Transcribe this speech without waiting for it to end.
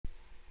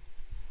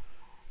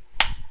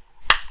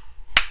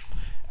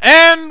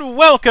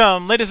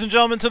Welcome, ladies and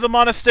gentlemen, to the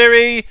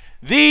monastery,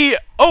 the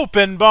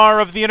open bar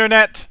of the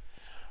internet,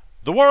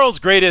 the world's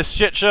greatest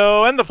shit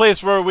show, and the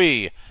place where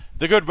we,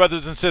 the good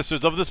brothers and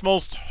sisters of this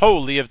most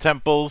holy of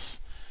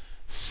temples,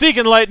 seek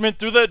enlightenment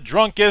through the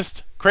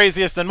drunkest,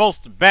 craziest, and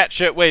most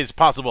batshit ways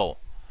possible.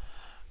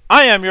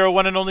 I am your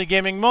one and only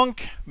gaming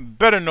monk,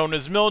 better known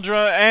as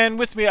Mildra, and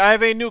with me I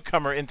have a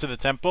newcomer into the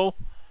temple,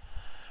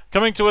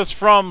 coming to us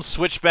from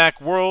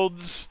Switchback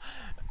Worlds,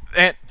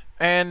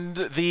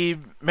 and the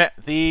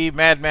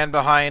madman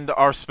behind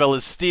Our Spell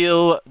is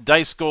Steel,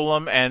 Dice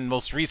Golem, and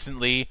most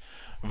recently,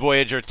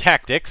 Voyager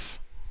Tactics.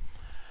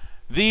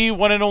 The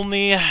one and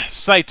only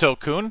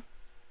SYTOkun.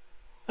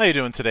 How you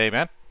doing today,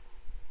 man?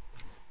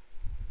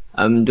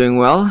 I'm doing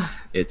well.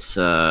 It's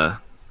a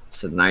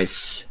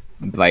nice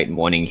bright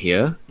morning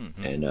here,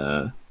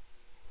 and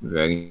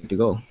ready to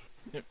go.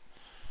 Yep.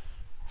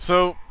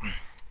 So,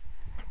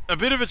 a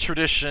bit of a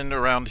tradition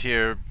around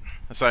here,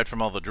 aside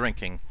from all the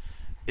drinking,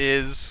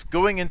 is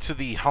going into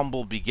the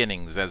humble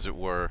beginnings, as it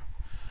were,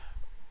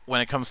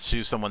 when it comes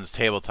to someone's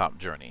tabletop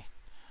journey.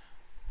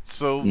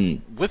 So,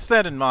 with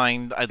that in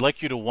mind, I'd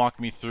like you to walk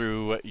me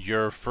through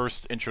your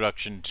first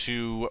introduction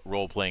to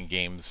role-playing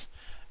games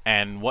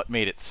and what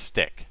made it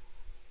stick.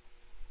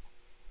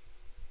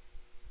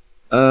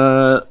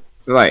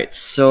 Right.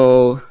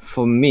 So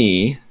for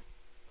me,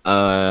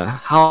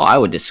 how I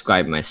would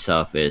describe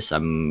myself is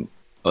I'm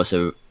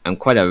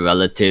quite a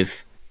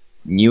relative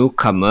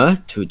newcomer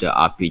to the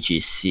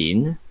RPG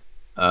scene.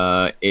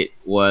 It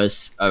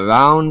was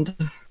around,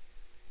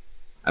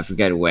 I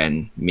forget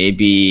when,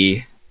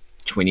 maybe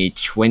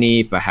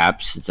 2020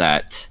 perhaps,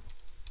 that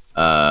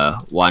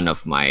one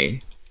of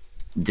my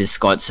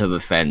Discord server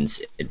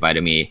friends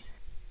invited me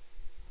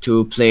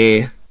to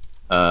play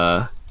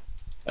a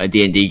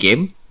D&D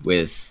game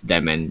with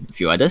them and a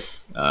few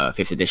others,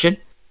 5th edition,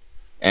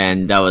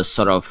 and that was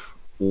sort of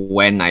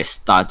when I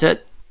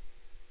started.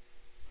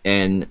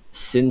 And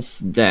since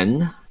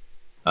then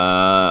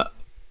I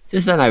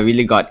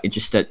really got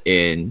interested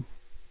in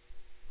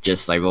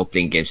just like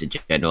role-playing games in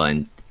general,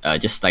 and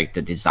just like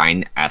the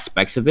design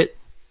aspects of it.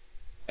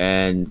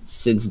 And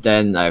since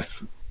then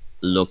I've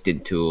looked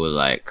into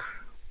I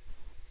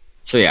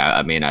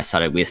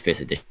started with 5th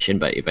edition,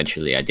 but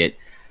eventually I did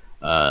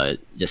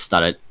just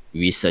started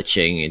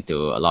researching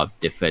into a lot of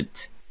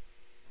different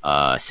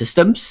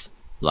systems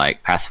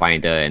like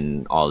Pathfinder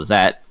and all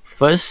that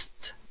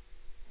first,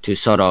 to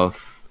sort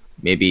of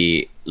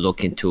maybe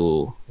look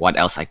into what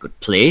else I could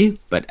play.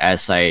 But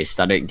as I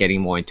started getting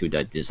more into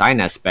the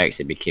design aspects,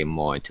 it became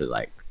more into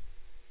like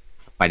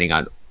finding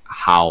out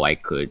how I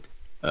could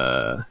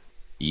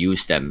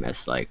use them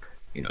as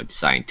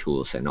design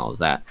tools and all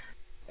that.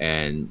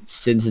 And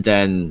since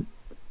then,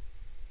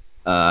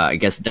 I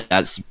guess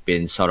that's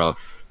been sort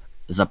of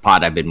the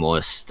part I've been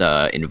most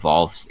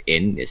involved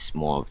in. Is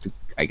more of the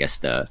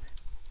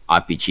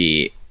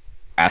RPG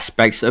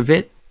aspects of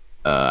it.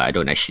 I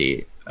don't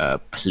actually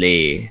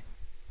play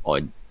or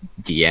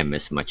DM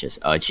as much as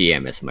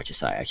GM as much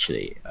as I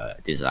actually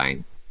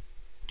design,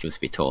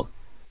 truth be told.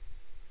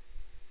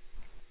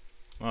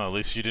 Well, at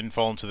least you didn't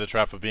fall into the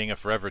trap of being a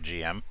forever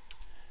GM.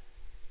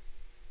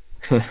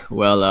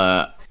 Well,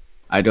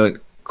 I don't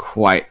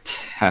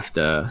quite have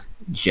the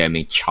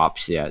jamming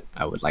chops yet.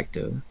 I would like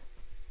to,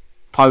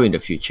 probably in the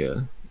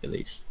future at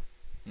least.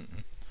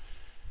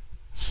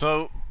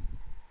 So,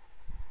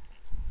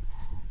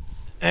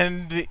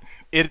 and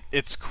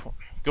it's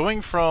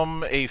going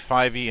from a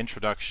 5e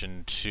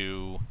introduction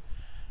to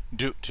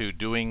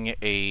doing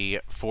a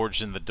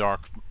Forged in the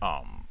Dark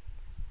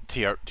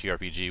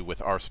TRPG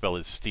with Our Spell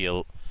is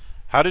Steel.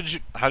 How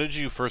did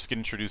you first get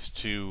introduced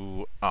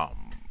to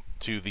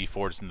the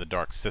Forged in the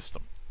Dark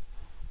system?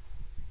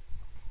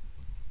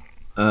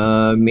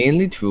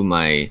 Mainly through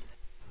my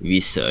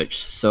research.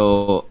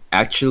 So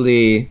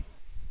actually,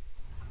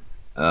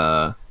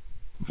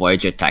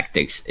 Voyager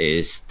Tactics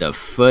is the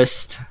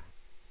first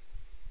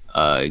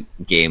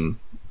game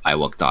I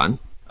worked on.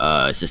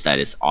 It's just that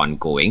it's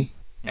ongoing.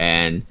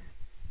 And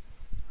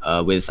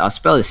with Our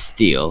Spell is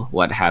Steel,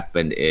 what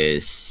happened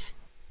is,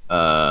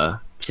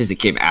 since it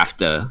came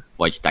after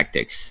Voyager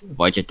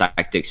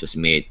Tactics was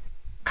made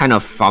kind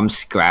of from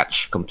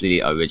scratch,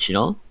 completely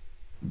original.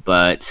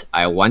 But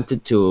I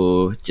wanted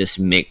to just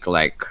make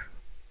like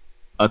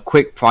a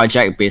quick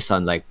project based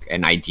on like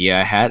an idea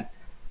I had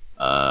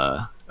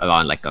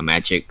around like a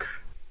magic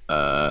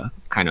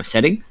kind of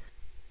setting.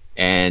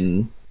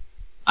 And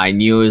I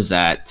knew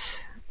that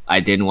I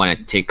didn't want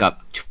to take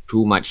up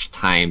too much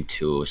time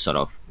to sort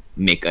of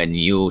make a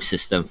new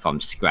system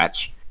from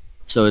scratch.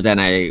 So then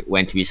I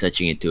went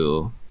researching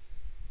into,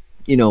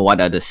 what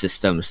are the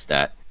systems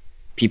that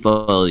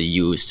people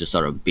use to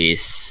sort of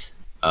base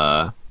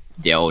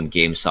their own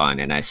games on.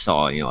 And I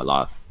saw, a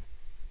lot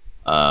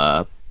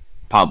of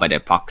Powered by the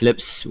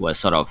Apocalypse was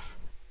sort of,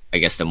 I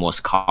guess, the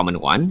most common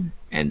one.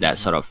 And that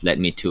sort of led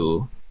me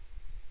to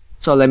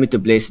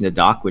Blaze in the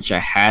Dark, which I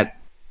had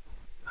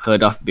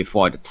heard of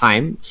before at the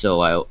time, so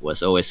I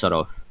was always sort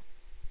of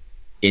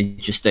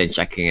interested in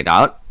checking it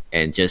out,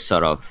 and just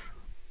sort of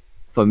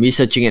from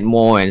researching it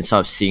more and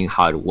sort of seeing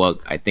how it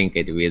worked, I think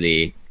it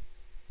really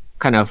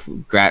kind of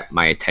grabbed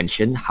my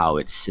attention, how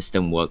its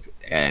system worked,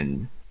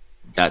 and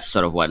that's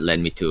sort of what led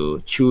me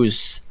to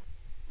choose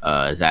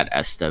that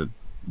as the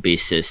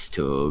basis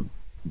to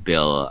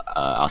build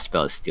our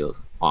spell steel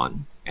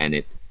on. And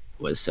it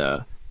was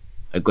a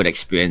good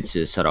experience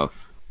to sort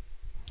of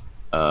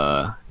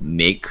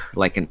make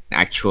like an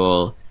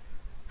actual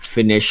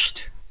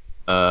finished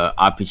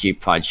RPG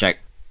project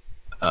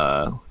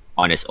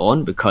on its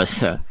own,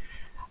 because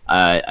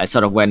I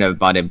sort of went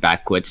about it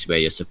backwards, where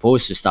you're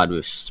supposed to start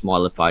with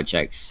smaller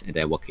projects and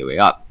then work your way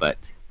up.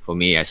 But for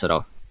me, I sort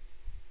of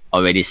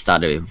already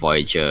started with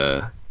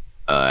Voyager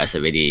as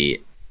a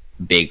really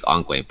big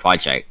ongoing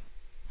project,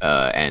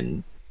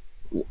 and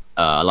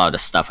a lot of the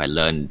stuff I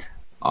learned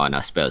on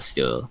a spell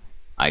steel,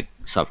 I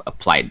sort of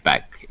applied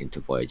back into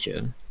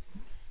Voyager.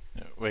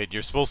 Wait,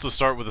 you're supposed to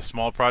start with a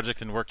small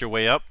project and work your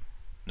way up?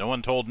 No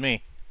one told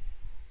me.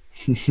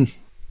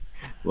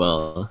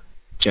 Well,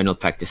 general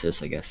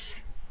practices, I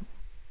guess.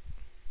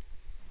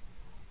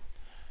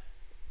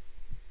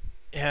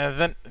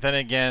 Yeah. Then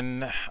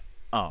again,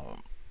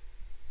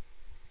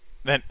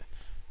 then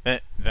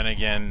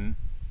again,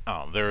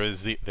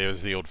 there's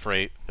the old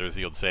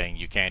saying,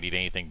 you can't eat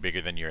anything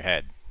bigger than your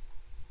head.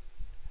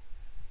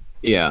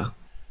 Yeah.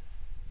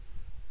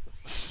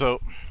 So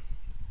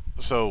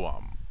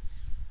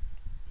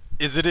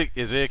is it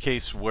a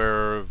case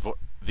where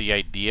the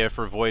idea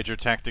for Voyager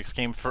Tactics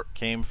came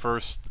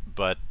first,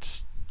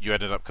 but you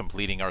ended up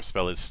completing Our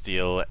Spell is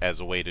Steel as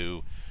a way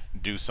to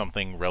do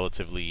something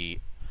relatively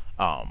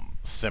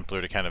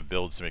simpler to kind of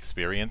build some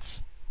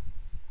experience?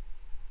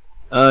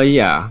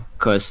 Yeah,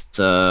 because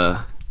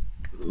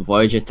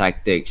Voyager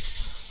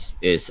Tactics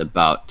is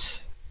about,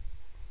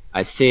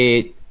 I'd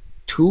say,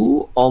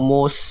 2,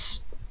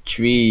 almost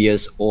 3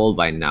 years old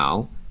by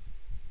now,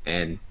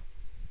 and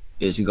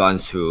it's gone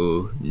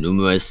through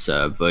numerous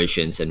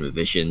versions and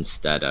revisions.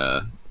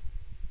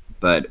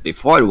 But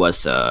before it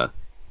was a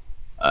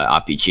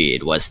RPG,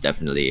 it was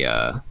definitely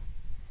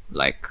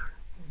like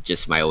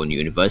just my own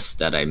universe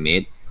that I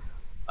made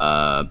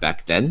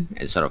back then,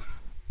 and sort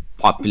of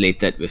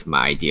populated with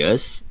my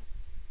ideas.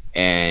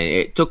 And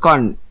it took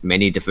on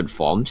many different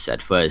forms.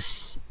 At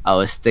first, I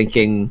was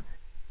thinking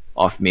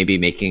of maybe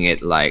making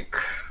it like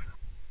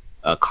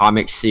a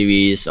comic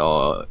series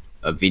or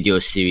a video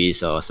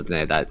series or something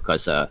like that,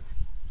 because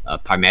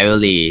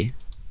primarily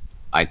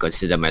I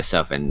consider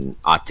myself an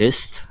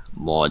artist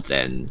more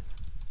than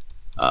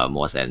a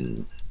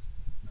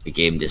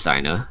game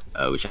designer,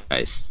 which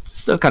I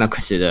still kind of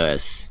consider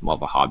as more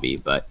of a hobby.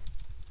 But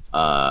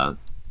I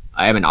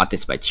am an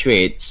artist by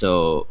trade,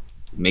 so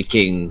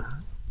making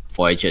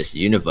Voyager's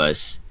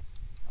universe,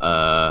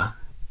 I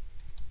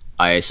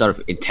sort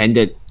of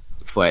intended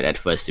for it at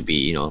first to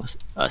be,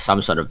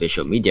 some sort of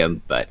visual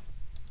medium. But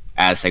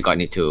as I got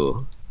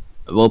into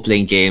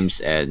role-playing games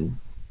and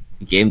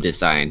game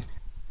design,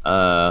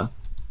 I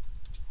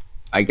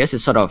guess it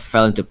sort of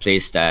fell into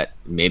place that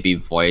maybe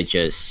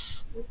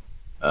Voyager's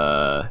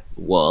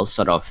world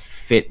sort of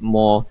fit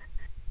more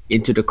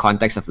into the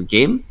context of a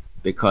game,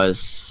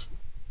 because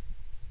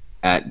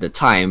at the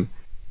time,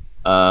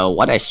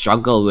 what I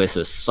struggled with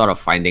was sort of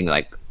finding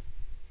like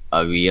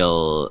a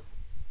real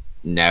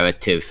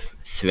narrative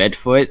thread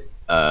for it,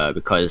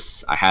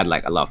 because I had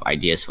like a lot of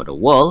ideas for the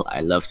world.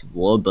 I loved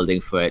world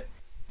building for it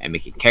and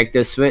making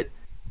characters for it,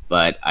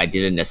 but I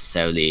didn't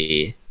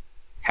necessarily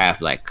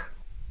have like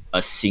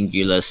a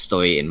singular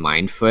story in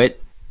mind for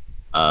it,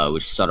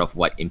 which is sort of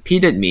what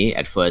impeded me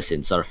at first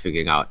in sort of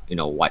figuring out,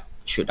 what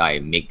should I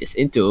make this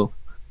into.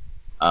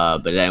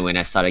 But then when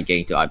I started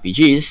getting to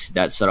RPGs,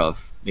 that sort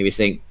of made me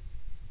think,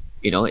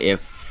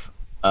 if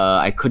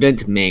I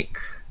couldn't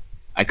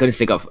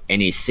think of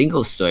any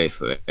single story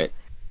for it,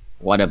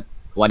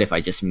 what if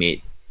I just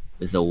made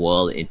the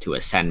world into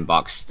a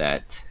sandbox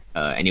that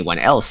anyone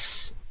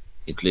else,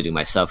 including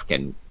myself,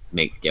 can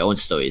make their own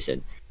stories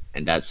in?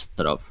 And that's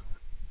sort of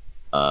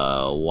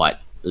what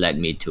led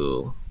me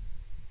to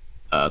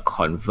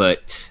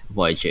convert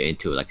Voyager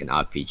into like an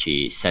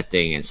RPG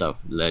setting, and sort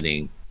of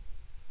learning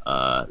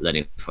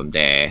from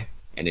there.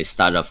 And it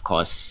started, of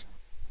course,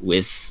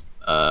 with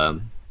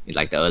in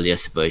like the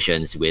earliest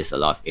versions, with a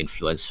lot of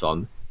influence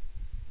from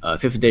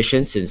 5th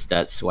edition, since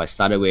that's what I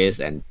started with,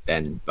 and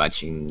then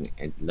branching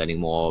and learning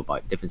more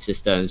about different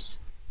systems,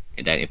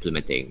 and then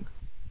implementing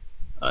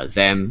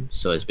them.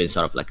 So it's been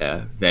sort of like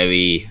a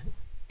very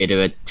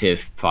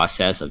iterative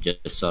process of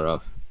just sort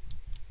of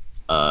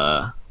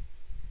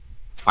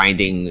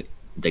finding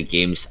the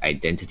game's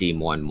identity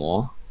more and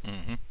more,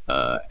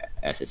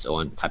 as its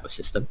own type of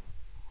system.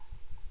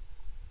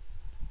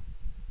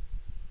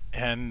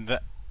 And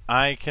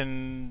I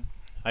can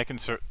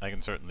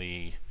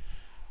certainly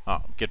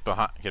get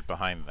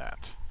behind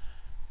that.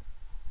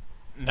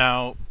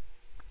 Now,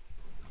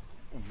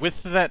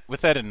 with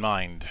that in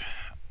mind,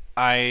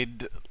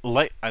 I'd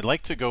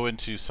like to go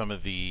into some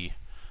of the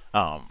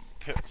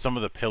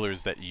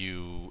pillars that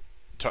you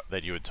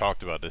had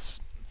talked about this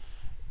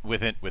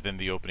within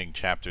the opening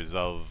chapters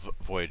of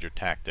Voyager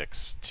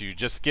Tactics, to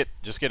just get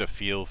a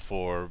feel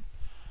for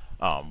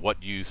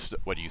what you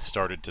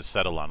started to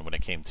settle on when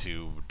it came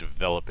to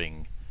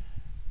developing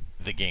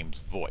the game's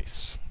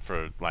voice,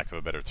 for lack of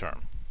a better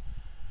term.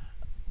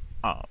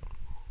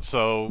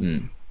 So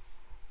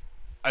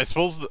I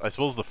suppose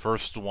the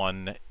first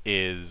one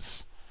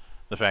is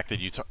the fact that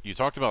you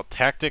talked about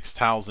tactics,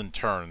 tiles, and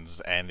turns,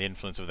 and the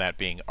influence of that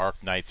being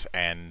Arc Knights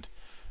and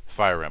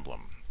Fire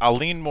Emblem. I'll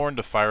lean more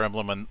into Fire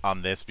Emblem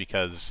on this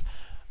because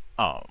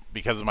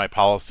of my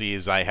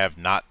policies, I have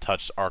not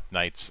touched Arc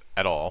Knights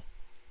at all.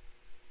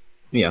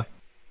 Yeah.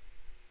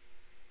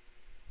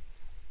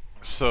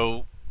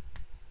 So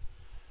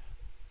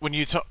when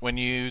you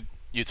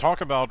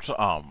talk about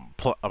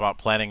about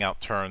planning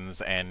out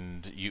turns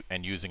and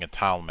using a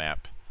tile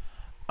map,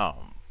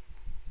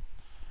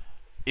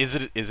 is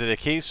it a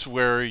case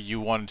where you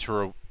wanted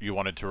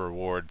to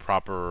reward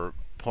proper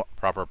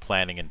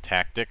planning and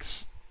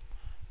tactics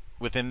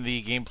within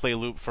the gameplay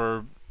loop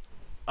for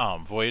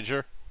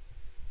Voyager?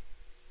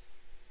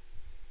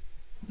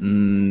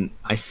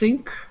 I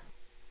think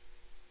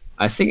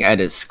at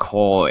its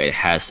core it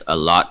has a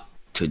lot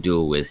to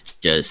do with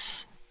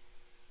just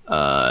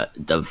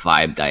the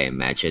vibe that I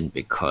imagined,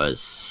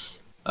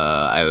 because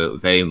I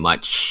very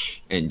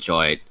much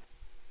enjoyed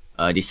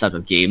these type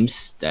of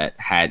games that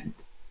had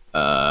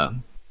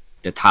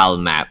the tile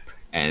map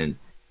and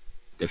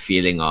the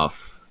feeling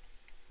of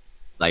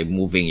like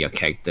moving your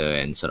character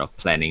and sort of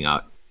planning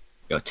out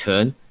your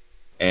turn.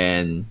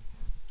 And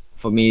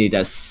for me,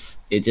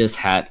 it just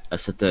had a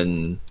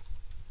certain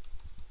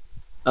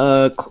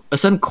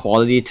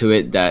quality to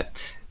it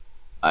that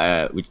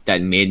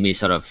that made me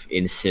sort of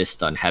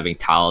insist on having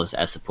tiles,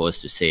 as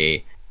opposed to,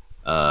 say,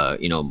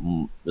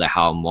 like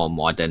how more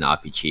modern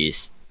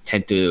RPGs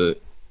tend to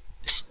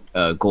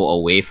go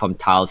away from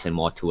tiles and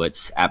more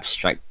towards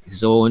abstract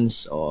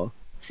zones or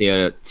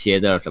theater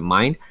of the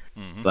mind.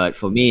 But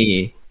for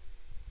me,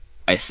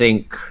 I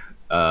think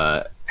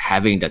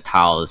having the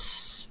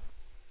tiles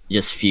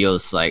just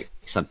feels like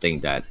something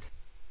that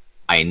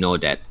I know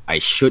that I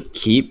should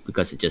keep,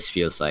 because it just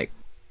feels like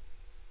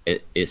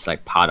it's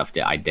like part of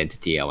the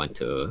identity I want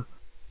to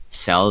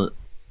sell,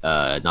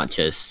 not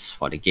just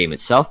for the game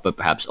itself, but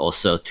perhaps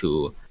also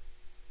to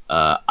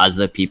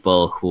other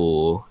people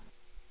who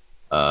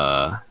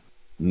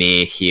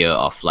may hear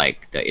of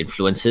like the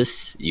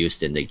influences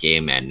used in the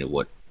game and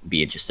would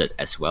be interested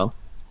as well.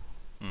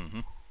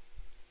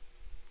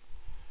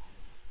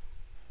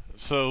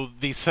 So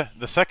the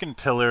second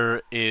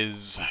pillar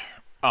is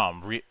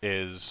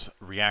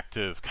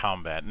reactive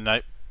combat,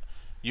 and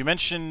you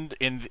mentioned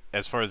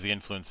as far as the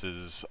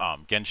influences,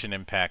 Genshin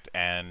Impact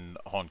and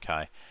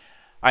Honkai.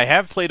 I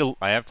have played a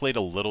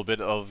little bit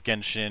of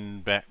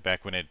Genshin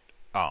back when it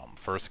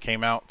first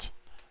came out,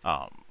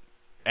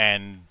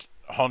 and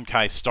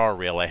Honkai Star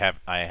Rail I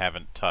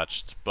haven't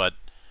touched. But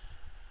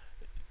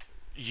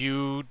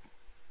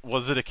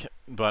what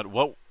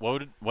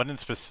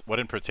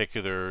in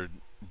particular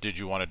did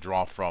you want to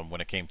draw from when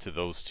it came to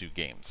those two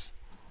games?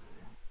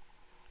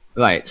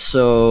 Right.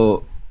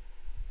 So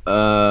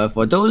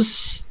for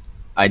those,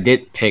 I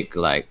did pick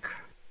like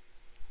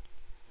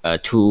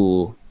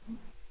two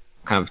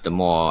kind of the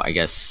more, I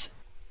guess,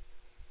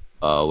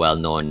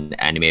 well-known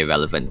anime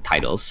relevant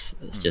titles,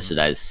 just so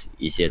that it's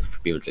easier for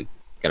people to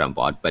get on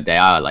board. But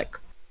there are like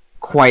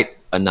quite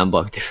a number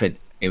of different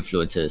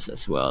influences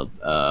as well,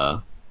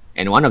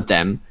 and one of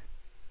them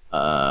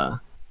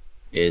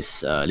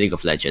is League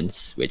of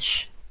Legends,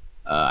 which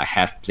I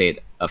have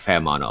played a fair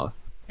amount of.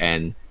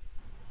 And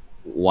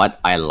what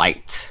I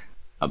liked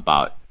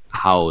about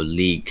how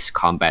League's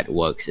combat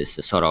works is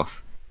the sort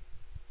of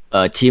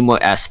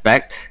teamwork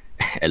aspect,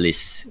 at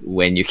least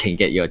when you can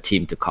get your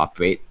team to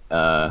cooperate.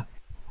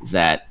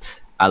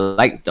 That I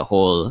like the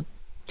whole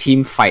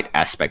team fight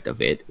aspect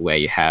of it, where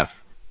you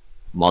have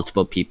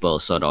multiple people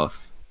sort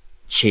of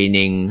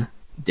chaining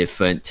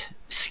different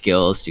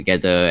skills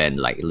together and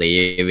like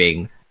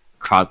layering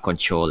crowd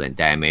control and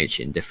damage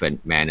in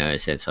different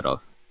manners, and sort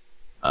of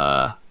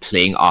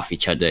playing off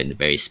each other in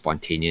very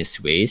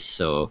spontaneous ways.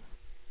 So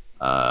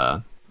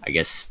I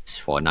guess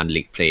for a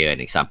non-league player,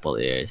 an example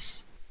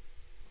is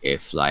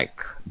if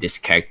like this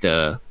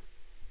character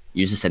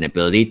uses an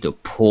ability to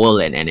pull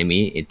an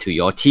enemy into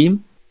your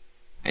team,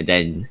 and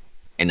then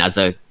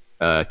another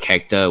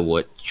character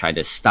would try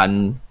to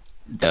stun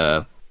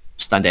the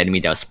enemy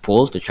that was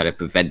pulled to try to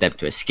prevent them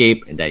to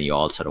escape, and then you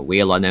all sort of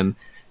wail on them.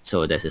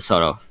 So there's a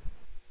sort of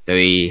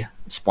very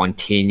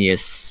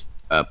spontaneous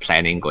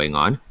planning going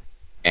on.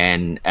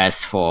 And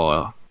as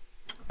for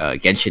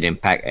Genshin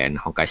Impact and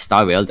Honkai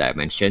Star Rail that I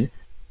mentioned,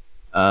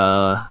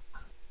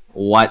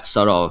 what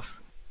sort of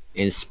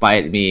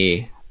inspired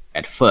me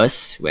at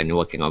first when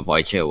working on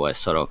Voyager was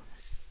sort of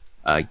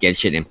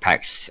Genshin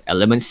Impact's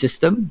element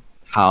system,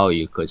 how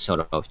you could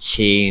sort of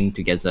chain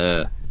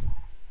together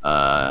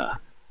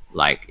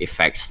like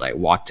effects like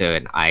water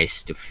and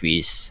ice to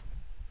freeze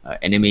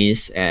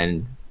enemies.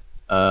 And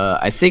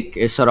I think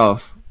it's sort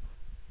of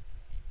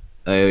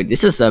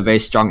this is a very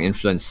strong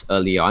influence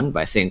early on, but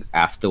I think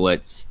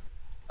afterwards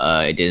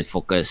it didn't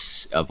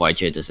focus,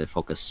 Voyager doesn't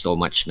focus so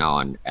much now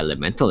on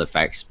elemental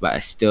effects, but I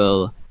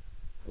still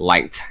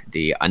liked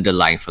the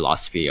underlying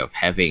philosophy of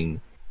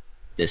having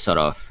this sort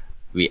of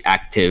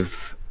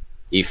reactive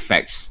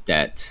effects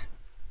that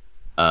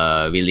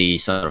really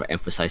sort of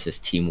emphasizes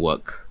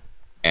teamwork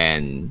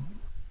and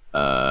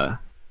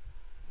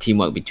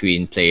teamwork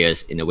between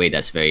players in a way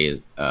that's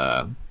very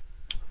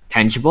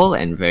tangible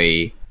and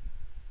very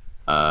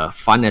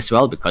fun as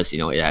well, because it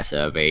has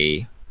a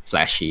very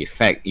flashy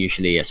effect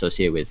usually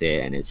associated with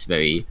it, and it's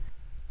very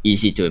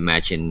easy to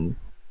imagine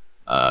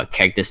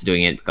characters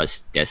doing it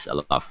because there's a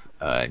lot of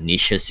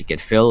niches you can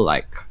fill,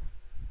 like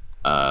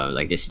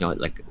this,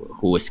 like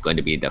who is going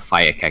to be the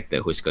fire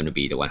character, who's going to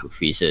be the one who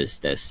freezes.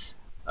 There's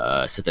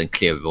certain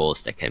clear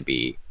roles that can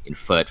be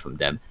inferred from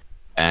them.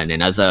 And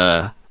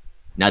another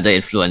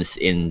influence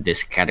in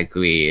this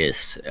category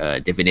is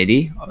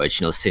Divinity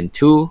Original Sin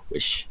 2,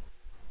 which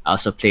I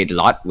also played a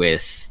lot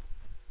with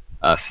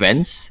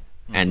friends,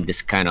 and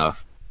this kind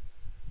of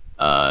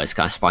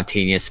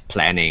spontaneous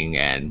planning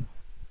and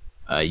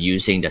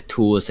using the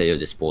tools at your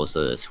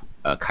disposal is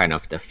kind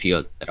of the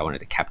field that I wanted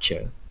to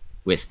capture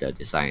with the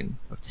design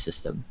of the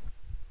system.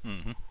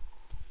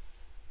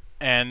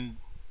 And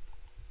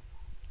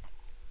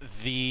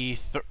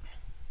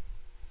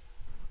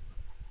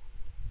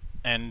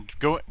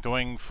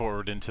going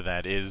forward into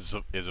that is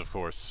of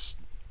course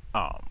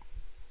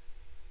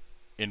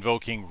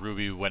invoking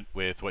RWBY went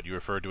with what you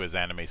referred to as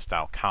anime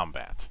style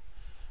combat,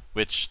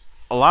 which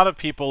a lot of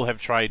people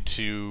have tried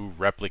to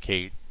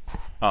replicate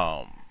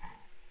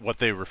what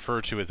they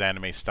refer to as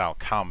anime style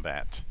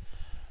combat,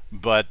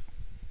 but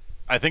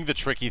I think the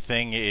tricky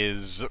thing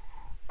is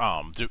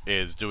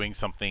doing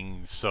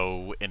something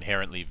so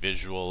inherently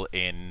visual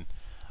in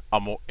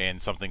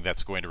something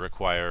that's going to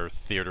require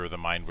theater of the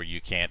mind, where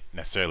you can't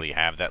necessarily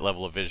have that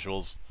level of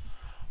visuals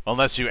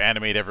unless you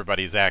animate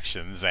everybody's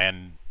actions,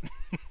 and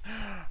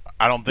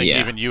I don't think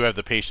even you have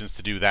the patience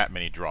to do that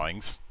many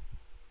drawings.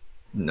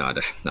 Not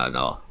at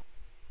all.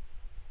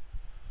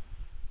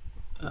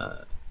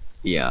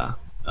 Yeah,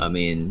 I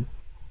mean,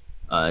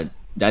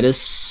 that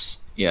is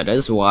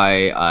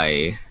why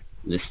I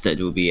listed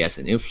RWBY as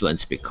an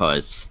influence,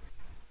 because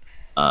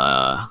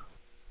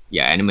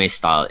anime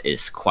style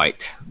is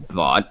quite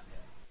broad,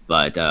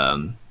 but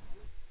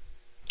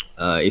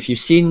if you've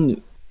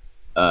seen,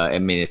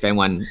 if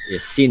anyone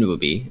has seen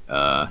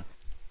RWBY,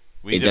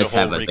 we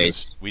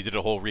did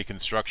a whole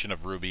reconstruction of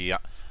RWBY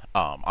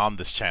on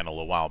this channel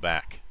a while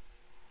back.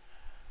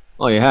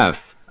 Oh, you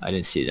have? I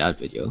didn't see that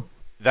video.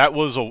 That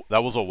was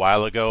a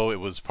while ago. It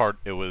was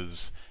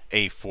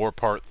a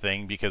 4-part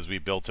thing because we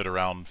built it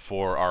around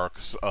 4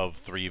 arcs of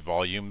 3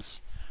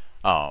 volumes.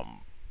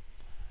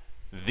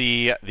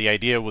 The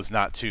idea was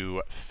not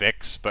to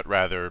fix, but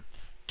rather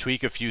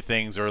tweak a few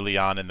things early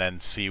on and then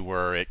see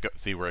where it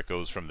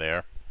goes from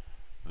there.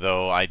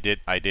 Though I did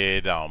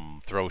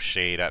throw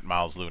shade at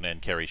Miles Luna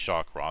and Carrie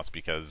Shawcross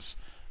because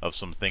of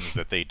some things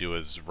that they do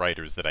as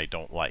writers that I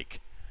don't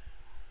like.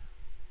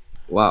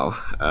 Wow,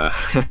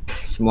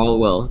 small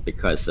world,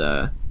 because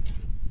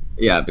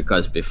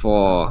because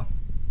before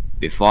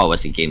I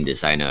was a game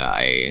designer,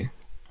 I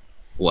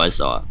was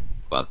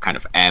kind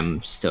of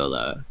am still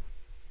a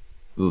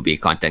RWBY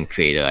content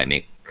creator. I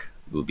make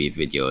RWBY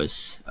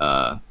videos,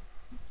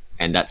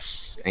 and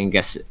I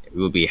guess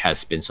RWBY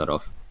has been sort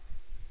of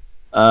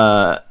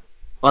I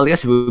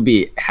guess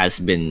RWBY has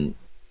been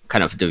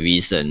kind of the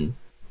reason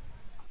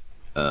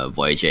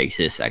Voyager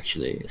exists.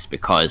 Actually, it's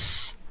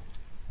because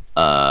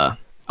I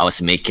was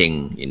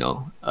making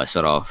a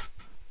sort of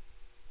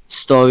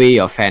story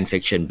or fan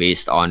fiction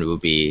based on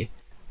RWBY,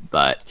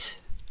 but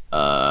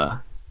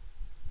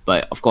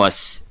of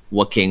course,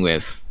 working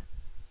with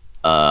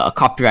a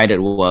copyrighted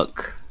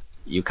work,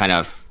 you kind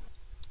of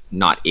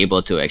not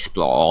able to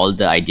explore all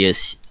the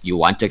ideas you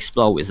want to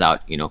explore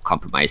without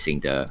compromising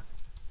the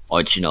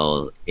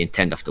original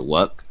intent of the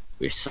work,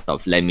 which sort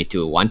of led me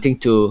to wanting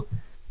to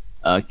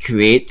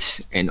create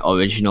an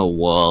original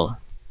world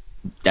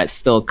that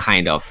still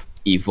kind of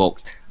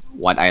evoked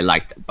what I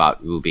liked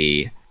about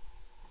RWBY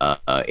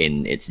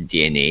in its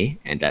DNA,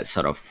 and that's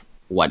sort of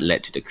what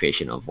led to the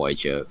creation of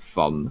Voyager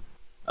from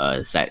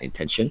that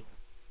intention.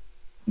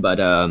 But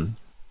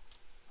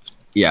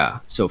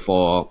so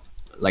for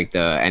like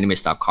the anime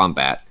style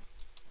combat,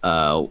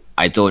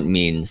 I don't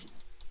mean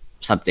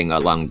something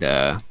along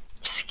the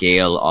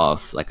scale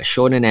of like a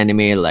shonen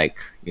anime, like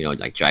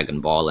like Dragon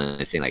Ball and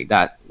anything like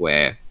that,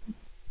 where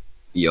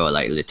you're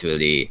like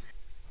literally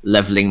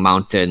leveling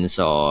mountains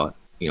or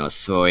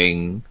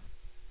throwing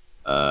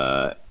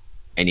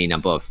any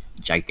number of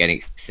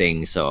gigantic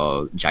things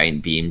or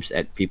giant beams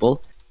at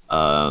people,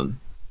 and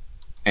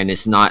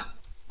it's not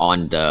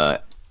on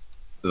the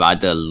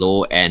rather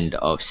low end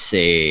of,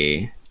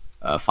 say,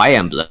 Fire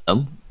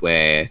Emblem,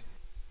 where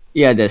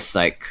there's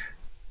like,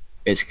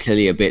 it's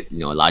clearly a bit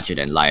larger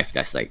than life.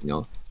 That's like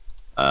you're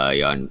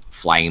on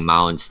flying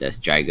mounts, there's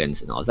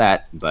dragons and all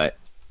that, but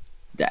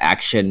the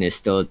action is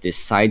still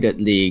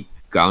decidedly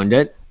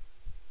grounded.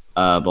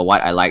 But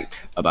what I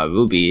liked about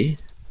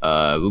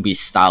RWBY's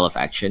style of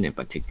action in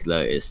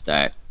particular is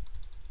that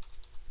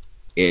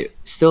it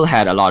still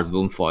had a lot of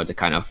room for the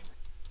kind of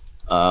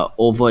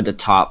over the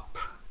top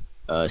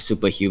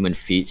superhuman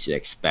feats you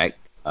expect.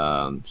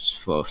 From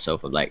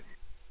like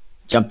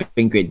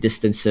jumping great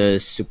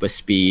distances, super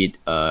speed,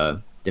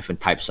 different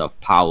types of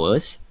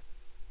powers.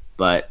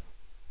 But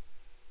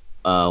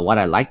what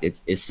I liked,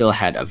 it still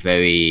had a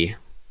very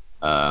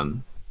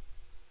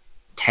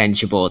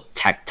tangible,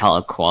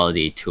 tactile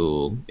quality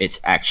to its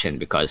action,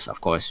 because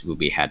of course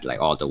Ruby had like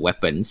all the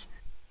weapons,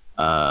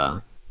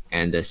 and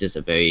there's just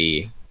a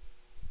very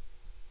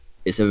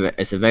it's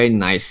a very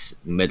nice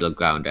middle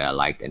ground that I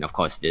liked. And of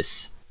course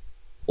this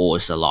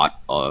owes a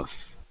lot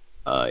of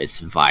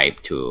its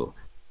vibe to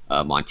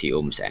Monty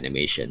Ohm's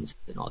animations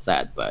and all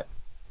that. But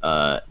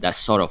that's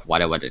sort of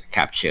what I wanted to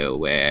capture,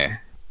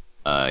 where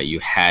you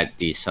had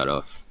these sort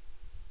of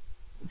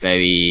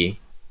very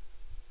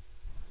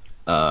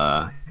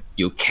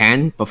you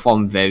can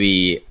perform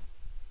very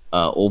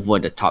over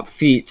the top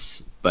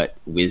feats, but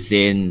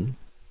within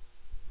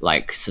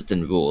like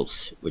certain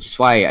rules, which is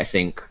why I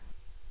think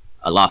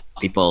a lot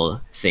of people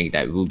think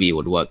that Ruby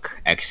would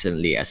work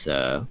excellently as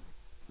a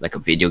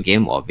video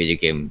game or video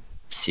game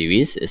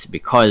series, is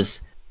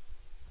because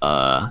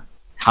how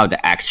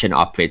the action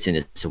operates in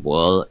its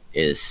world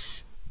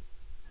is,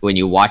 when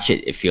you watch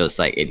it, it feels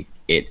like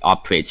it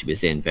operates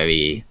within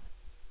very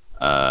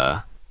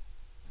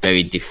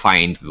very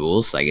defined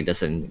rules. Like it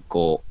doesn't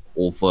go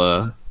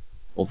over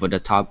the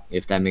top,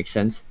 if that makes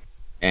sense.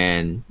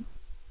 And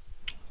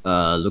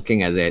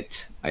looking at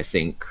it, I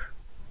think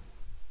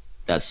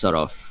that sort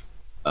of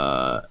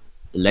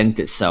lent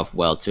itself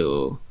well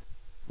to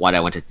what I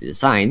wanted to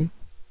design.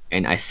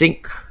 And I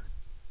think,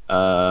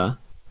 and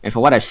for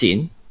what I've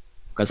seen,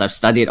 because I've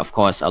studied, of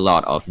course, a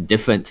lot of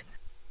different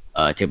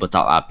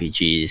tabletop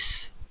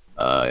RPGs,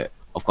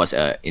 of course,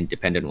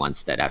 independent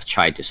ones that I've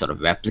tried to sort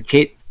of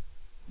replicate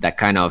that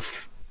kind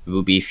of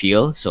Ruby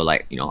feel. So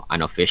like,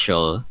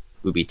 unofficial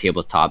Ruby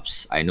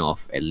tabletops, I know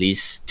of at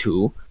least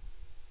 2,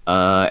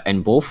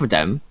 and both of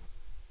them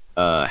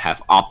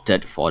have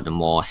opted for the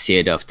more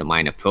theater of the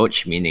mind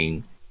approach,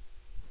 meaning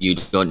you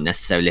don't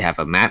necessarily have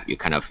a map, you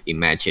kind of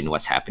imagine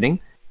what's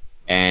happening.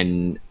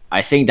 And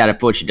I think that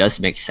approach does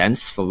make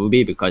sense for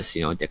Ruby, because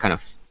they're kind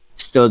of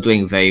still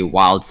doing very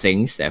wild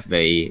things, they have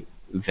very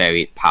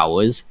varied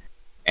powers,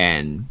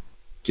 and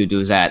to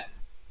do that,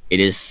 it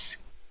is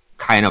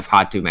kind of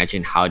hard to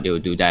imagine how they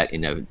would do that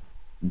in a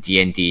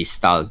D&D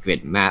style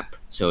grid map.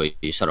 So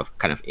you sort of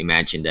kind of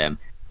imagine them,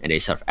 and they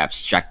sort of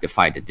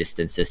abstractify the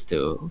distances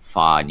to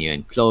far, near,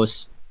 and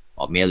close,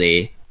 or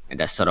melee, and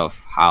that's sort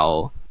of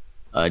how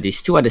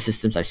these 2 other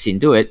systems I've seen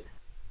do it.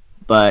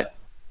 But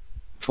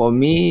for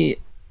me,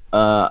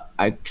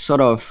 I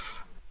sort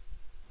of,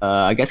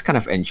 I guess, kind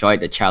of enjoyed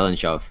the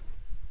challenge of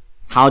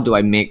how do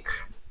I make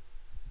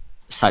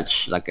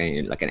such like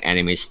an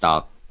anime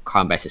style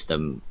combat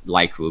system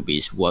like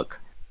Ruby's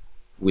work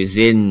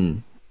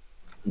within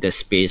the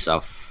space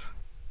of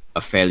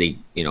a fairly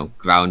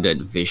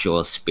grounded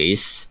visual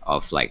space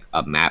of like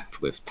a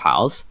map with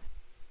tiles.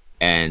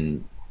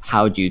 And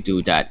how do you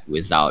do that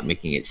without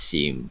making it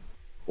seem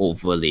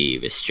overly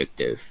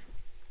restrictive?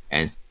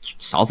 And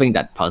solving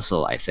that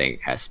puzzle, I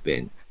think, has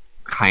been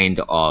kind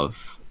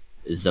of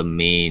the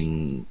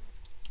main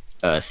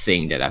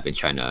thing that I've been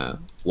trying to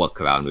work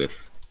around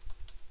with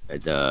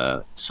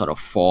the sort of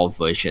 4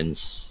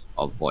 versions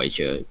of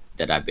Voyager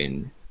that I've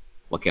been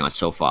working on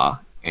so far.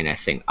 And I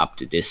think up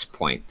to this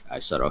point, I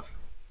sort of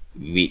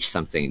reached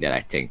something that I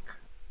think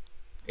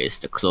is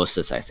the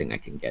closest I think I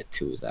can get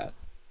to that.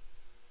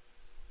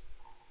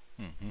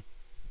 Mm-hmm.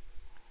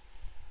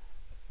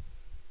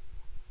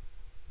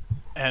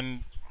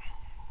 And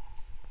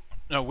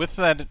with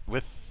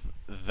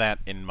that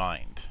in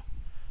mind,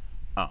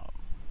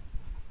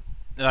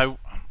 and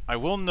I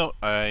will note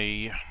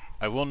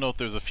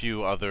there's a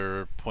few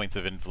other points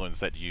of influence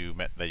that you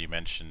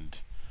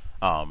mentioned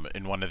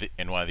in one of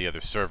the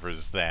other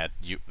servers that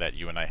you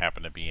and I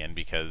happen to be in,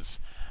 because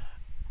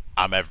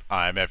I'm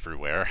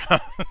everywhere.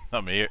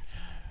 I mean,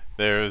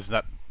 there is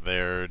not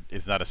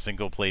a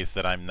single place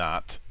that I'm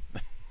not.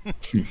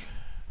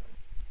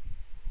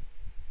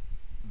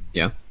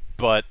 Yeah.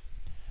 But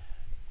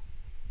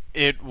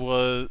it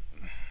was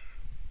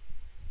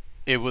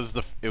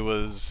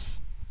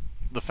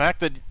the fact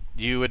that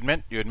you had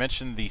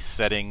mentioned the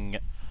setting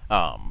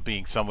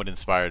being somewhat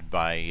inspired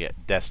by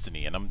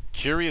Destiny, and I'm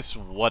curious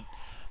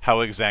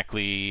how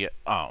exactly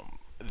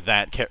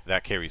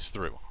that carries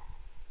through.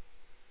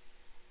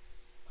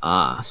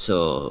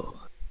 So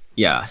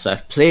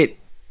I've played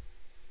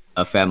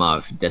a fair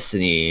amount of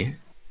Destiny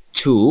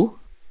 2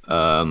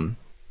 around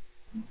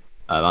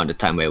the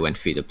time where it went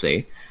free to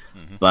play.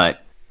 Mm-hmm.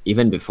 But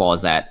even before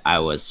that, I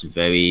was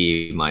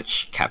very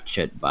much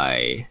captured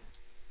by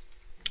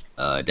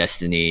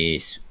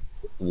Destiny's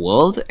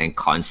world and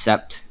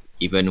concept,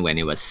 even when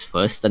it was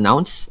first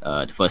announced,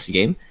 the first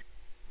game,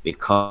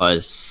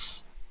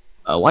 because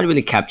what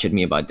really captured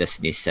me about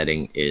Destiny's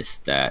setting is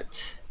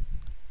that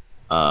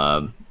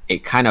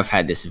it kind of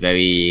had this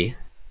very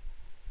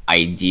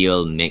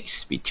ideal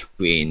mix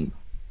between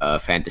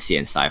fantasy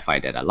and sci-fi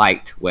that I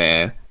liked,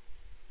 where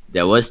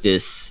there was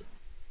this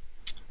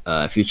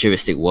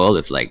futuristic world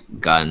with like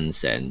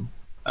guns and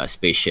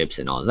spaceships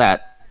and all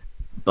that.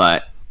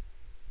 But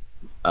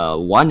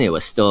one, it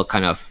was still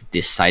kind of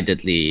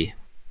decidedly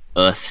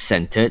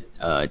Earth-centered.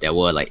 There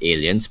were like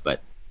aliens,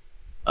 but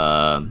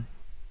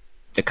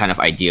the kind of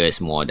idea is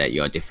more that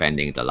you're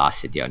defending the last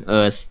city on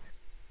Earth,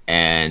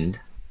 and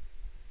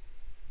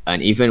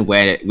even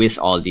where with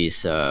all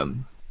these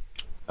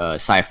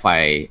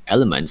sci-fi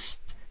elements,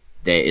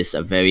 there is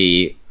a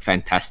very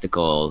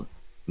fantastical,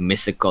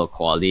 mythical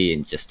quality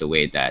in just the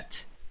way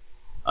that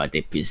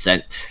they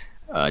present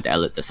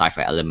the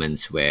sci-fi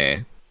elements,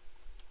 where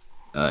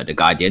the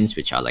Guardians,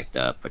 which are like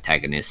the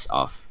protagonists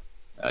of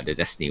the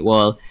Destiny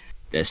world,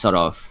 they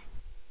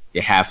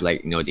have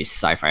like these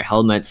sci-fi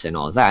helmets and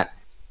all that,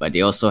 but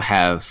they also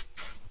have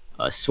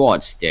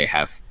swords. They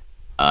have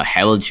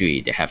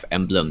heraldry. They have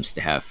emblems.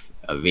 They have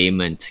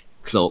raiment,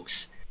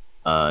 cloaks.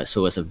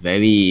 So it's a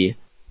very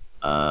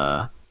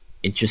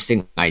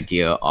interesting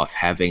idea of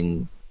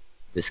having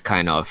this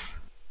kind of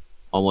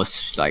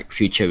almost like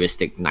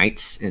futuristic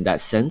knights in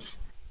that sense,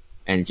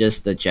 and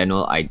just the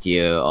general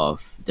idea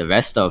of the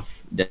rest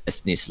of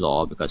Destiny's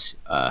lore, because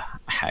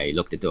I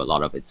looked into a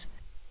lot of its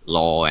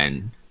lore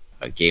and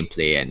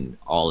gameplay and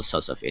all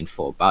sorts of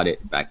info about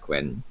it back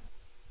when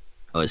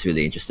I was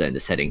really interested in the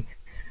setting,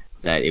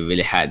 that it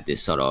really had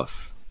this sort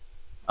of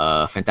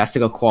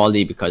fantastical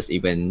quality, because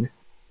even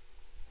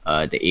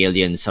the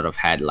aliens sort of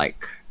had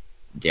like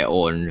their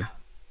own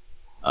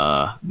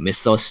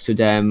mythos to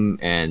them,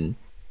 and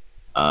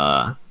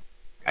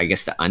I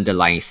guess the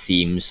underlying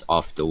themes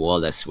of the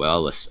world as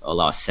well was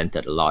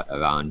centered a lot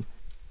around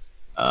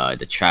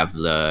the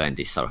traveler and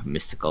these sort of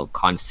mystical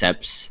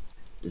concepts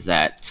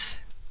that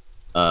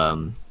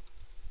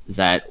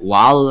that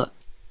while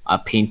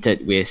are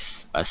painted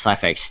with a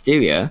sci-fi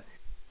exterior,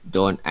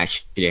 don't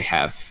actually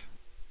have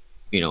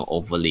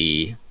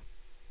overly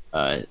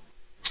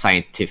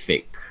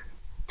scientific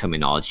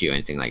terminology or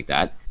anything like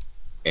that.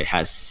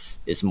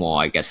 It's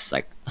more, I guess,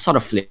 like a sort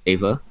of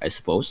flavor, I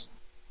suppose.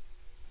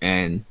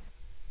 And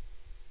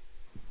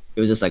it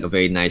was just like a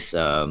very nice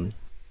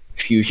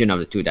fusion of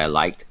the two that I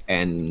liked,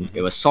 and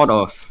it was sort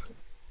of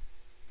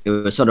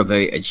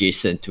very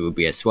adjacent to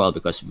Ruby as well,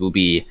 because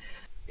Ruby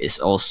is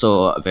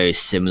also a very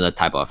similar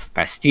type of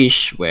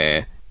pastiche,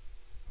 where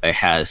it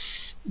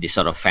has this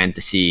sort of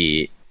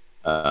fantasy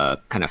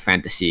kind of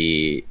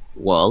fantasy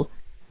world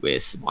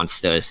with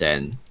monsters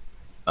and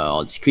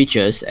all these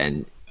creatures,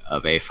 and a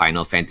very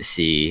Final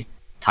Fantasy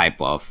type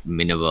of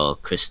mineral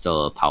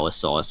crystal power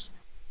source,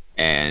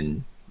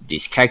 and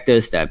these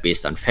characters that are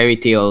based on fairy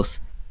tales,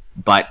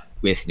 but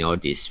with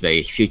these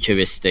very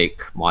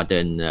futuristic,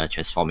 modern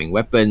transforming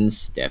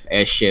weapons. They have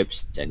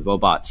airships and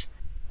robots,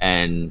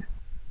 and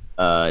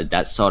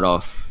that sort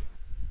of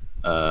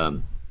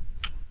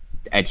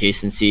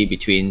adjacency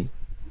between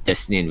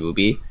Destiny and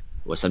Ruby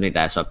was something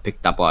that I sort of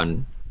picked up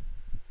on,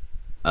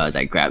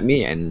 that grabbed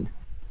me, and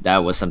that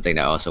was something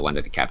that I also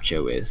wanted to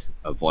capture with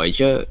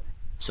Voyager.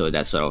 So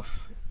that sort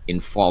of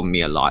informed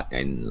me a lot,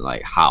 and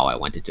like how I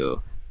wanted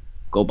to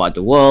go about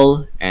the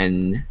world,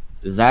 and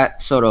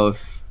that sort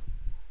of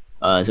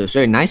so it was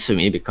very nice for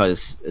me,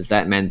 because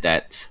that meant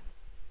that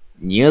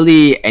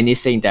nearly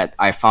anything that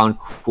I found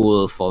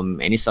cool from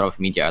any sort of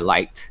media I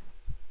liked,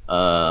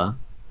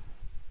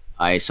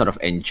 I sort of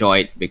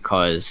enjoyed,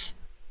 because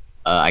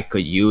I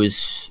could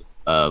use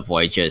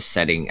Voyager's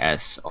setting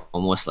as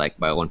almost like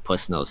my own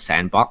personal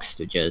sandbox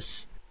to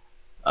just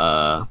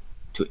to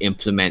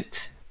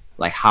implement,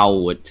 like how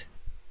would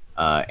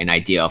an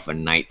idea of a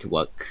knight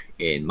work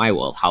in my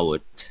world? How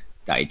would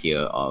the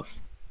idea of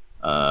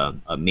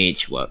a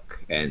mage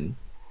work, and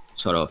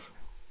sort of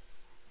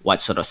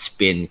what sort of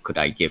spin could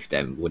I give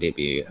them? Would it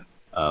be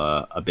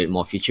a bit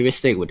more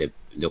futuristic? Would it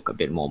look a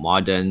bit more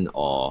modern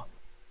or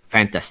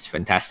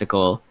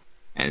fantastical?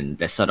 And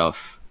that sort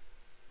of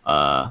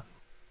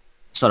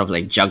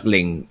like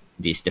juggling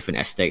these different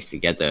aesthetics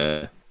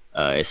together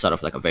is sort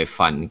of like a very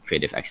fun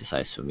creative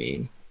exercise for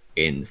me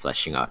in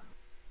fleshing out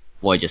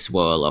Voyager's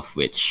world, of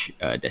which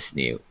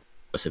Destiny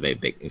was a very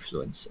big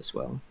influence as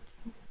well.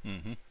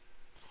 Mm-hmm.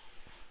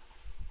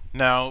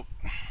 Now,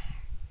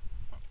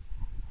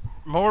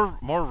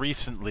 more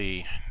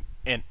recently,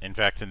 in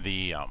fact, in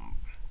the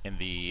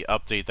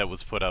update that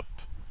was put up,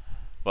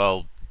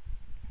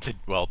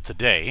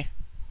 today,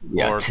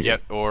 Yeah,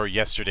 or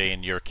yesterday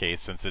in your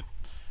case, since it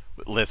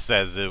lists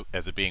as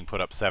it being put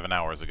up 7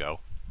 hours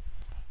ago.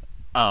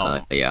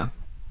 Yeah.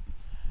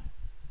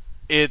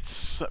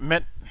 It's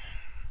meant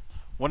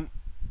when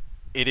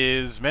it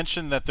is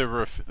mentioned that there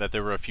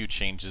were a few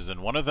changes,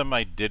 and one of them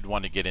I did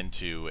want to get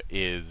into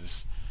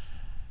is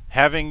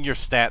having your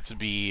stats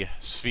be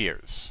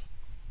spheres,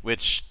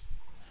 which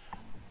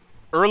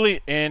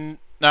early in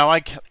now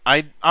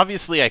I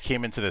obviously I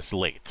came into this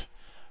late,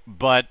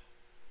 but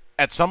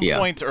at some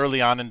point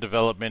early on in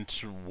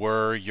development,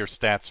 were your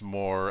stats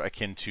more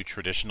akin to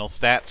traditional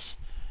stats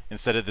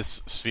instead of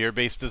this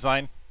sphere-based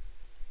design?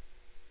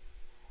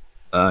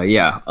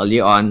 Yeah, early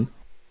on,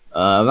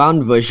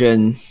 around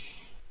version,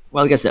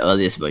 well, I guess the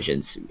earliest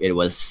versions, it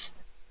was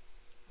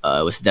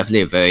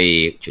definitely a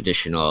very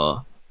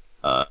traditional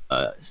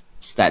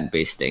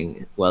stat-based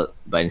thing. Well,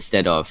 but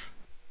instead of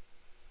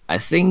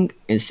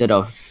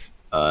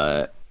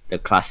the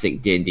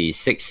classic D&D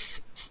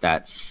 6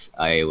 stats,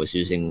 I was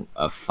using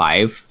a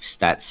 5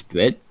 stat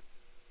spread.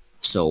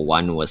 So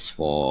one was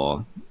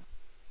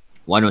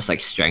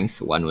like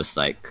strength, one was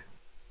like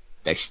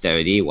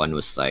dexterity, one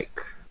was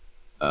like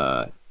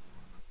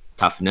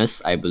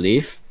toughness, I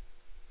believe.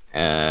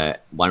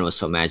 One was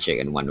for magic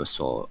and one was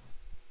for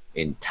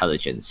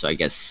intelligence. So I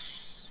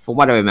guess from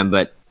what I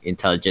remembered,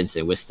 intelligence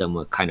and wisdom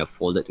were kind of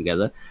folded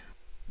together.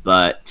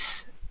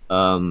 But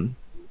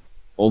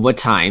over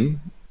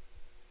time,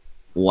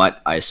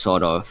 what I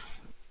sort of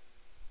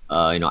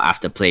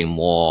after playing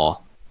more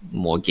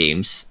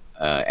games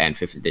and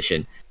 5th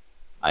edition,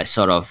 I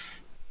sort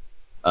of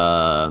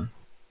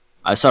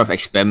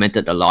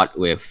experimented a lot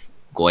with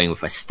going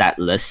with a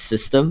statless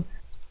system,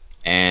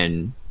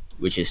 and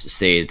which is to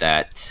say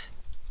that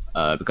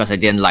because I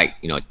didn't like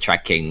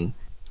tracking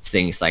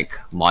things like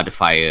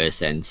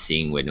modifiers and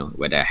seeing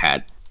whether I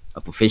had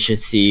a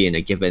proficiency in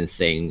a given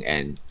thing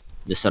and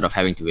just sort of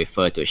having to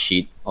refer to a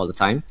sheet all the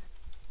time.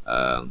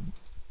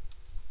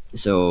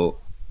 So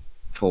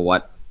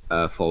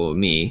for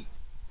me,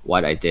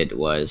 what I did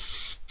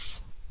was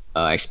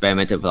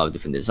experimented with a lot of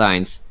different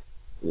designs.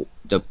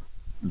 The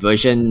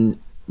version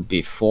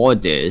before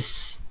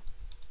this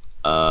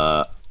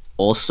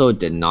also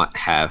did not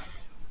have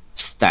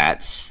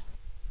stats.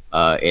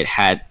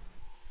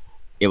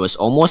 It was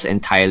almost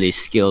entirely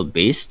skill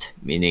based,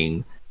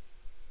 meaning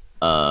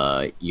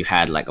you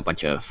had like a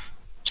bunch of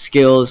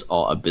skills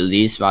or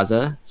abilities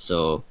rather.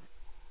 So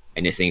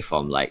anything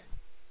from like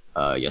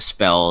your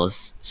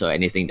spells, so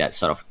anything that's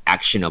sort of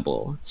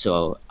actionable.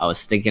 So I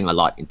was thinking a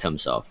lot in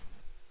terms of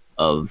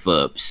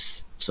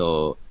verbs.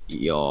 So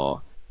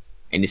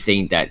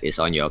anything that is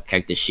on your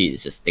character sheet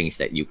is just things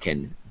that you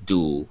can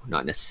do,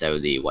 not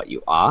necessarily what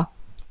you are.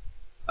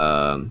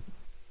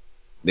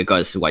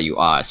 Because what you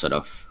are sort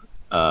of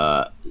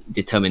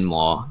determined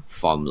more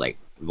from like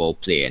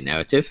roleplay and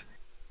narrative.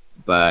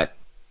 But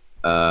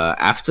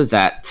after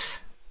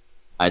that,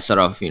 I sort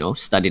of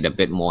studied a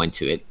bit more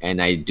into it,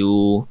 and I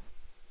did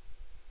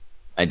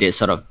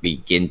sort of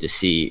begin to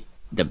see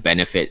the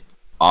benefit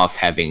of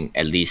having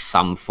at least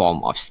some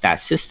form of stat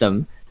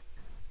system,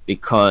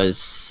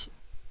 because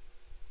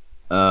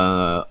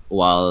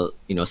while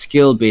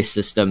skill-based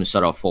systems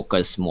sort of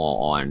focus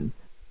more on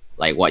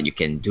like what you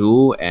can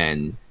do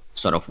and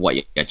sort of what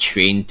you're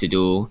trained to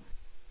do,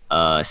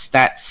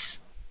 stats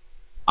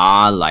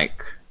are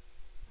like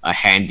a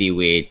handy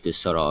way to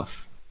sort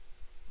of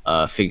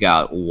figure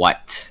out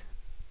what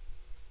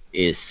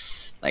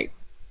is like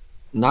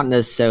not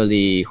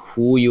necessarily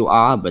who you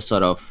are, but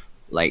sort of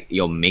like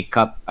your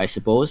makeup, I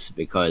suppose.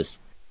 Because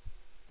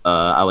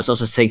I was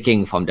also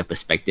thinking from the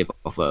perspective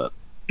of a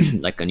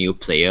like a new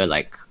player,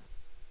 like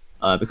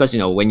because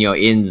when you're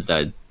in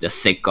the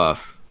thick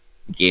of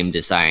game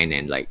design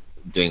and like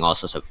doing all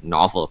sorts of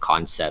novel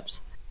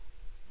concepts,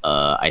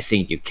 I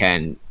think you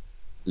can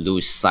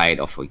lose sight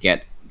or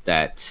forget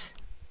that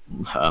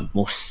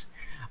most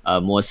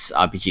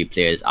RPG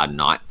players are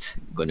not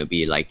going to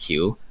be like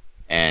you,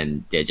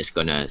 and they're just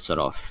going to sort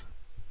of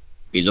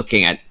be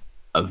looking at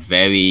a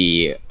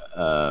very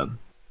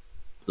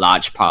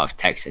large part of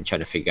text and trying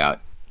to figure out,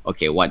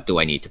 okay, what do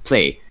I need to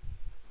play?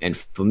 And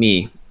for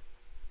me,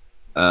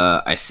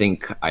 I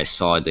think I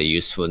saw the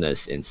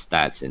usefulness in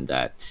stats in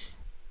that,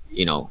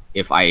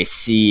 if I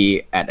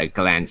see at a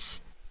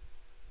glance,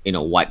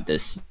 what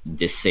does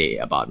this say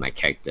about my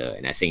character?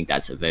 And I think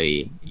that's a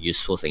very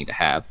useful thing to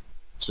have.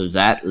 So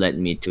that led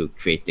me to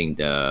creating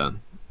the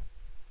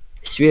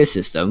sphere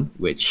system,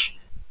 which,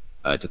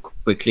 to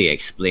quickly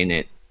explain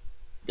it,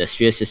 the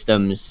sphere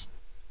systems,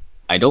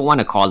 I don't want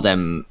to call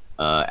them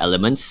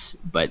elements,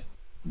 but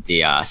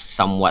they are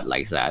somewhat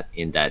like that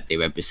in that they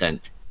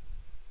represent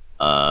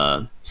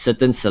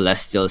certain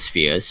celestial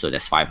spheres. So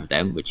there's 5 of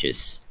them, which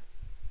is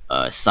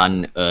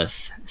sun,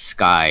 earth,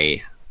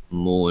 sky,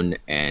 moon,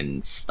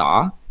 and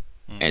star.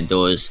 And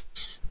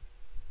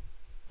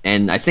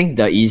I think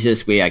the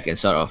easiest way I can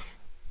sort of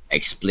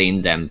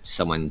explain them to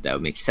someone that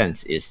would make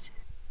sense is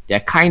they're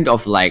kind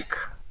of like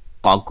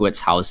Hogwarts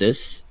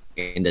houses,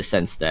 in the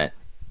sense that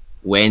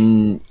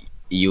when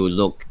you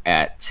look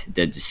at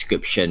the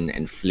description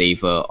and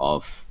flavor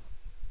of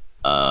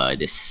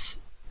this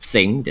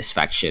thing, this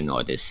faction,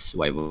 or this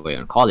whatever you want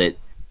to call it,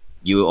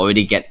 you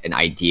already get an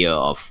idea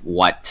of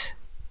what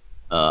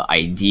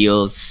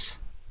ideals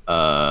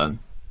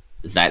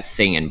that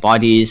thing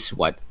embodies,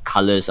 what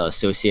colors are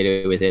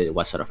associated with it,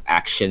 what sort of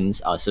actions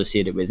are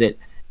associated with it.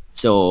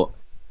 So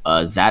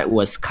that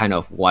was kind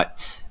of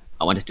what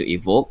I wanted to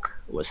evoke.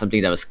 It was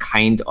something that was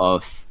kind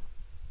of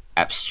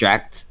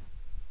abstract,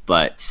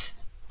 but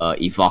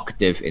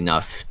evocative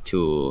enough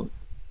to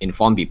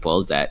inform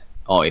people that,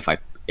 oh, if I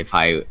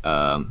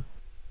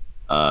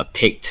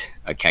picked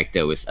a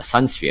character with a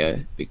sun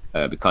sphere,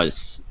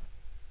 because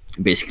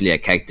basically a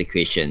character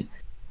creation,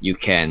 you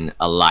can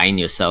align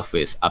yourself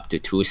with up to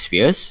 2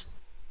 spheres.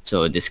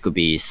 So this could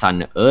be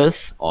sun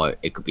earth, or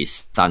it could be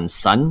sun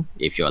sun,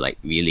 if you're like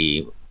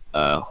really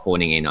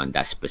honing in on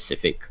that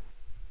specific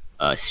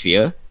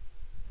sphere.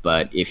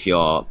 But if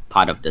you're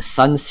part of the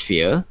sun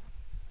sphere,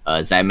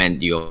 that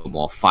meant you're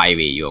more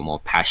fiery, you're more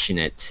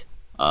passionate,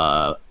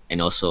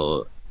 and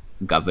also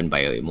governed by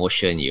your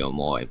emotion, you're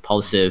more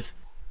impulsive.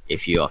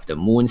 If you're of the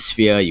moon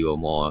sphere, you're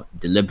more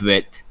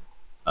deliberate,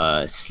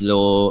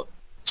 slow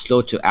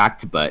to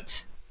act,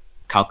 but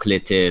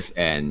calculative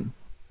and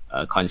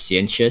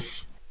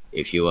conscientious.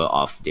 If you were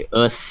of the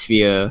earth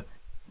sphere,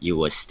 you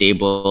were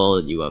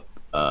stable, you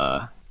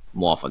were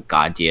more of a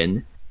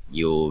guardian,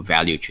 you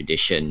value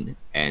tradition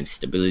and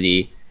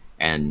stability.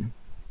 And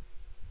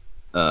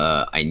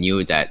I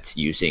knew that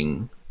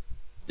using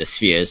the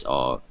spheres,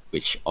 or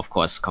which of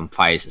course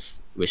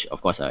comprises, which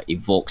of course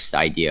evokes the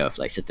idea of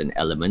like certain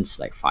elements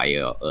like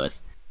fire or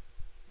earth,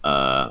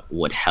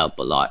 would help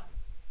a lot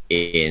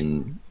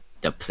in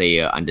the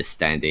player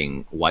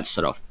understanding what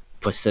sort of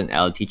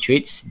personality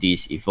traits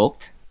these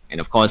evoked. And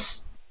of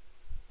course,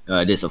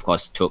 this of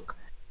course took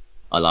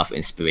a lot of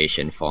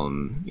inspiration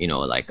from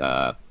like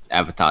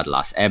Avatar: The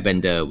Last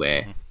Airbender,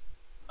 where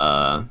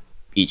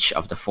each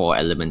of the four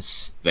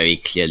elements very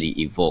clearly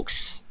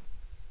evokes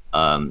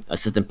a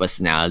certain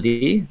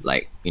personality.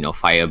 Like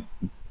fire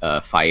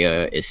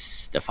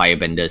is the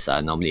firebenders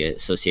are normally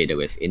associated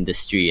with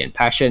industry and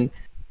passion,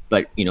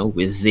 but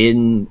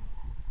within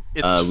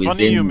It's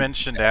funny you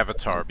mentioned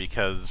Avatar,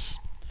 because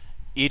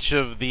each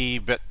of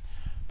the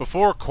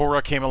before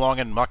Korra came along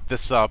and mucked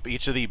this up,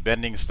 each of the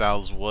bending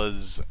styles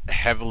was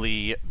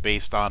heavily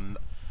based on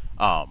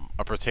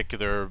a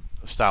particular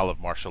style of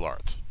martial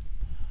arts.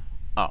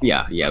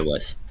 Yeah, it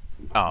was.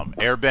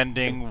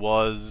 Airbending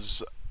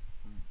was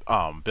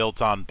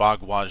built on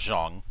Bagua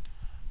Zhang.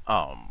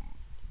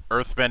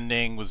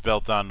 Earthbending was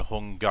built on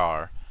Hung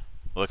Gar,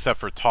 well, except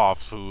for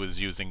Toph, who was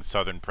using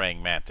Southern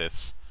Praying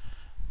Mantis.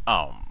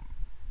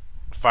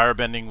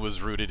 Firebending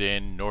was rooted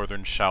in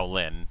Northern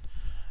Shaolin,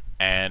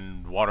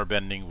 and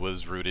waterbending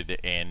was rooted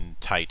in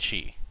Tai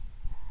Chi.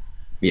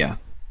 Yeah.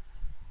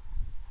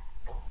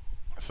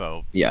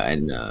 So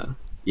and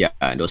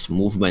those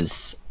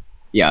movements.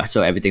 Yeah,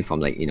 so everything from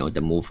like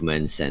the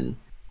movements and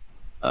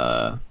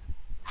how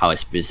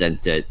it's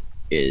presented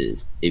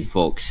is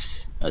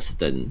evokes a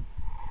certain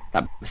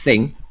type of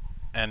thing.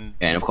 And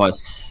of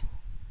course,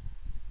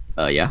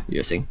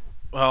 you're saying.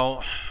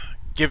 Well,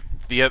 give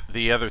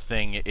the other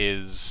thing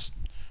is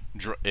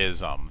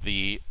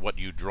the what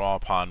you draw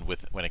upon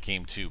with when it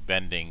came to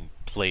bending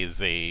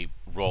plays a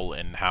role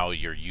in how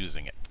you're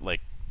using it.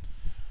 Like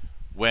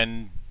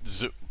when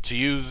to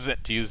use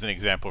an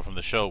example from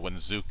the show, when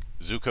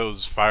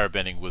Zuko's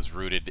firebending was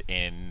rooted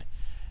in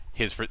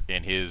his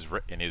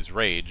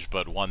rage,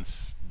 but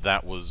once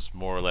that was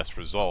more or less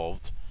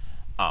resolved,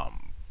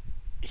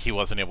 he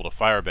wasn't able to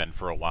firebend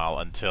for a while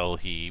until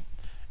he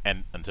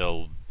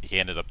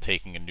ended up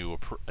taking a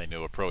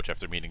new approach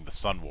after meeting the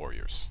Sun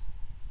Warriors.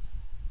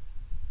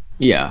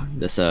 Yeah,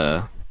 there's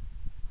a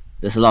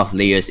lot of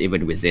layers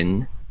even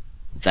within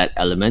that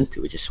element,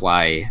 which is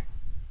why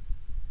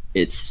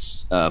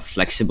it's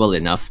flexible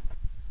enough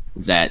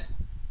that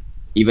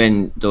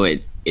even though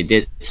it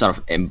did sort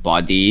of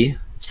embody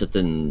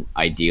certain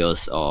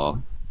ideals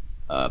or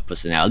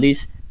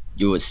personalities,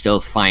 you would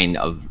still find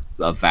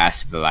a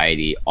vast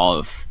variety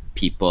of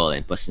people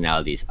and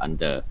personalities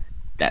under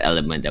that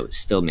element that would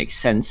still make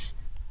sense.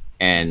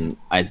 And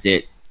I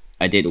did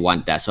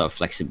want that sort of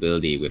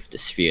flexibility with the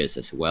spheres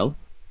as well,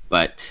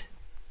 but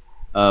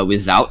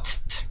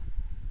without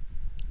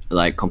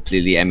like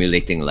completely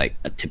emulating like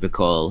a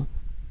typical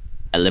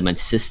element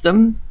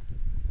system,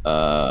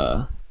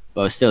 but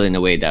still in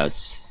a way that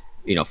was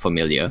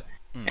familiar.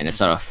 And I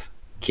sort of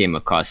came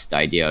across the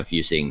idea of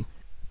using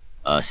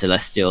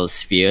celestial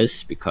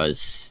spheres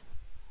because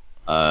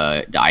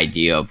the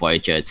idea of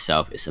Voyager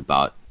itself is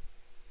about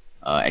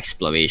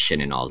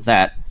exploration and all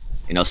that,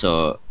 and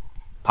also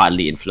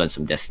partly influenced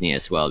from Destiny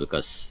as well,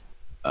 because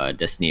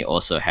Destiny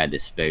also had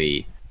this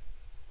very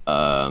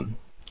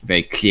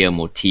very clear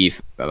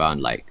motif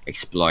around like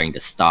exploring the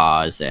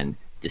stars and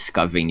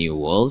discovering new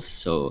worlds.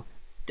 So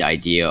the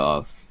idea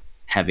of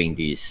having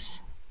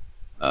these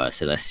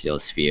celestial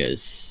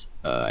spheres,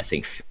 I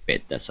think,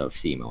 fit that sort of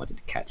theme I wanted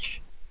to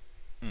catch.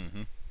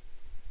 Mm-hmm.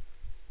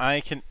 I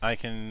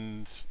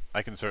can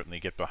certainly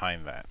get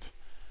behind that.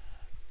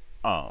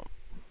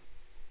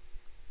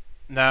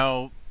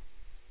 Now,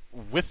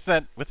 with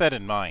that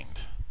in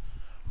mind,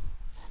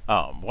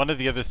 one of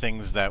the other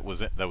things that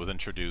was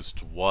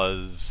introduced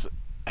was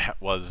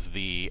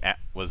the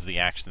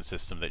action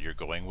system that you're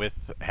going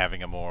with,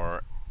 having a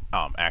more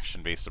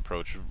action-based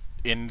approach.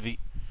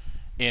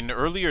 In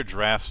earlier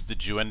drafts,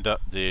 did you end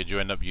up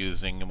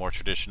using a more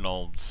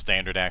traditional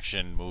standard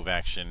action, move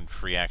action,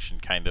 free action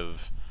kind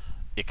of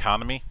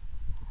economy?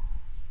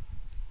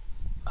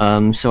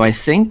 So I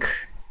think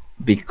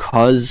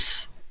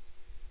because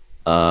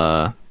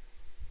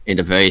in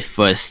the very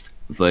first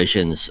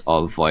versions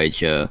of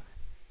Voyager,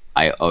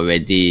 I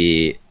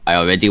already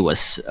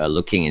was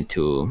looking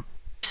into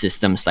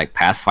systems like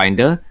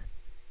Pathfinder.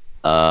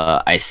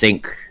 I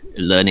think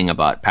learning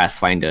about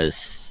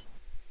Pathfinder's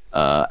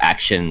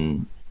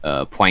action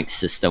point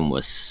system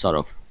was sort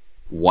of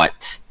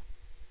what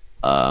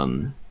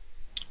um,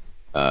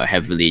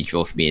 heavily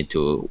drove me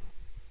into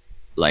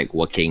like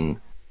working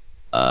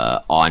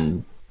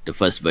on the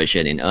first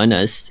version in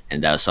earnest,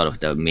 and that was sort of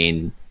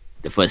the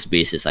first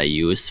basis I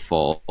used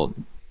for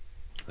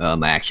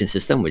my action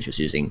system, which was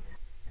using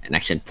an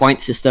action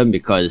point system,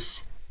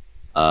 because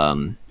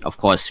of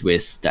course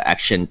with the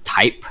action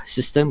type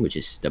system, which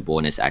is the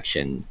bonus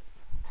action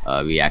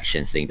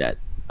reaction thing that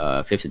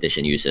 5th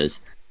edition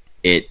uses,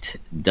 it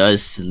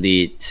does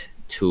lead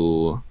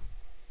to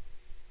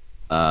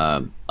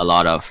a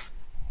lot of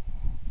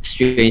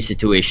strange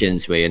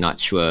situations where you're not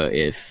sure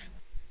if,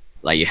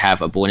 like, you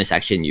have a bonus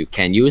action you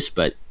can use,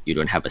 but you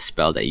don't have a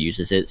spell that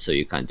uses it, so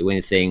you can't do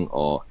anything.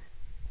 Or,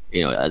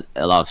 you know,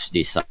 a lot of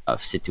these sort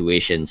of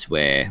situations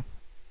where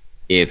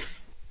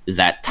if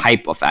that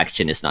type of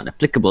action is not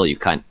applicable, you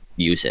can't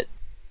use it.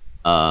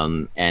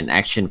 And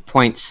action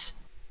points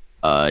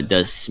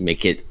does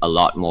make it a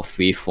lot more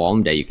free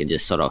form, that you can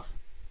just sort of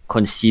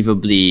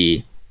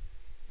conceivably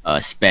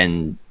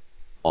spend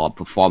or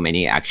perform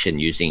any action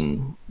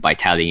using by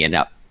tallying it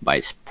up by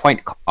its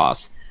point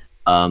cost.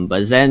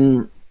 But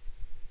then,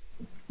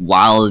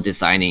 while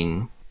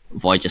designing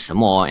Voyager some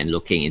more and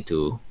looking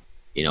into,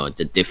 you know,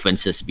 the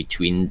differences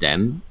between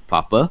them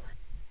proper,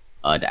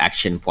 the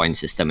action point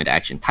system and the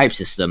action type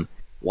system,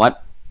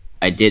 what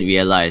I did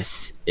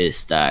realize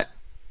is that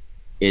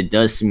it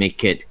does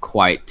make it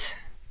quite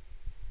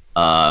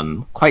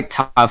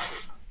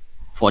tough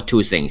for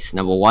two things.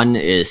 Number one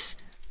is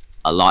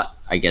a lot,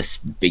 I guess,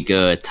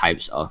 bigger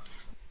types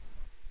of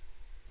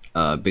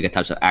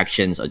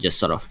actions, or just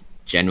sort of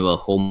general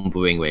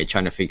homebrewing, where you're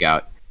trying to figure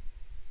out,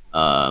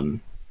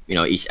 you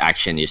know, each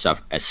action, you're sort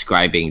of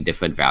ascribing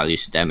different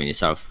values to them, and you're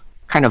sort of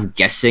kind of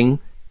guessing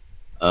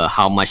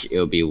how much it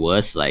will be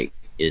worth. Like,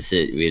 is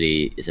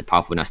it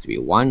powerful enough to be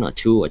 1 or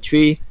 2 or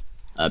 3?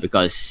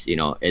 Because, you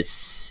know,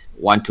 it's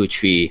 1, 2,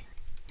 3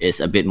 is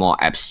a bit more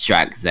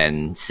abstract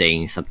than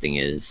saying something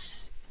is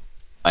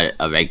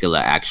a regular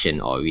action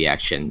or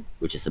reaction,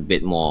 which is a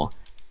bit more,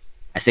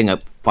 I think,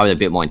 probably a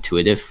bit more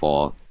intuitive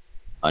for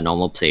a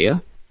normal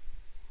player.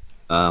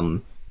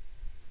 But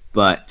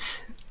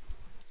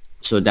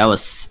so that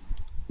was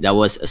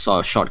a sort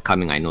of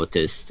shortcoming I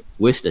noticed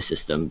with the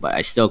system, but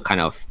I still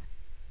kind of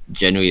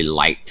generally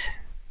liked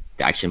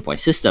the action point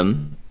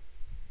system.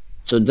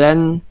 So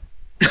then,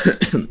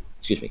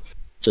 excuse me.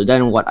 So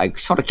then, what I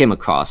sort of came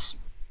across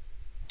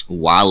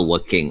while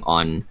working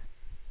on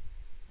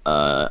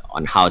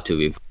how to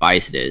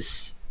revise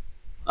this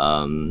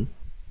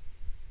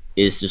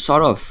is to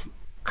sort of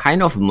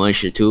kind of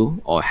merge the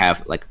two, or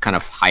have like a kind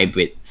of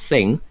hybrid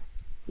thing,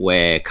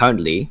 where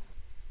currently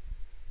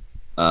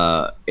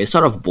it's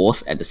sort of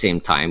both at the same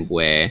time,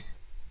 where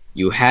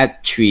you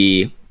had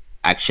 3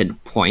 action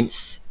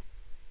points.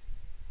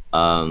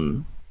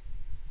 You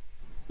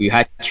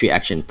had 3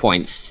 action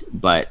points,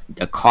 but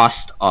the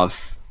cost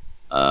of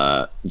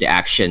the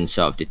action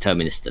sort of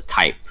determines the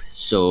type.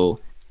 So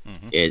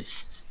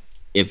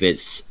if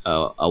it's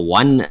a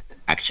 1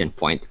 action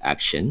point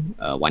action,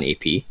 1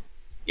 AP,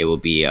 it will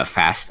be a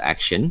fast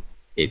action.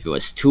 If it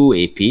was 2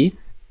 AP,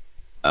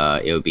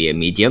 it will be a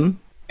medium,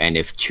 and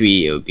if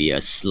 3, it will be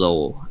a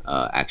slow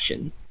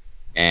action.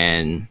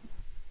 And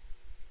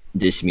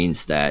this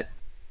means that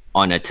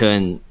on a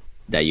turn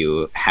that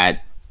you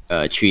had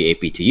 3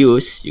 AP to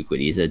use, you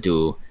could either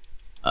do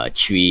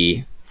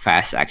 3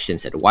 fast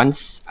actions at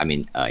once, I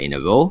mean in a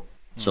row,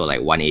 so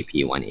like 1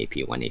 AP, 1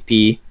 AP, 1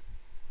 AP,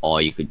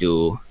 or you could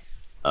do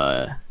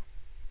a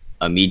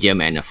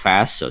medium and a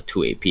fast, so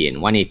 2 AP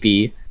and 1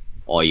 AP,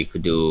 or you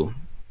could do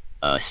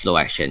slow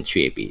action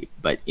 3 AP.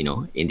 But, you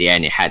know, in the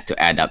end, it had to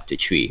add up to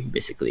 3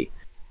 basically,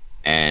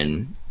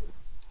 and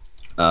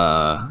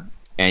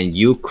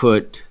you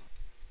could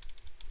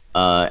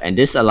and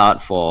this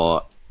allowed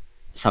for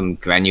some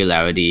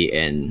granularity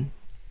in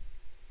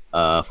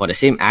for the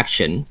same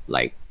action,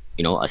 like,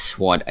 you know, a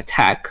sword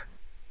attack,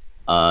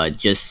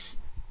 just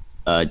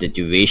the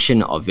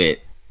duration of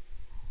it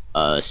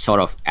sort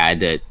of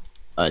added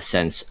a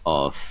sense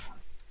of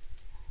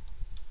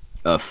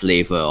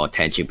flavor or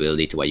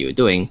tangibility to what you were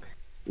doing.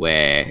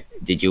 Where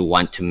did you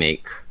want to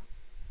make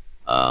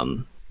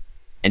and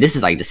this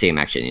is like the same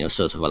action, you know,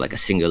 sort of like a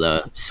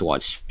singular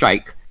sword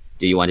strike.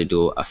 Do you want to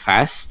do a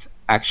fast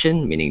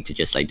action, meaning to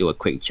just like do a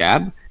quick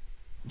jab?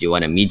 Do you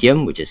want a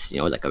medium, which is, you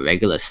know, like a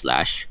regular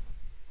slash?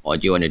 Or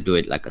do you want to do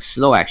it like a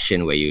slow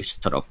action, where you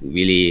sort of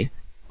really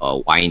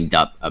wind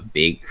up a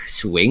big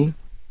swing?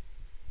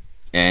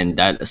 And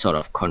that sort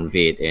of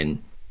conveyed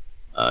in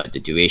the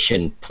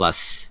duration,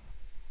 plus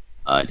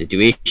the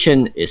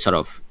duration is sort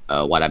of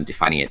what I'm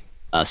defining it,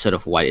 sort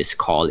of what is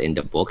called in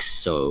the books.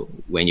 So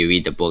when you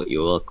read the book, you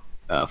will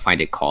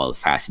find it called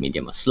fast,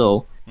 medium, or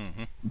slow.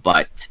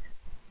 But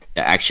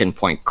the action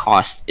point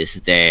cost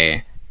is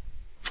there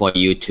for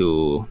you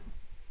to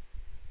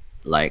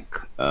like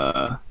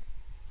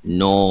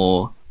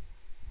know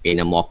in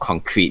a more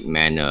concrete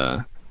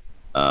manner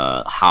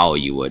how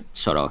you would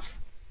sort of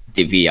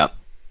divvy up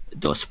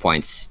those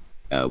points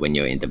when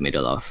you're in the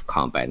middle of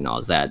combat and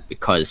all that,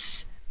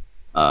 because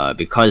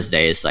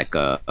there is like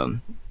a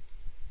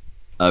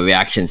a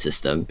reaction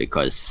system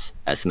because,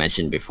 as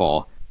mentioned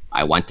before,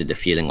 I wanted the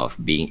feeling of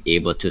being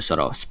able to sort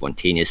of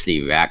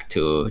spontaneously react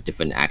to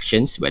different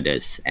actions, whether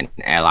it's an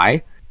ally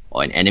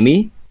or an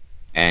enemy.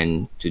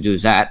 And to do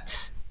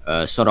that,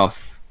 sort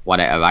of what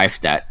I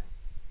arrived at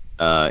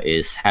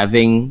is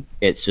having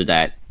it so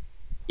that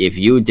if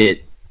you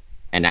did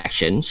an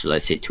action, so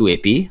let's say 2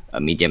 AP, a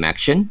medium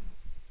action,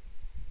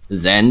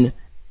 then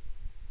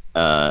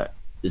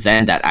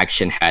that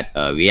action had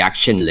a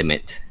reaction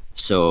limit.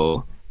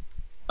 So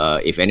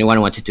if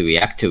anyone wanted to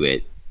react to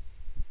it,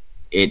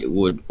 it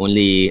would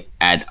only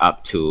add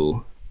up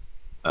to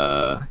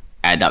 2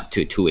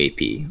 AP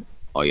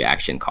or your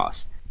action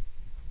cost.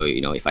 So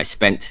if I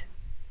spent,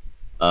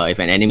 if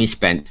an enemy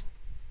spent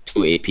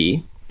 2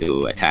 AP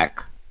to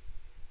attack,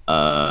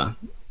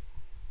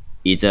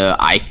 either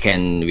I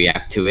can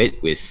react to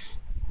it with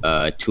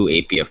 2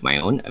 AP of my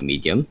own, a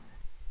medium,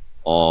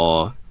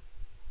 or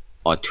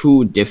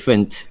 2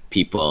 different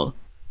people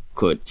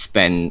could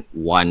spend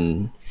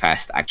 1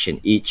 fast action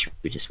each,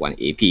 which is 1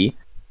 AP,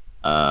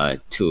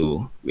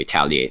 to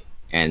retaliate,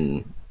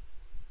 and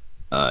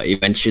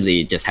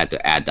eventually just had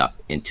to add up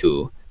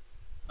into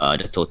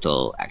the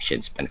total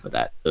action spent for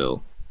that.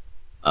 So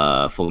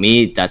for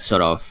me, that's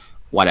sort of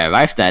what I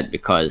arrived at,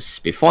 because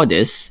before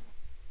this,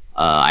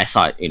 I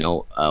thought,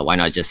 why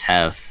not just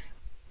have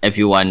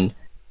everyone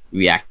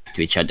react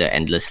to each other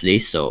endlessly?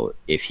 So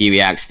if he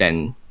reacts,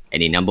 then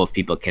any number of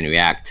people can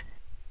react,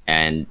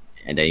 and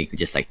then you could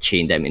just like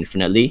chain them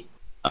infinitely.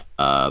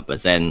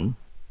 But then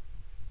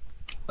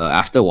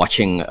after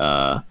watching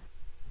a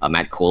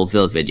Matt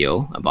Colville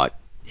video about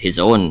his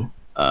own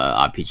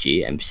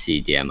RPG,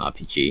 MCDM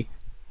RPG,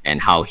 and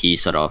how he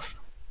sort of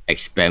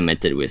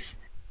experimented with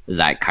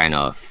that kind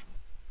of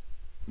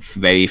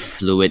very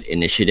fluid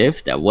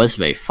initiative that was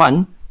very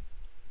fun,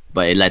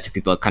 but it led to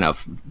people kind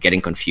of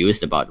getting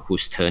confused about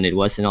whose turn it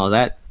was and all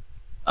that.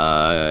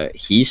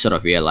 He sort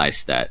of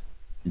realized that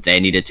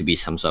there needed to be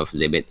some sort of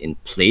limit in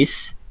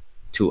place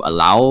to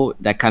allow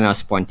that kind of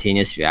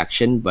spontaneous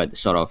reaction, but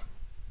sort of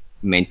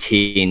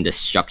maintain the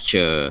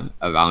structure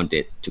around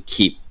it to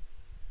keep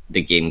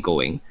the game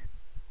going.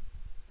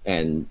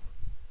 And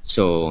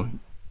so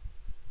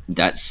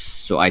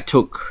I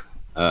took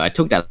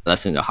that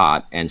lesson to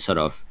heart and sort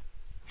of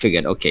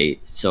figured, okay,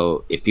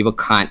 so if people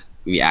can't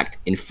react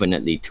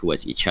infinitely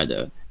towards each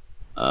other,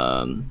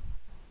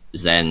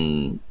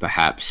 then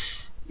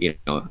perhaps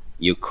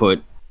you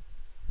could,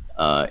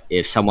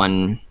 if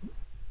someone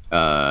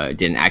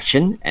did an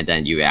action and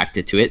then you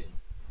reacted to it,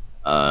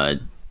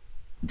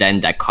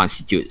 then that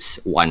constitutes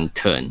 1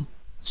 turn.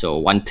 So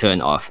 1 turn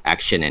of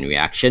action and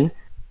reaction,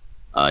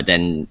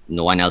 then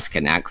no one else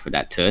can act for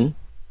that turn,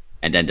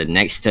 and then the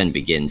next turn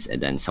begins, and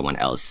then someone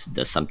else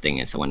does something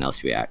and someone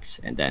else reacts,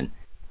 and then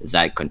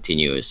that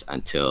continues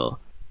until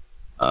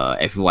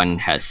everyone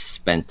has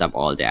spent up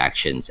all their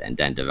actions, and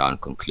then the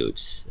round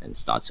concludes and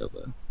starts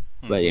over.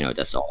 But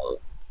that's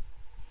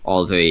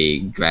all very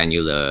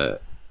granular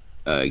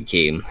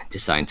game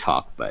design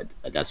talk, but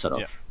that's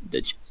sort of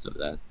the gist of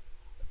that.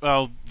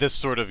 Well, this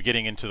sort of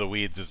getting into the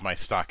weeds is my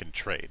stock and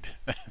trade.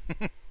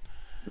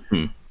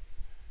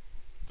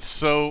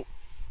 So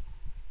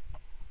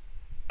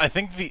I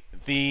think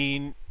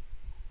the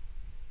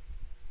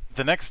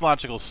next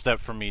logical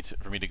step for me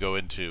to go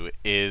into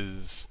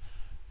is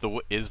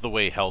the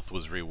way health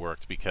was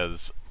reworked,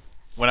 because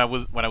when I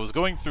was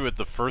going through it,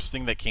 the first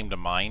thing that came to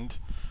mind,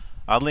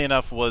 oddly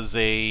enough, was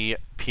a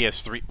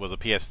PS3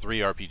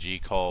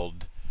 RPG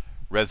called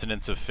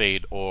Resonance of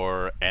Fate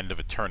or End of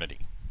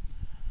Eternity.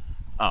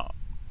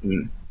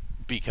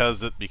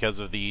 Because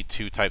of the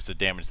 2 types of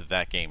damage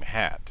that game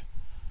had.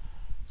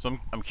 So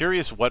I'm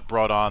curious what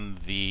brought on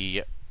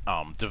the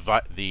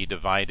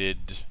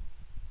divided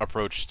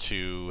approach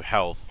to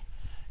health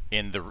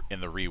in the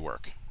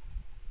rework.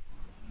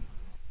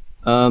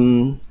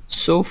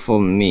 So for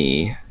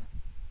me,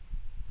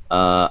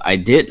 I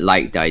did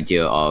like the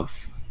idea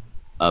of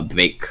a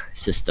break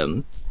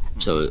system.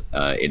 So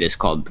it is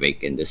called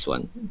break in this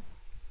one,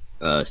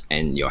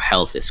 and your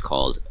health is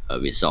called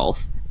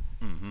resolve.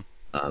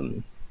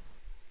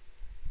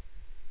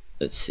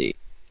 Let's see,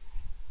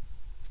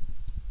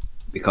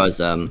 because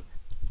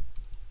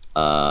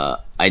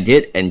I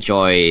did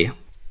enjoy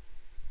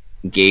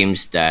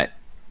games that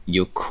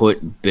you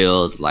could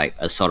build like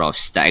a sort of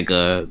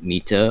stagger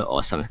meter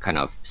or some kind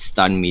of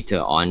stun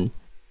meter on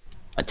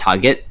a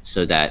target,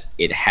 so that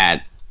it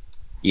had,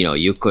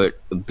 you could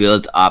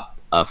build up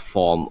a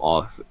form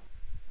of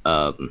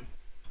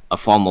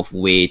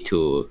way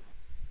to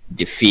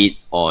defeat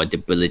or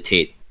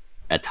debilitate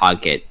a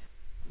target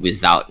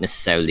without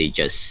necessarily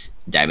just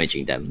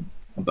damaging them.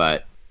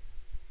 But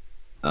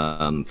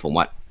from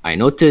what I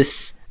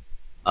noticed,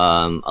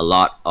 a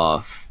lot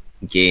of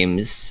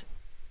games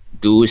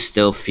do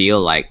still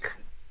feel like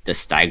the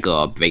stagger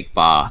or break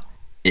bar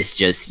is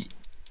just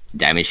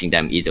damaging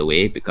them either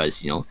way,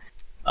 because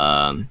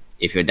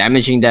if you're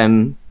damaging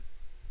them,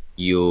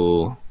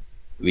 you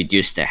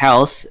reduce their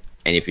health,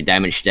 and if you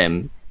damage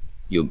them,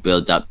 you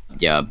build up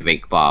their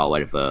break bar or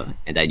whatever,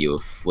 and then you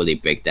fully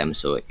break them.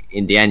 So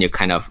in the end, you're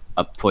kind of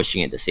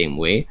approaching it the same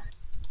way.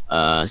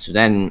 So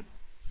then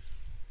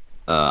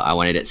I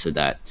wanted it so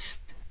that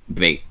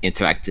Break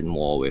interacted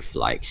more with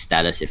like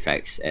status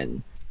effects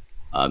and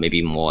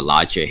maybe more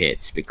larger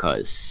hits,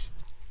 because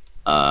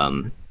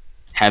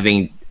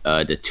having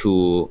the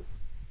two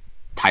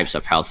types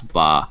of health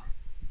bar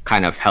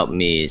kind of helped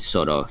me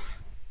sort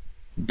of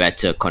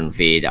better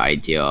convey the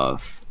idea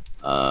of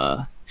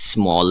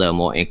smaller,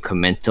 more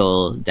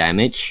incremental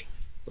damage,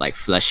 like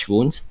flesh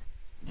wounds,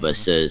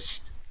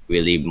 versus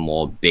really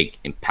more big,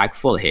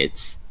 impactful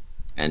hits.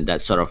 And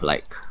that's sort of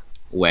like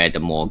where the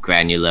more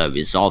granular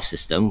resolve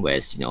system,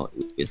 whereas, you know,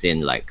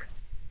 within like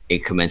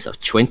increments of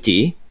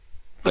 20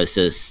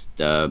 versus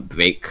the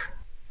break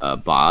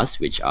bars,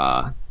 which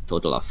are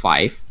total of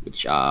 5,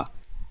 which are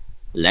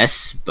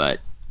less, but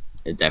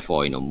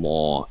therefore, you know,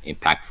 more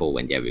impactful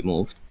when they're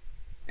removed.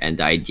 And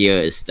the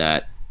idea is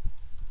that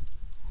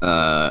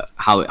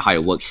how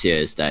it works here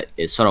is that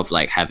it's sort of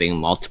like having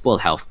multiple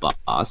health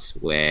bars,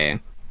 where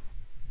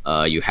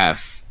you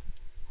have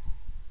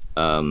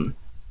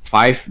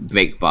 5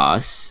 break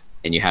bars,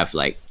 and you have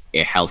like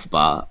a health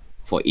bar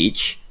for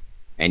each,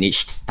 and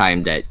each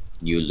time that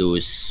you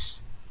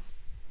lose,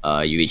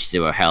 you reach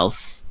 0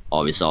 health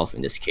or resolve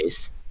in this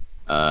case,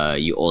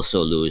 you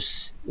also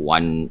lose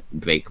 1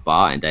 break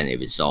bar, and then it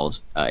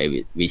resolves.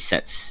 It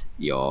resets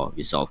your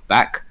resolve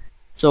back.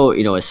 So,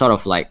 you know, it's sort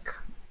of like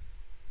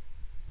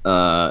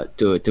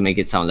to make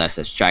it sound less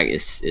abstract,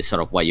 is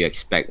sort of what you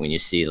expect when you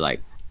see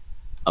like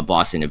a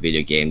boss in a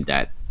video game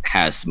that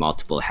has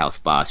multiple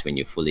health bars when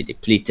you're fully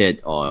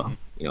depleted, or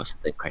you know,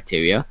 certain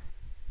criteria.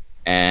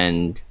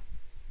 And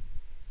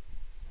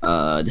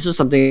this was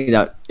something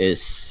that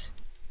is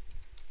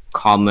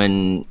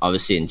common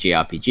obviously in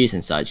JRPGs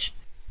and such.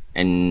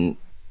 And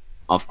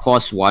of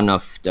course, one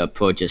of the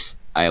approaches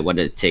I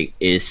wanted to take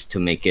is to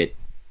make it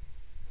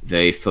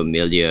very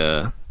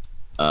familiar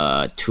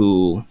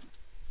to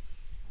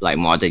like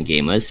modern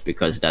gamers,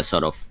 because that's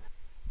sort of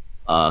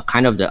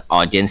kind of the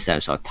audience that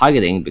I'm sort of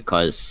targeting,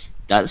 because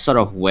that's sort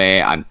of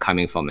where I'm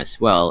coming from as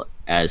well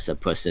as a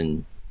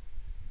person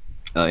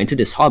into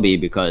this hobby.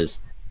 Because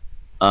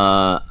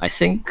I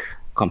think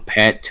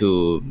compared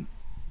to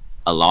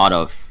a lot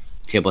of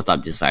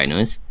tabletop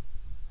designers,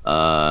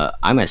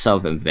 I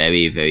myself am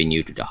very, very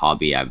new to the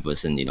hobby. I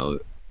wasn't, you know,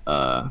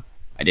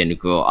 I didn't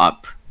grow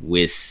up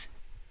with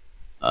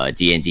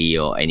D&D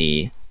or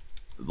any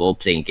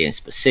role-playing games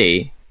per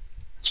se,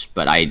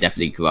 but I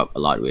definitely grew up a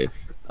lot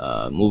with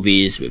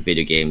movies, with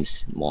video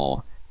games,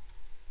 more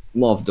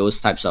of those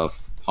types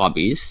of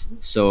hobbies.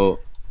 So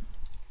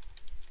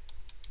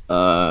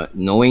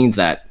knowing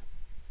that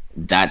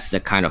that's the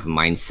kind of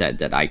mindset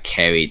that I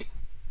carried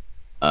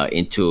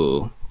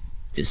into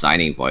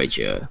designing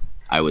Voyager,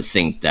 I would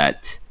think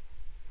that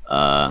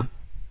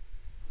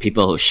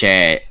people who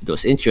share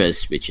those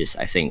interests, which is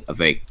I think a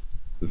very,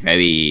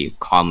 very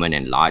common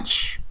and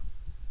large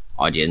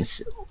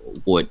audience,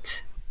 would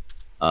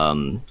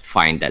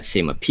find that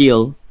same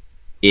appeal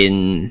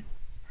in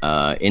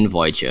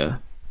Voyager,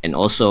 and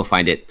also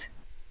find it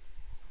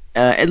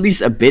at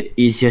least a bit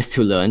easier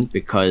to learn,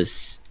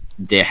 because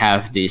they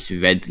have these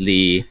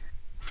readily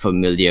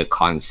familiar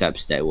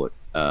concepts that would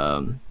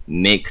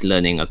make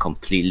learning a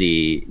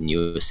completely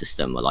new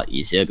system a lot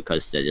easier,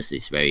 because they're just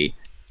these very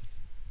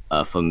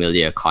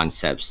familiar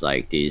concepts,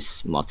 like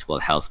these multiple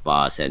health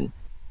bars and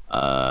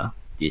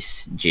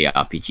these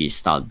JRPG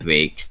style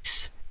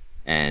breaks,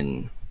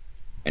 and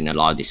a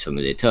lot of these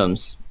familiar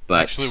terms.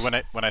 But actually,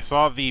 when I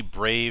saw the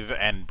brave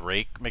and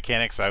break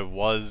mechanics, I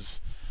was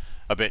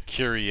a bit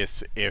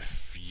curious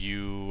if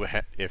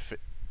if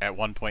at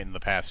one point in the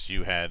past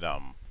you had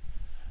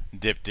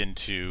dipped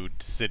into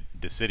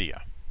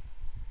Dissidia.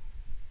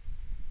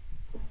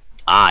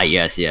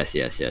 Yes.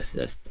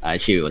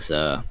 Actually, it was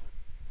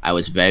I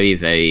was very,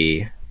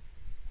 very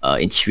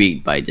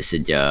intrigued by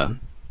Dissidia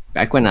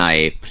back when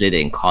I played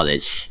it in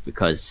college,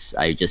 because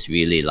I just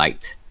really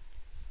liked.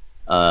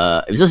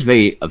 It was just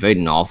a very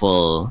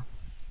novel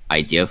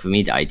idea for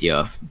me, the idea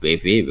of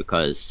bravery,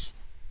 because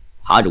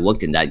how it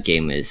worked in that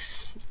game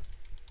is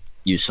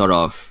you sort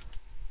of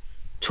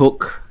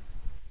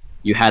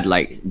you had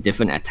like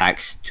different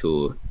attacks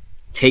to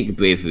take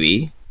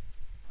bravery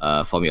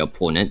from your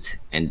opponent,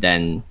 and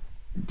then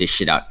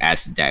dish it out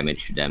as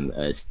damage to them.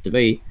 It's a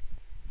very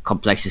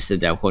complex system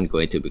that I won't go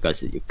into,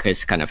 because you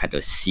just kind of had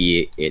to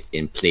see it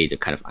in play to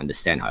kind of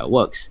understand how it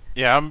works.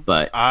 Yeah,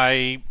 but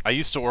I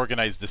used to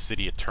organize the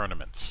city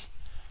tournaments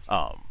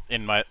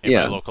in my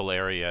local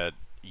area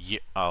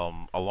a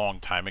long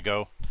time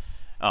ago,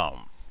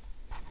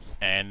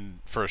 and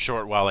for a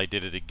short while I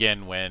did it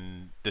again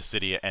when the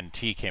Dissidia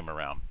NT came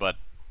around. But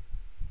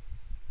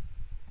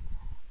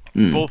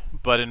in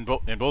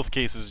both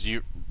cases,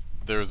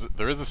 there is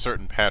a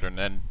certain pattern.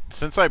 And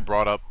since I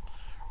brought up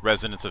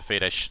Resonance of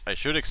Fate, I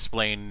should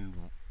explain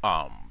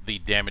the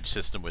damage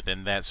system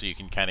within that, so you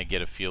can kind of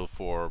get a feel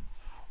for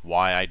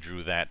why I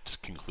drew that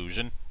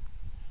conclusion.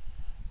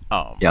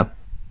 Yep.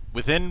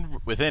 Within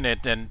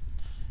it, and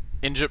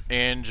in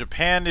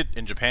Japan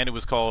it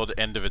was called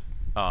End of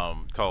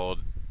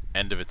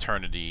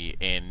Eternity.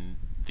 In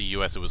the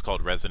US, it was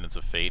called Resonance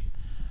of Fate.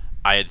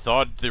 I had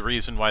thought the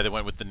reason why they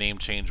went with the name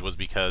change was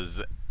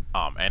because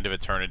End of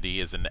Eternity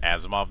is an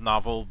Asimov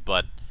novel,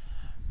 but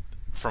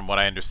from what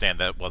I understand,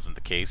 that wasn't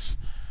the case.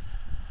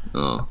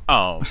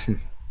 Oh.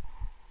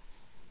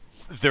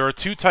 There are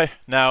two types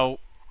now.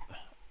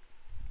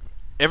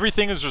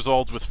 Everything is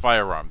resolved with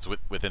firearms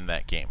within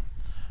that game,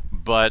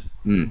 but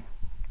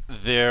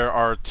there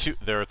are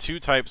two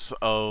types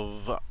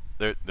of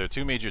there are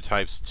two major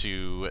types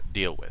to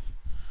deal with,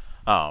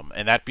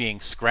 and that being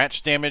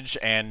scratch damage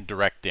and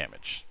direct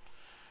damage.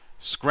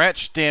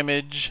 Scratch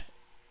damage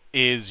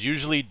is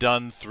usually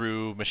done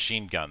through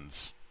machine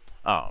guns,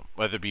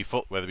 whether it be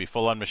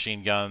full-on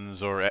machine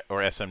guns or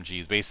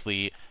SMGs,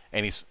 basically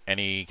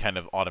any kind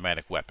of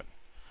automatic weapon.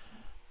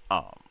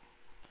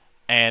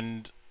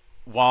 And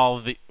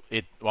while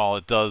it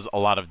does a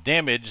lot of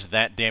damage,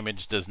 that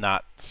damage does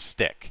not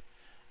stick.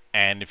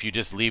 And if you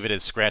just leave it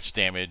as scratch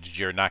damage,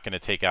 you're not going to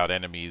take out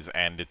enemies,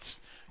 and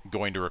it's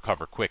going to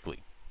recover quickly.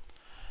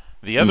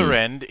 The other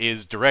end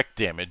is direct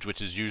damage,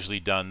 which is usually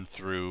done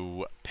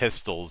through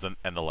pistols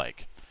and the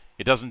like.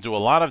 It doesn't do a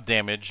lot of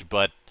damage,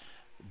 but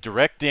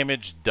direct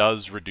damage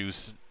does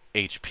reduce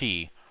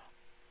HP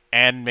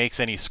and makes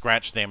any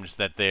scratch damage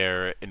that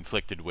they're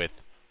inflicted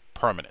with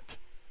permanent.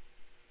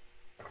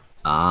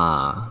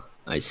 Ah,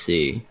 I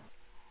see.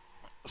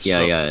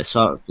 Yeah, it's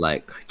sort of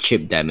like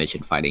chip damage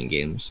in fighting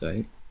games,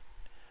 right?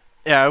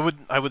 Yeah,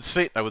 I would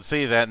say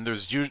that, and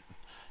there's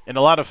in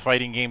a lot of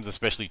fighting games,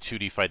 especially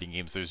 2D fighting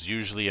games, there's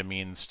usually a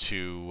means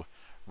to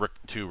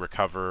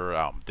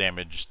recover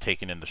damage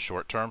taken in the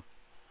short term.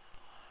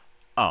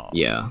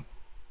 Yeah.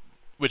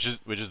 Which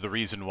is the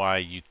reason why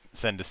you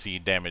tend to see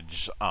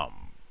damage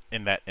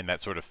in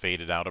that sort of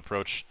faded out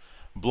approach.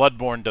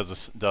 Bloodborne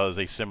does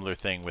a similar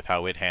thing with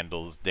how it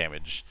handles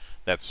damage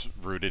that's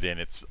rooted in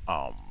its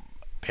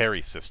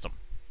parry system.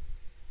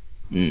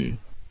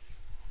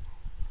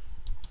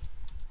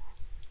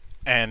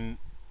 And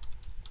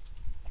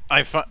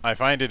I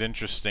find it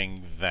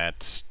interesting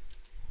that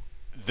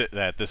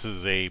this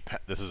is a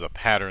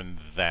pattern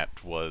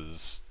that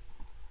was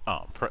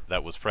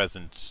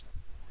present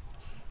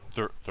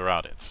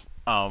throughout it.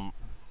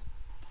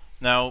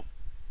 Now,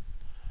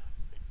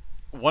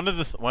 one of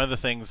the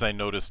things I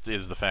noticed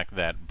is the fact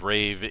that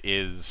Brave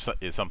is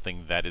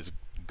something that is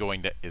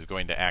going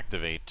to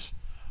activate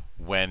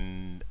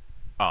when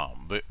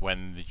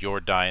your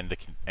die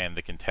and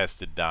the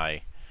contested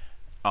die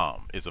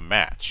is a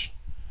match.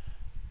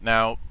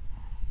 Now,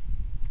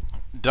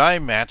 die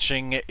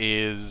matching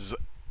is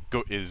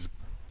going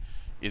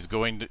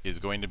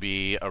to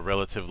be a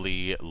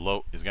relatively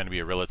low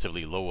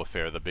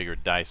affair the bigger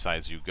die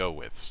size you go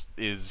with.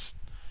 Is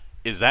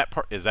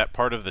that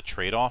part of the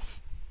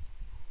trade-off?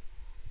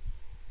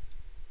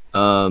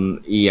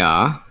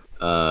 Yeah.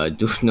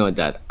 Do know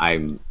that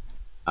I'm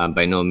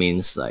by no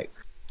means like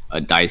a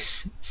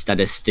dice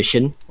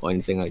statistician or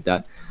anything like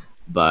that,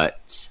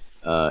 but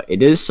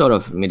it is sort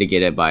of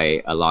mitigated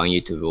by allowing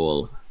you to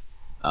roll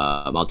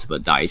multiple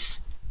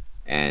dice,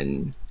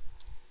 and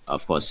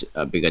of course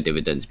bigger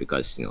dividends,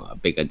 because a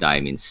bigger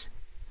die means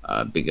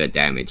bigger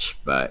damage.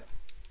 But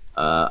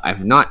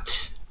I've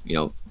not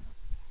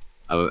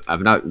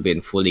I've not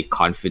been fully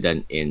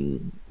confident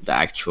in the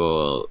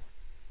actual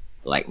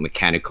like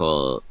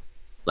mechanical,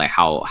 like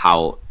how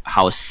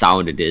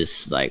sound it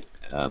is, like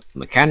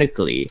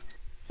mechanically.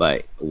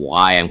 But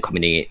why I'm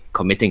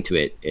committing to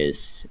it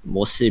is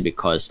mostly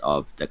because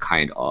of the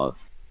kind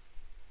of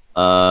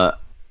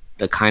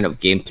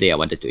gameplay I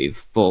wanted to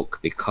evoke.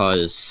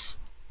 Because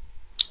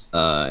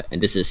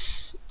and this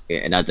is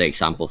another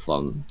example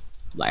from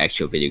like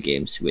actual video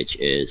games, which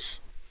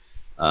is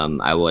I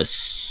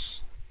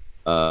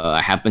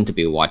happened to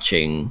be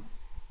watching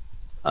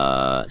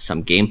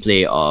some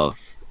gameplay of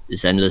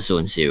Zenless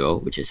Zone Zero,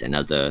 which is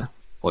another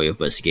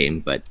Hoyoverse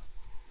game, but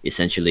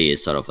essentially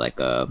it's sort of like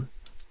a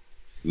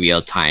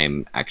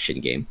real-time action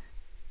game,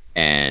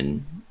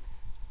 and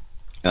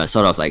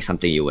sort of like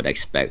something you would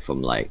expect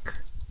from like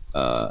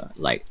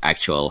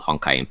actual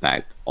Honkai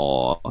Impact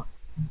or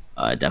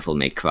Devil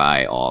May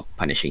Cry or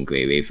Punishing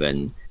Grey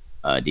Raven,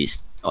 these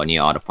or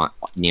Nier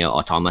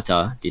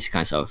Automata, these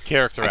kinds of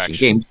character action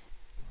games.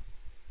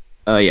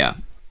 Yeah,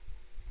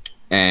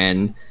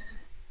 and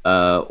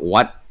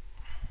what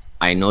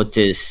I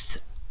noticed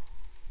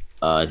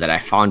that I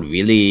found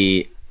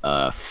really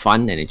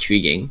fun and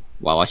intriguing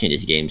while watching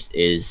these games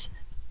is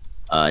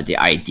the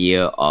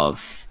idea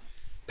of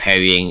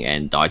parrying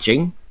and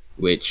dodging,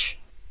 which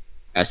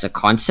as a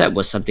concept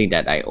was something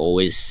that I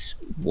always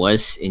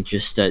was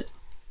interested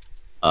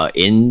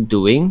in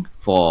doing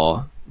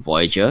for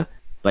Voyager,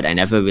 but I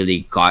never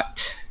really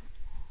got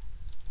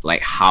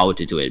like how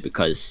to do it,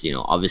 because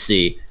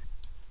obviously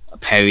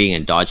parrying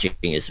and dodging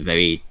is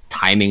very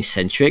timing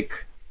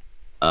centric.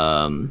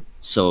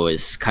 So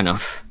it's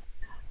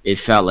it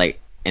felt like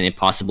an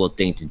impossible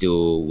thing to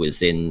do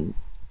within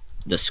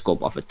the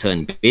scope of a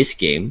turn-based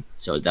game.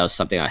 So that was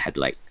something I had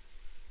like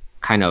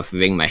kind of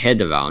wring my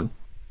head around.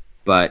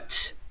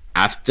 But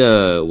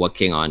after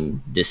working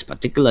on this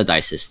particular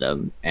dice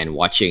system and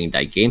watching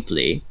that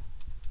gameplay,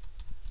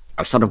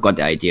 I've sort of got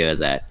the idea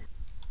that,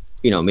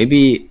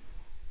 maybe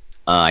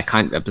I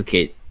can't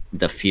replicate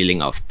the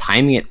feeling of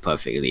timing it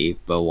perfectly,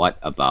 but what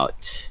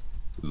about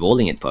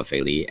rolling it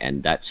perfectly?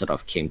 And that sort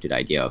of came to the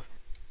idea of,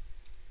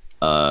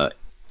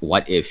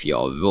 what if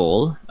your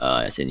roll,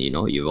 as in,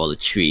 you roll a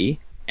tree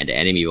and the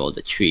enemy rolled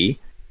a tree,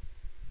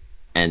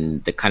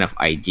 and the kind of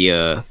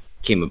idea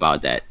came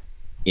about that,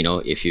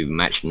 if you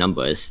match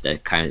numbers,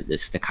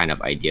 that's the kind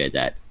of idea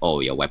that, oh,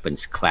 your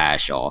weapons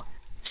clash or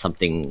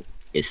something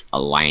is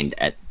aligned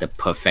at the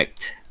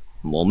perfect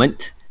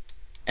moment.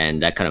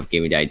 And that kind of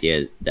gave me the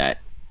idea that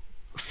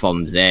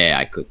from there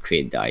I could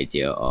create the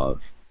idea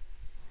of,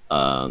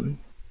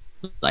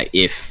 like,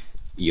 if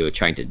you're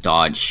trying to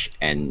dodge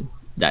and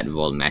that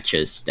roll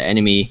matches the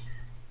enemy,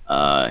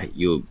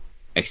 you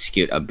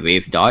execute a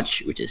brave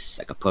dodge, which is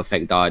like a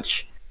perfect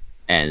dodge,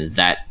 and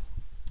that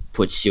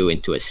puts you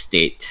into a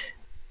state,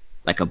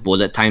 like a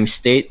bullet time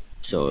state,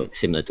 so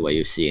similar to what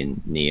you see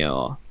in Nier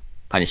or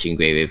Punishing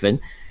Grey Raven.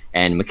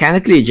 And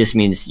mechanically it just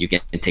means you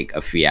can take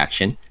a free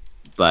action,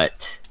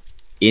 but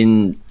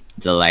in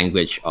the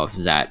language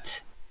of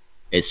that,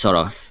 it sort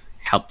of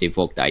helped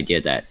evoke the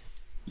idea that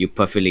you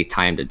perfectly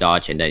time the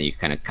dodge, and then you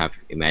kind of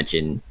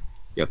imagine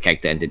your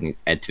character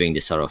entering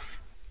this sort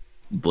of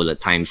bullet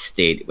time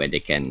state where they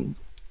can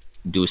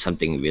do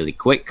something really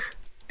quick.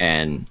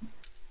 And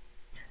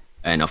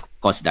of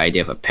course the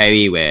idea of a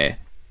parry where,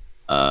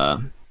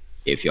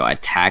 if your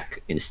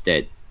attack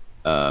instead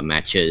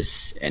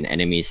matches an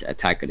enemy's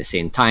attack at the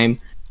same time,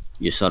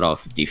 you sort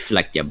of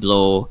deflect their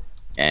blow.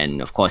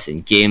 And of course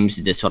in games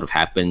this sort of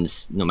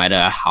happens no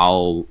matter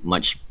how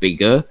much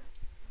bigger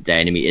the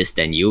enemy is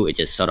than you. It's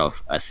just sort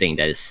of a thing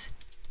that is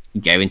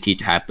guaranteed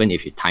to happen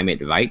if you time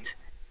it right.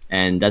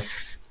 And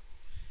that's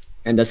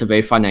a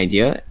very fun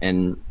idea,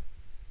 and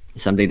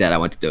something that I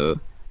wanted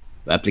to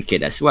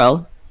replicate as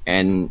well.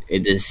 And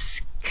it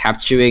is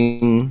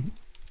capturing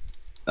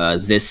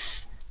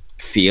this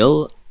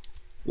feel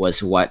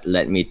was what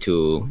led me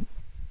to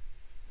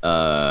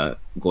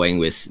going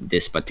with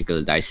this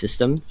particular dice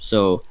system.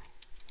 So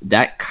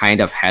that kind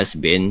of has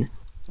been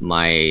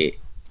my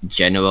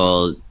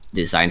general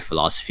design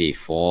philosophy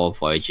for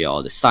Voyager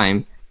all this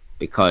time,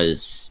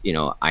 because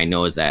I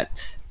know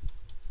that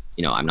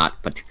I'm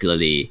not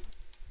particularly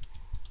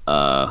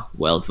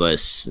well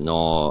versed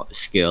nor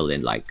skilled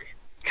in like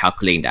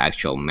calculating the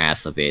actual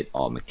mass of it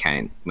or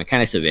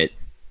mechanics of it,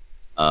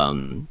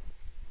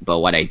 but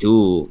what I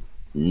do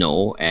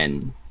know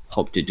and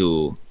hope to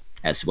do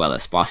as well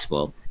as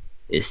possible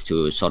is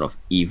to sort of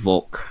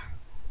evoke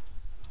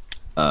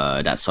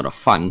that sort of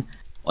fun,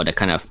 or the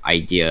kind of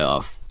idea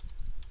of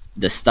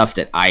the stuff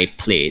that I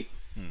played.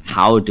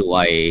 How do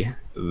I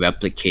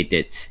replicate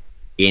it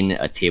in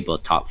a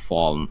tabletop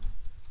form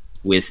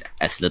with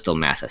as little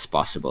mass as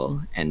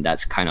possible? And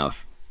that's kind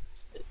of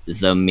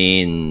the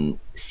main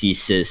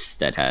thesis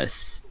that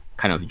has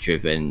kind of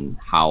driven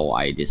how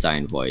I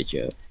design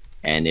Voyager.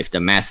 And if the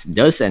math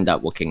does end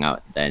up working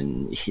out,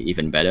 then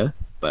even better.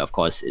 But of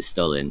course, it's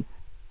still in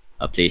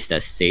a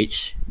playtest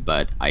stage.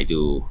 But I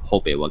do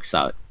hope it works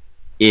out,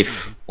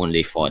 if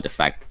only for the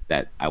fact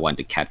that I want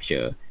to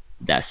capture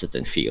that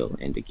certain feel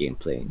in the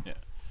gameplay. Yeah.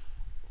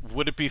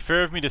 Would it be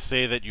fair of me to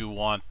say that you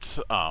want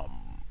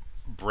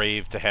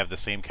Brave to have the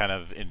same kind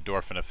of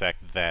endorphin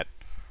effect that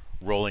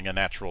rolling a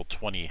natural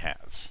 20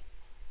 has?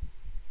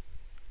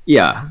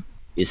 Yeah,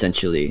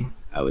 essentially,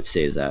 I would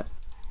say that,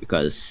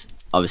 because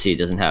obviously it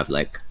doesn't have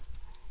like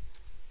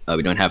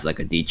we don't have like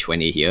a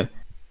D20 here,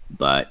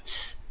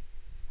 but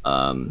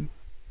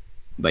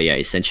yeah,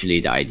 essentially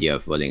the idea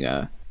of rolling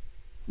a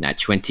nat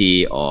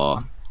 20,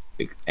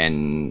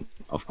 and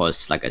of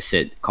course, like I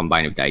said,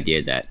 combined with the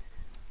idea that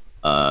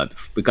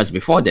because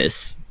before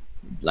this,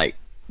 like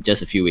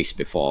just a few weeks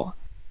before,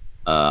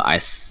 I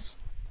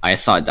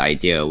thought the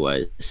idea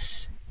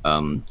was,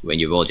 when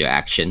you roll your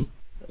action,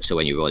 so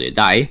when you roll your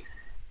die,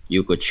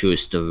 you could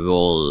choose to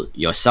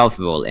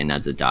roll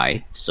another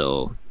die.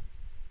 So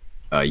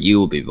you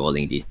will be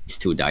rolling these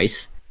two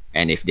dice,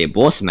 and if they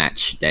both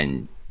match,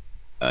 then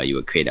you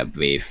will create a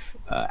brave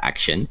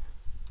action.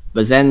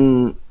 But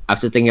then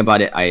after thinking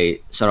about it, I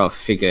sort of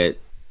figured,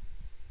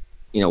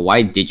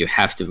 why did you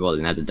have to roll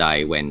another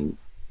die when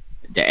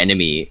the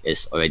enemy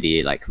is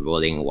already like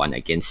rolling one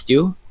against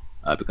you,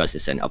 because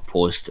it's an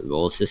opposed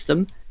roll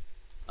system.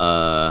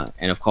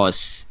 And of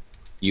course,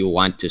 you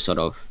want to sort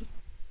of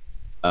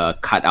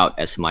cut out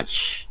as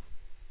much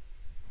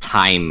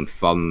time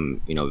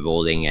from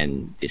rolling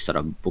and this sort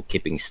of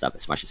bookkeeping stuff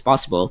as much as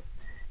possible.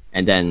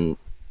 And then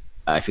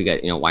I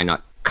figured, why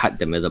not cut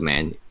the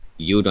middleman?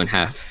 You don't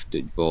have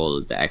to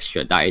roll the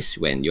extra dice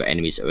when your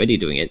enemy is already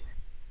doing it.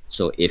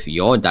 So if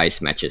your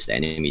dice matches the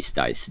enemy's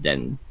dice,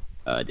 then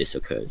this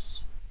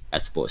occurs,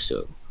 as opposed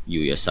to you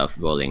yourself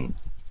rolling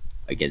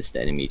against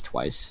the enemy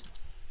twice.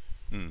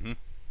 Mm-hmm.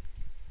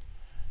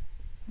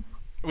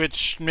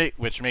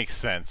 Which makes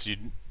sense.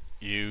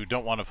 You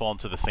don't want to fall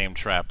into the same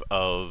trap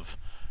of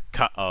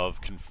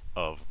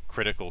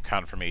critical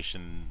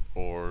confirmation,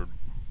 or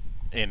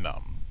in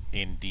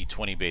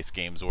D20 based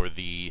games, or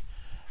the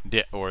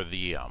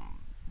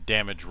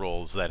damage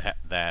rolls that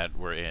that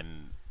were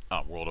in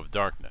World of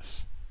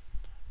Darkness.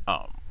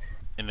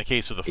 In the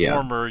case of the Yeah.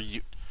 former,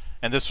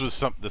 and this was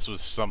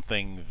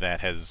something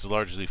that has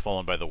largely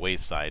fallen by the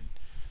wayside.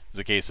 It was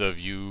a case of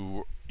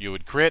you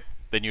would crit,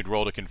 then you'd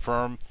roll to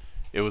confirm.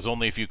 It was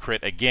only if you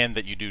crit again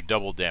that you do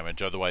double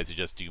damage. Otherwise, you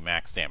just do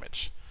max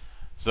damage.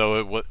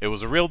 So it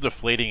was a real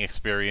deflating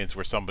experience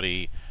where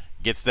somebody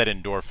gets that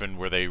endorphin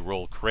where they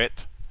roll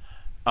crit,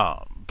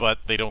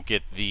 but they don't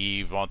get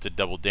the vaunted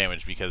double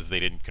damage because they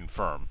didn't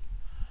confirm.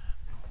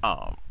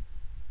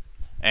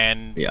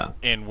 And Yeah.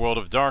 in World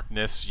of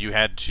Darkness, you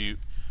had to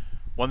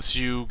once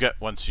you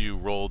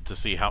rolled to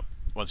see how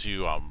once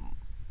you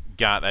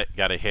got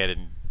a hit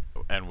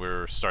and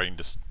were starting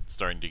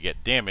to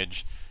get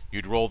damage,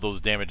 you'd roll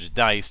those damage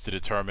dice to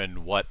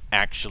determine what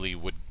actually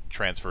would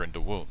transfer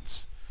into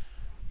wounds.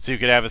 So you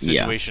could have a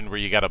situation where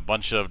you got a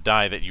bunch of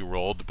die that you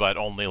rolled, but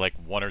only like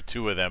 1 or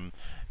 2 of them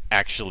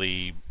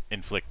actually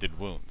inflicted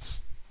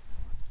wounds.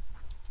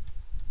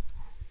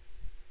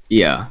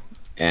 Yeah,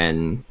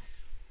 and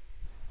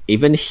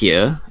even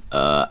here,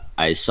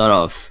 I sort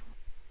of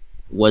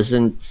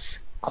wasn't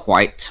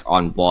quite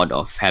on board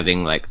of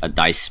having like a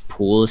dice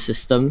pool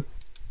system,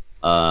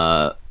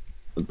 but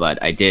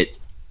I did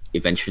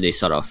eventually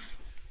sort of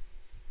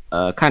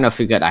kind of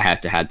figured I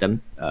had to have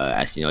them,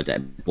 as you know,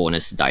 that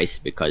bonus dice,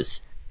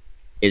 because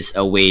it's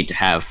a way to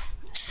have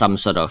some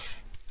sort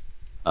of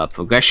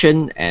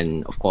progression,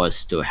 and of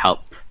course to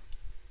help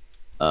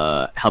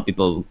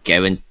people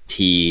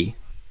guarantee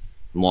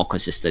more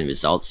consistent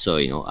results. So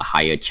you know, a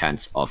higher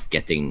chance of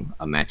getting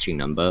a matching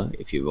number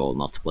if you roll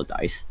multiple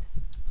dice,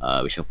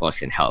 which of course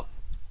can help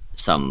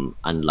some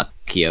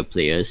unluckier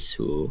players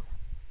who,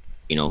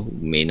 you know,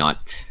 may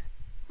not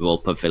roll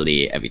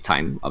perfectly every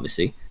time,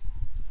 obviously.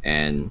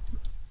 And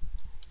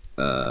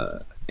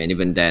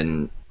even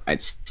then,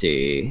 I'd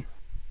say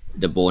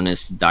the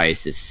bonus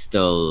dice is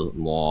still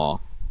more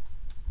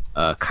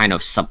kind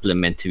of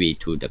supplementary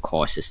to the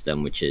core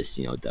system, which is,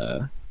 you know,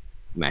 the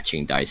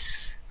matching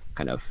dice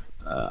kind of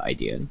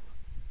idea.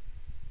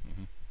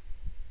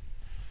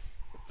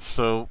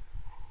 So,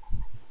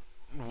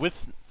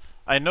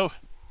 I know,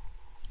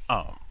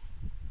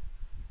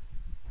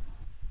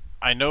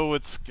 I know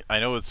it's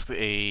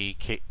a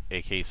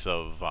case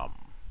of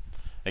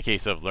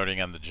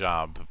learning on the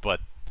job, but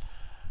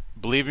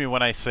believe me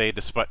when I say,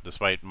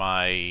 despite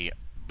my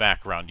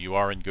background, you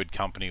are in good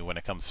company when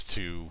it comes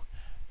to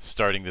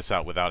starting this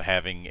out without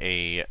having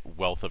a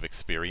wealth of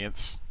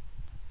experience.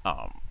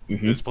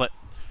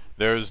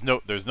 There's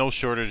no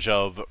shortage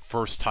of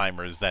first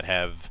timers that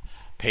have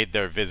paid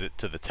their visit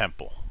to the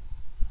temple.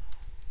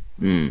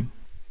 And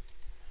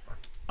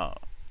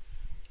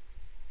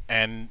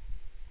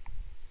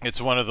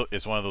it's one of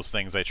those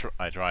things I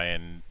try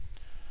and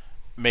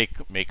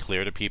make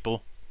clear to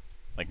people.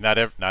 Like not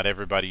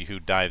everybody who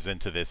dives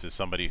into this is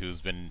somebody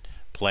who's been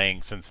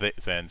playing since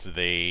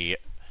they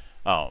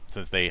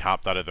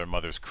hopped out of their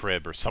mother's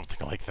crib or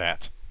something like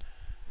that.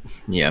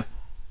 Yeah.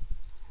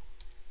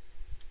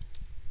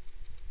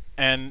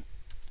 And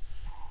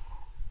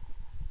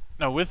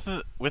now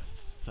within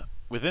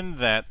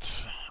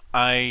that,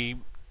 I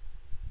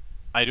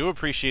do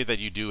appreciate that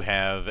you do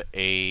have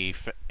a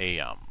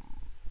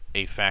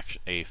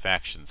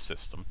faction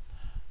system.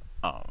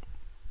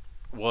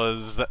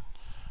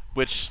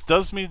 Which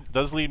does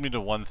lead me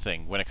to one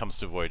thing when it comes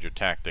to Voyager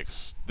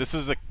tactics. This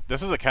is a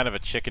kind of a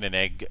chicken and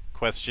egg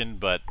question,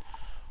 but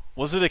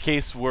was it a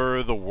case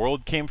where the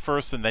world came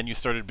first and then you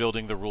started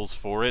building the rules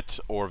for it,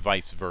 or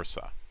vice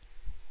versa?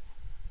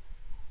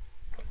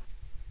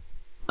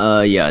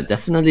 Yeah,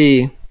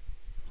 definitely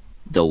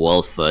the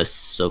world first.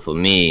 So for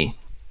me,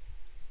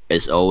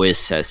 it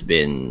always has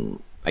been,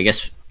 I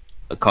guess,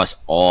 across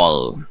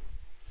all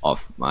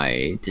of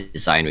my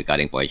design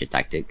regarding Voyager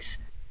tactics,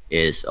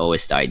 is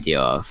always the idea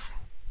of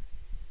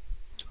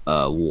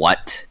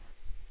what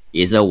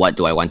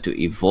do I want to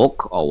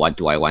evoke, or what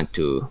do I want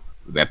to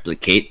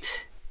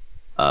replicate,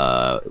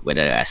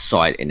 whether I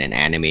saw it in an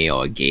anime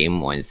or a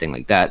game or anything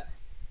like that.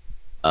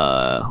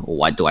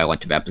 What do I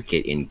want to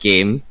replicate in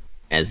game,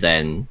 and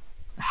then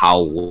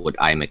how would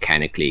I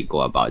mechanically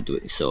go about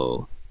doing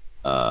so,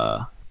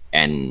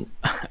 and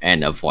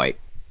avoid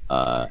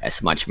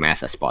as much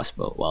math as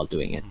possible while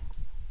doing it.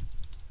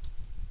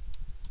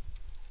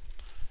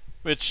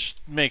 Which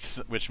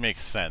makes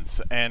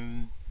sense.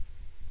 And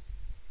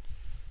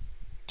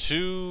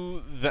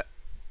to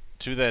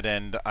that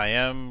end, I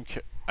am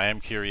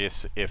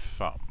curious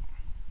if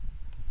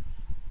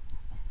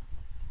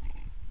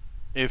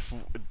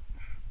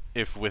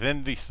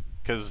within these,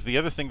 because the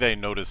other thing that I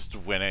noticed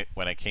when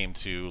I came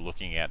to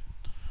looking at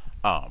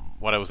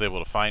what I was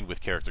able to find with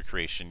character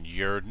creation,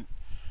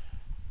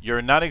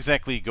 you're not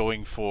exactly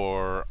going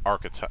for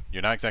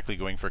You're not exactly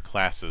going for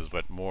classes,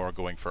 but more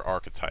going for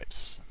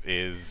archetypes.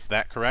 Is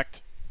that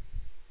correct?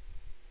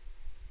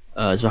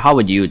 So how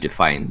would you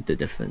define the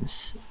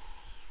difference?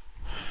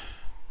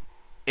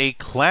 A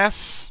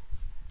class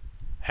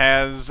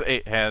has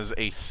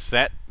a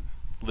set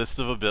list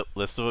of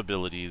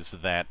abilities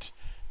that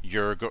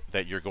you're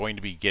going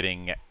to be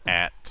getting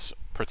at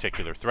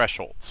particular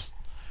thresholds.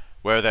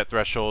 Whether that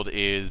threshold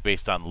is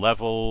based on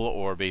level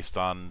or based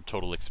on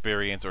total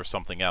experience or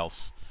something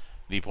else,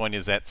 the point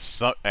is that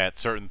at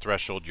certain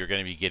threshold you're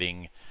going to be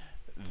getting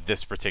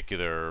this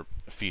particular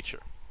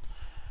feature.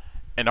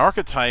 An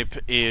archetype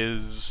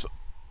is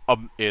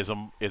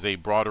a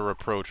broader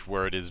approach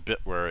where it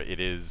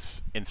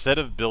is instead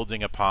of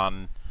building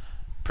upon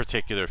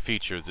particular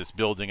features, it's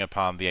building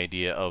upon the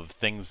idea of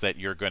things that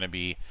you're going to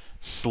be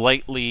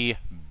slightly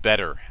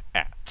better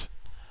at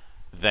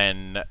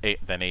than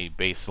a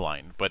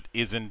baseline, but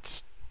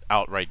isn't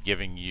outright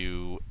giving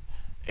you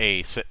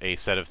a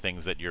set of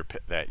things that you're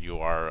going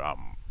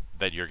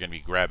to be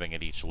grabbing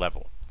at each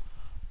level.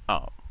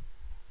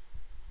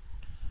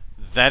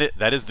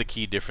 That is the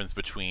key difference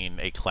between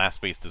a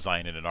class-based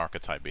design and an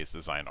archetype-based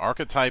design.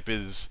 Archetype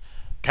is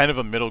kind of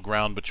a middle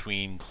ground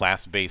between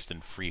class-based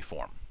and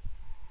freeform.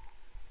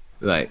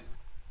 Right.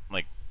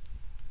 Like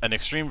an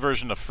extreme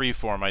version of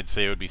freeform, I'd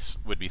say would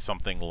be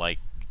something like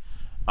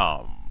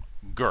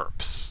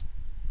GURPS.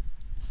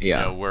 Yeah.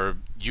 You know, where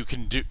you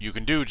can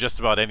do just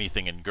about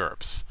anything in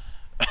GURPS,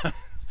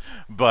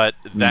 but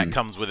that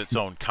comes with its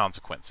own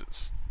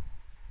consequences.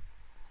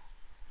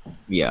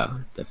 Yeah,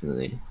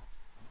 definitely.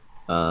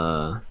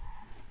 Yeah,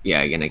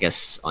 again, I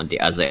guess on the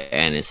other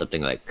end is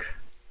something like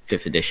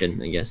 5th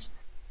edition, I guess.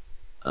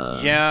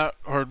 Yeah,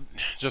 or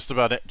just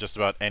about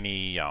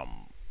any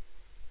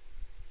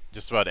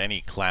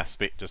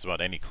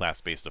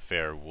class-based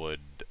affair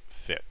would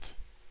fit.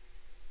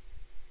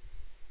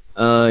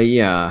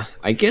 Yeah,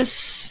 I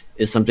guess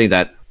it's something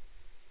that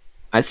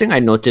I think I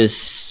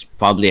noticed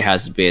probably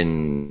has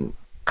been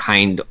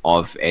kind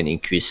of an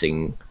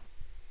increasing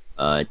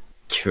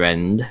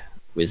trend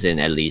within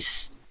at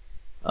least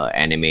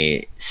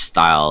anime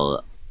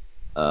style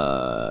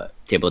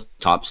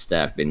tabletops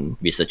that I've been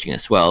researching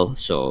as well.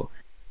 So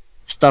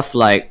stuff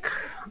like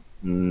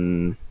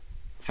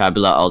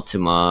Fabula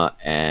Ultima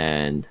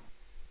and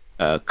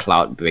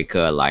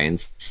Cloudbreaker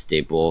Alliance,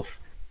 they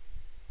both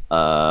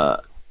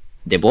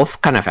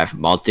kind of have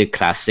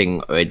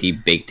multi-classing already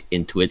baked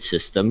into its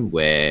system,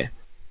 where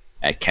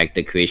at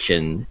character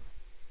creation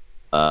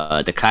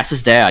the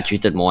classes there are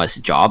treated more as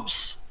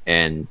jobs,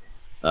 and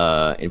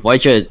in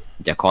Voyager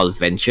they're called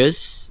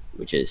ventures,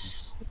 which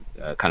is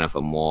kind of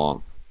a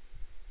more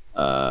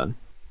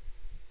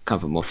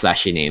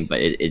flashy name, but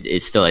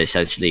it still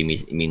essentially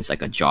means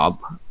like a job.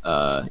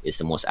 Is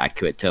the most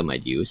accurate term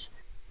I'd use,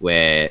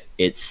 where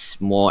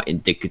it's more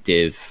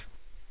indicative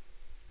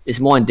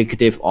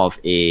of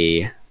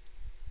a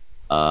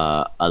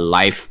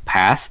life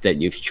path that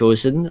you've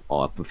chosen,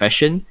 or a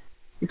profession,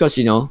 because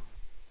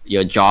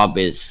your job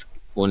is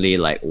only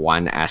like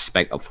one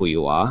aspect of who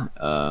you are,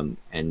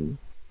 and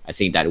I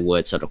think that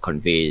word sort of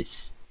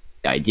conveys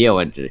the idea I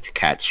wanted to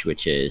catch,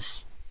 which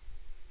is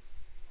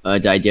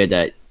the idea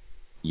that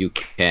you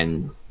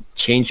can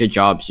change your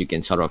jobs. You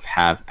can sort of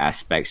have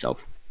aspects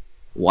of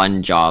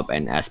one job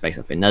and aspects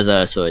of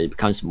another, so it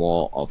becomes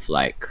more of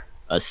like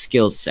a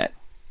skill set.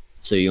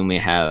 So you may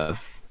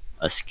have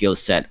a skill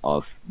set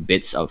of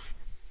bits of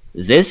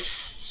this,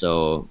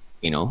 so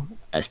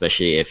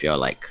especially if you're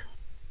like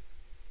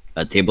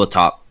a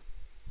tabletop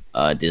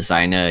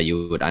designer,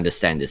 you would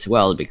understand this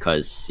well,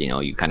 because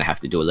you kind of have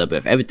to do a little bit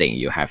of everything.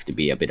 You have to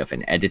be a bit of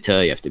an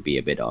editor, you have to be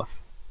a bit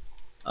of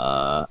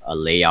a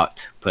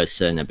layout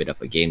person, a bit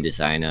of a game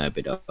designer, a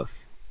bit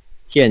of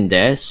here and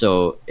there.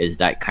 So is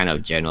that kind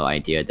of general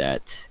idea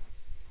that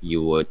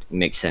you would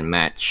mix and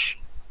match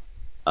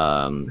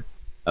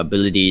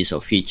abilities or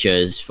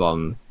features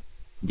from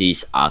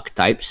these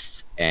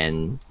archetypes,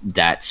 and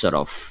that sort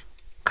of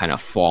kind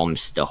of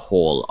forms the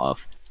whole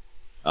of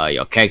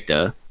your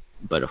character.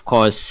 But of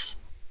course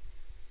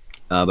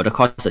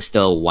I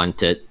still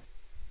wanted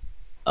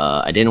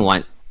I didn't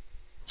want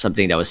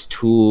something that was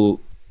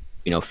too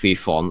free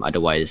form.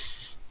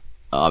 Otherwise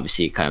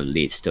obviously it kind of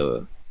leads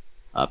to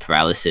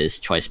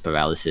choice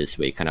paralysis,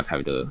 where you kind of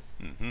have to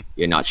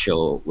you're not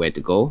sure where to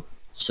go.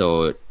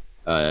 So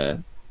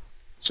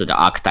so the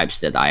archetypes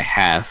that I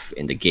have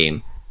in the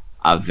game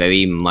are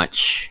very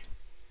much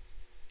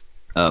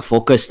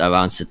focused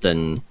around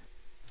certain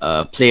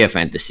player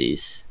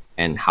fantasies,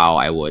 and how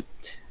I would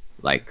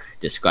like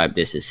describe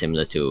this is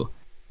similar to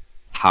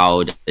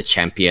how the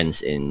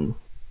champions in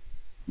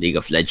League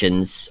of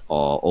Legends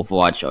or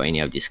Overwatch or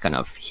any of these kind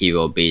of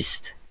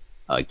hero-based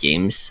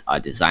games are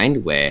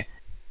designed, where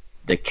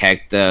the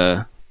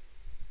character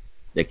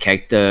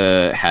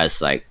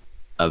has like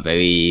a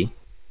very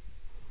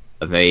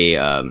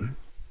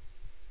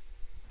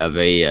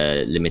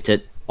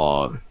limited,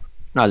 or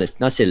let's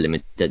not say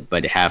limited,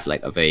 but they have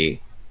like a very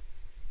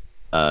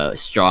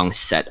strong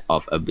set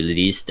of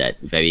abilities that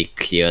very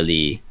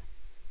clearly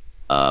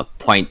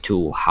point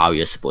to how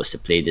you're supposed to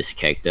play this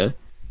character.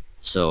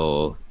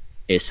 So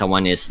if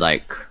someone is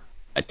like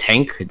a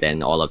tank,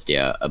 then all of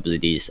their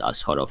abilities are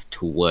sort of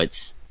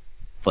towards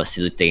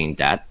facilitating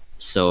that.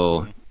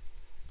 So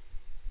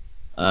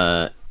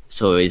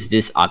so it's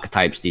these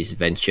archetypes, these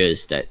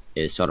ventures, that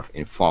is sort of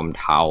informed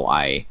how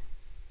I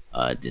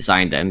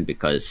designed them,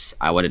 because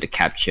I wanted to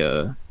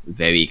capture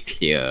very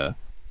clear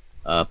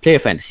player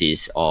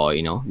fantasies, or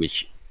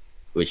which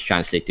which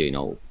translate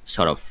to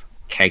sort of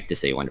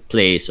characters that you want to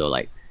play. So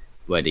like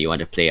whether you want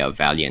to play a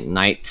valiant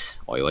knight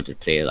or you want to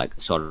play like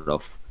sort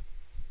of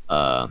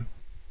uh,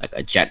 like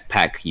a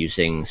jetpack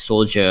using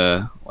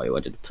soldier, or you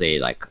wanted to play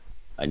like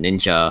a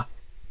ninja,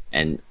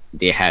 and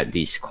they had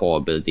these core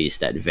abilities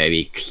that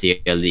very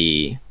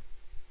clearly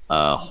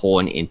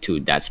hone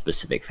into that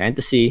specific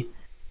fantasy.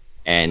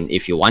 And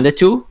if you wanted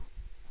to,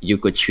 you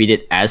could treat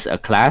it as a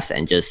class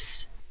and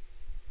just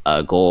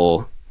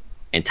go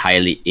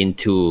entirely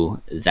into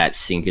that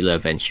singular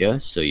venture.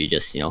 So you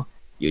just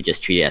you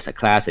just treat it as a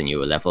class and you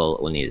will level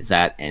only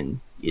that, and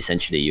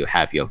essentially you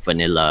have your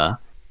vanilla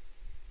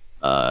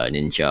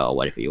ninja or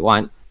whatever you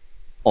want.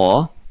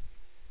 Or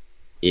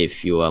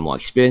if you are a more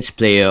experienced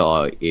player,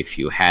 or if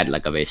you had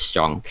like a very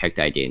strong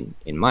character idea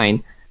in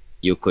mind,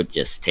 you could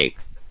just take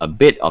a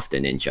bit of the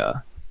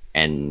ninja,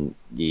 and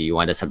you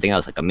wanted something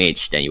else like a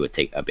mage, then you would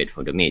take a bit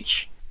from the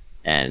mage,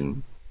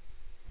 and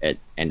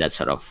that's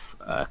sort of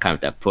kind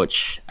of the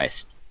approach I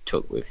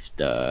took with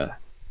the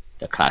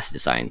class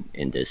design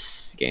in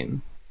this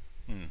game.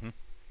 Mm-hmm.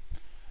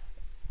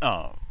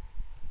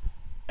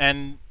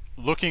 And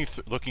looking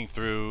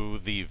through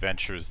the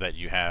ventures that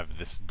you have,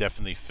 this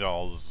definitely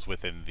falls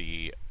within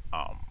the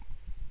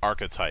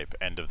archetype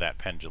end of that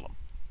pendulum.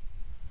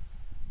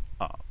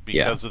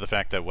 Because of the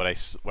fact that what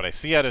I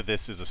see out of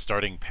this is a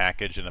starting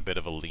package and a bit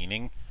of a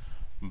leaning,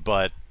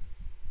 but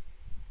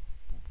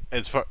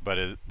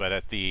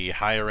at the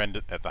higher end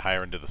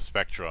of the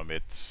spectrum,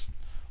 it's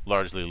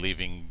largely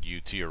leaving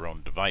you to your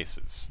own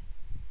devices.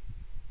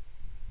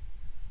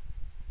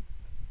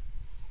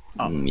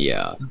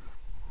 Yeah.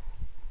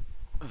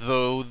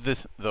 Though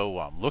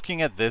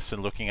looking at this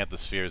and looking at the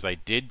spheres, I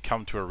did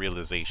come to a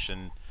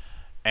realization,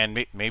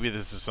 and maybe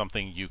this is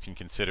something you can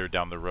consider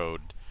down the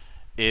road,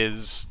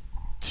 is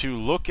to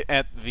look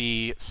at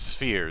the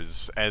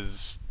spheres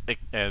as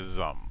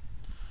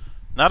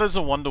not as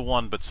a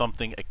one-to-one, but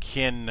something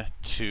akin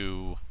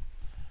to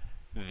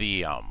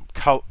the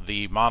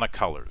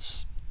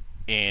monocolors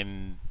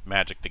in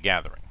Magic the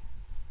Gathering.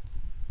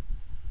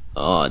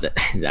 Oh,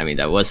 I mean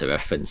that was a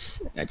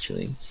reference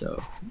actually.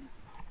 So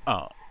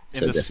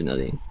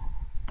definitely.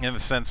 In the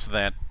sense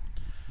that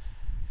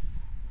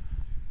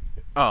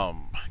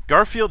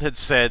Garfield had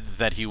said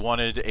that he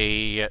wanted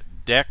a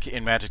deck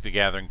in Magic the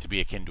Gathering to be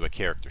akin to a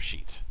character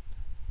sheet,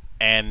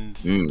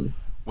 and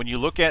when you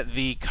look at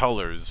the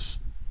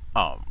colors,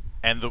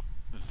 and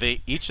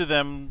each of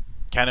them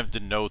kind of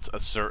denotes a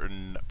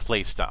certain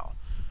playstyle,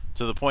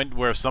 to the point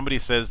where if somebody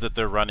says that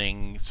they're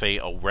running, say,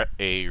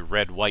 a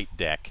red-white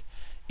deck,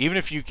 even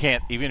if you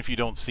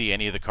don't see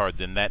any of the cards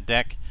in that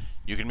deck,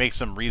 you can make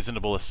some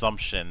reasonable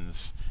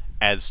assumptions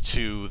as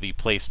to the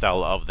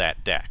playstyle of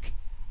that deck.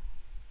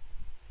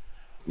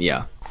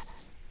 Yeah.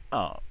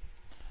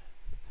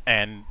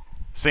 And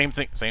same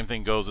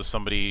thing goes if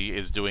somebody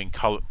is doing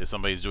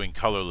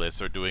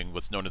colorless, or doing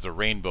what's known as a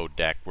rainbow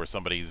deck, where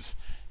somebody's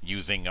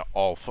using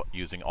all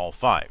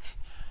five.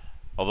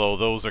 Although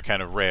those are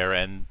kind of rare,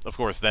 and of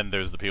course then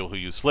there's the people who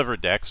use sliver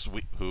decks,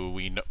 who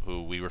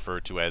we refer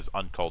to as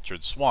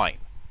uncultured swine.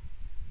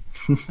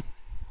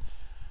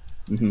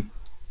 Mm-hmm.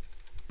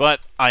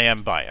 But I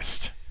am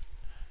biased.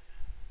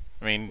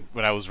 I mean,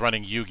 when I was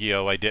running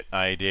Yu-Gi-Oh, I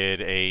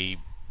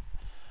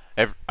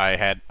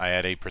had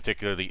a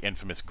particularly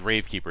infamous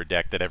Gravekeeper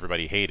deck that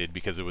everybody hated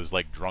because it was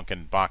like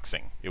drunken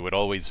boxing. It would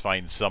always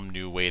find some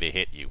new way to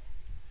hit you.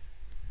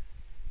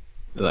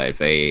 Right,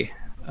 very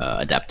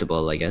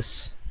adaptable, I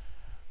guess.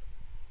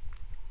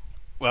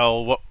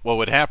 Well, what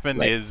would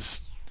happen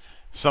is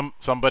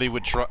somebody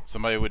would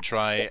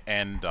try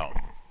and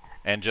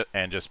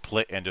just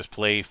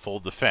play full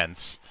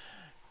defense,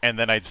 and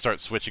then I'd start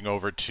switching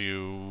over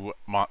to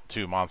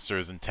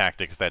monsters and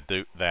tactics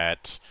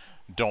that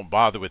don't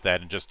bother with that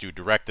and just do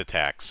direct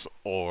attacks,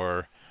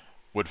 or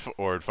would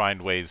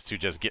find ways to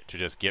just get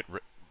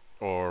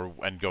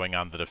and going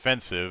on the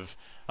defensive,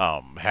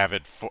 have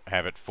it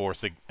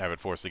force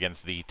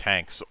against the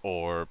tanks,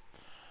 or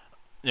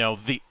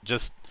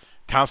just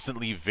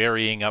constantly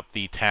varying up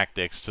the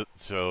tactics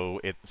so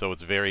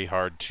it's very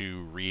hard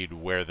to read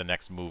where the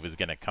next move is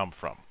going to come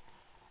from.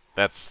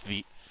 That's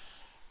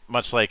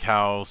much like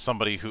how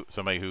somebody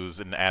who's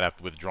an adept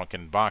with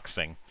drunken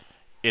boxing,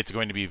 it's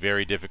going to be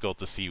very difficult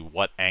to see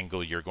what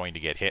angle you're going to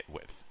get hit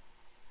with.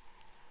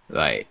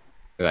 Right.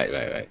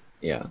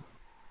 Yeah.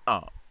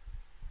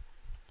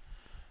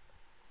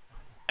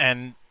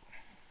 And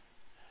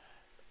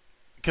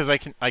because I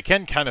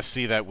can kind of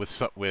see that with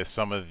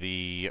some of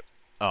the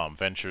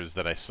ventures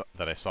that I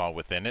saw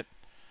within it,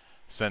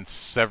 since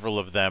several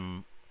of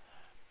them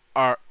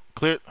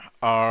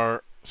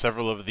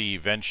several of the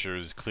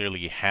ventures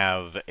clearly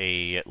have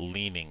a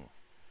leaning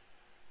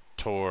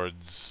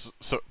towards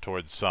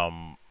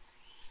some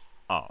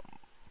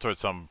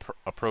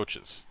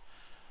approaches.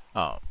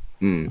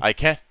 I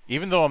can,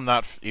 even though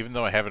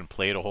I haven't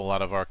played a whole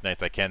lot of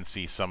Arknights, I can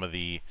see some of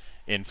the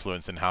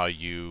influence in how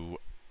you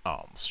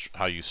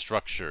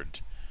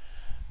structured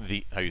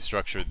the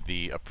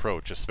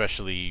approach,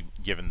 especially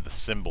given the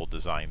symbol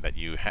design that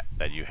you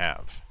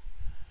have.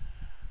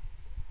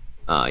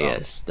 Ah, um,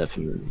 yes,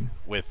 definitely.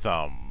 with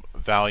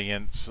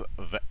Valiants,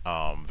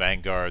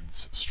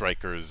 Vanguards,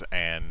 Strikers,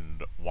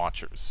 and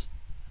Watchers.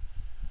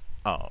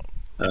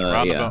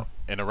 Yeah.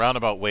 In a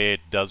roundabout way,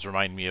 it does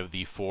remind me of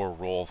the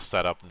four-role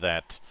setup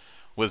that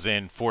was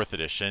in fourth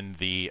edition,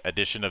 the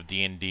edition of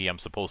D&D I'm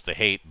supposed to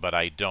hate, but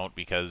I don't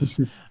because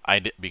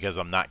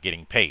I'm not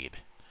getting paid.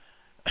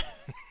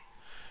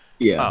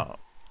 Yeah.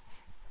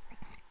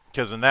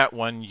 Because in that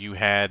one you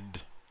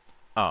had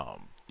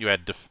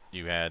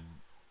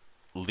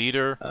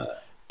leader,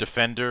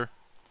 defender,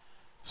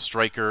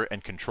 striker,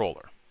 and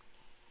controller.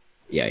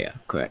 Yeah, yeah,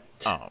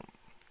 correct. Um,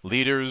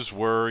 Leaders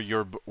were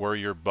your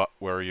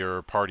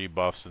party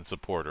buffs and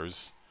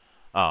supporters.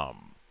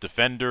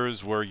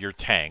 Defenders were your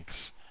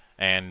tanks,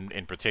 and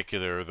in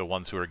particular the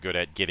ones who are good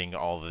at getting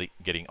all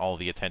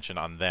the attention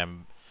on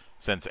them,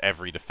 since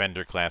every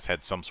defender class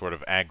had some sort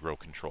of aggro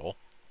control.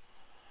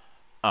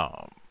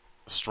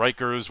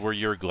 Strikers were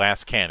your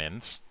glass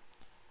cannons,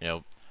 you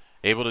know,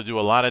 able to do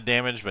a lot of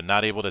damage but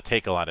not able to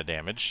take a lot of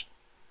damage.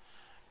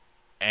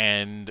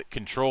 And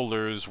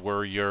controllers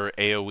were your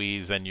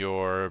AoEs and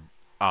your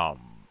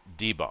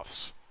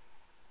debuffs.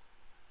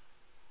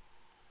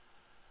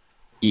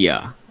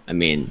 Yeah, I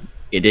mean,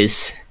 it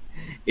is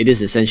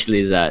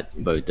essentially that,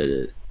 but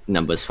the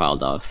numbers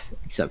filed off,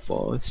 except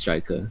for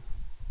striker,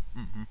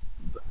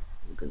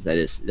 because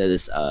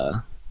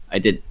I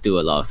did do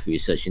a lot of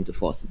research into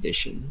fourth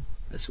edition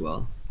as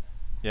well.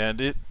 Yeah,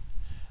 and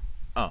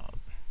uh,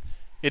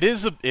 it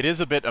is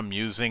a bit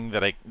amusing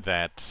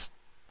that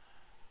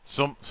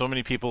so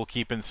many people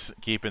keep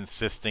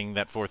insisting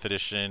that fourth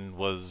edition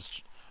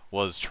was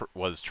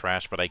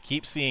trash, but I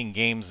keep seeing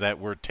games that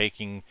were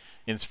taking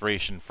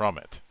inspiration from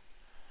it.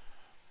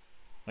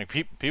 Like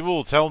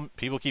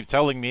people keep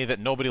telling me that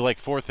nobody liked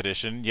fourth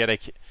edition,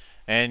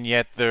 and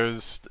yet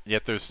there's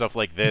stuff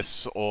like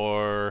this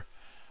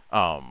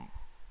um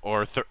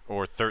or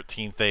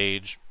 13th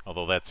Age,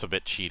 although that's a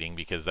bit cheating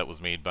because that was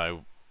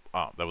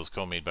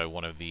co-made by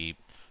one of the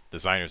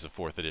designers of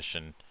fourth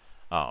edition.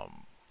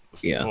 Um,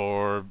 Yeah.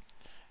 or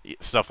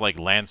stuff like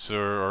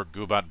Lancer or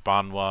Gubat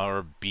Banwa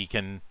or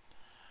Beacon.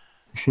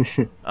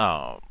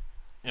 Uh,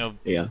 you know,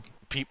 Yeah.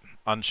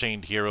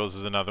 Unchained Heroes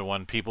is another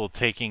one. People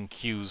taking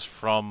cues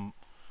from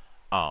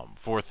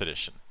fourth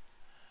edition,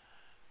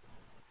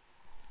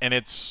 and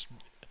it's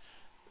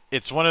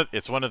one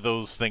of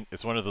those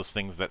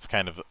things that's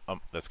kind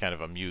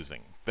of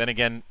amusing. Then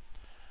again,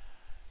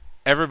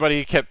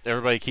 everybody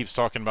keeps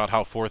talking about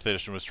how fourth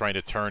edition was trying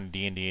to turn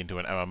D&D into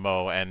an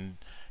MMO, and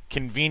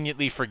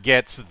conveniently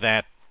forgets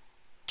that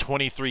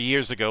 23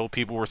 years ago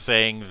people were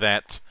saying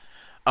that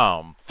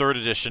third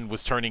edition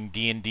was turning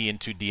D&D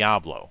into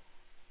Diablo.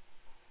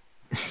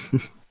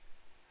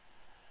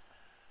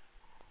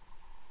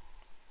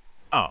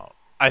 Oh,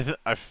 I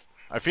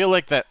feel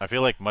like that. I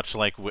feel like much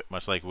like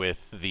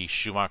with the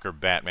Schumacher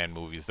Batman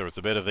movies, there was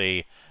a bit of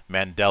a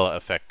Mandela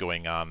effect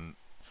going on,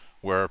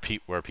 where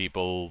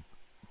people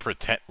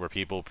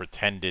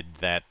pretended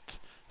that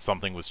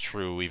something was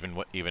true even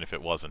if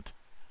it wasn't.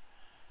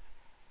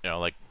 You know,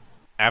 like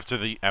after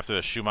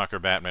the Schumacher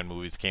Batman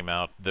movies came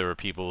out, there were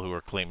people who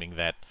were claiming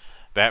that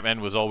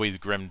Batman was always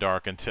grim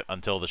dark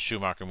until the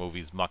Schumacher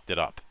movies mucked it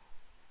up.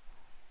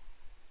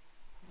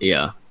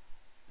 Yeah.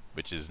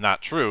 Which is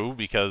not true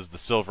because the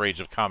Silver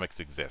Age of comics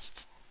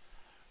exists,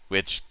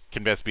 which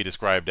can best be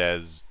described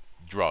as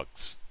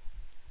drugs.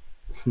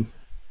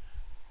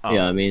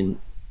 Yeah, I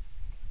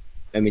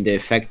mean the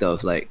effect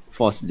of like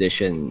fourth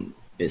edition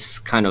is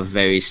kind of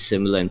very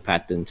similar in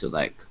pattern to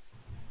like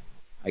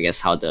I guess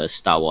how the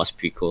Star Wars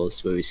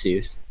prequels were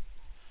received.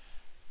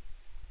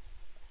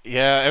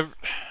 Yeah,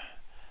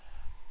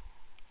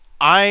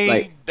 I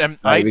Like am.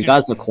 like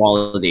regards of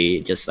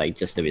quality, just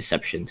the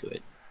reception to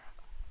it.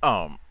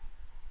 Um,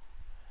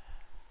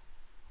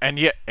 and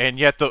yet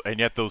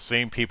those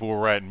same people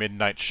were at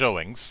midnight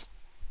showings.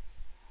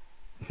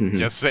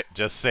 Just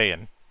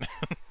saying.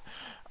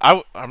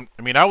 I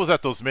mean, I was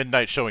at those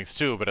midnight showings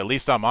too, but at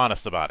least I'm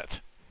honest about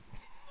it.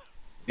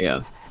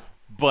 Yeah.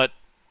 But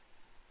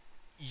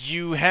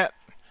you had,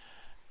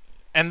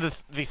 and the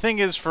thing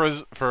is, for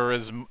as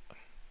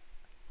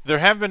there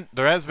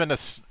has been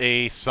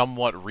a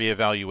somewhat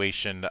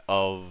reevaluation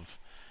of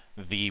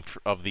the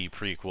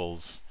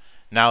prequels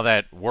now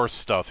that worse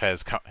stuff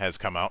has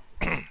come out.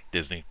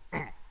 Disney.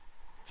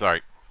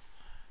 Sorry,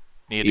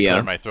 needed to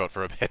clear my throat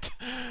for a bit.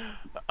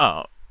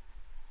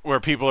 Where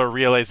people are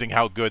realizing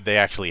how good they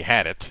actually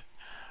had it,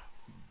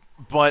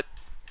 but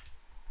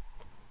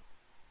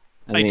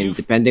I mean,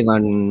 depending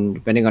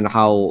on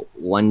how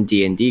one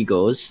D&D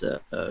goes,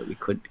 we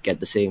could get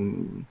the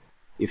same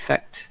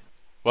effect.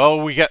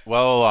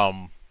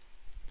 Well,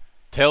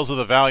 Tales of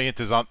the Valiant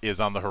is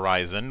on the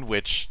horizon,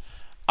 which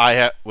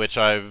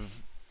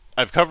I've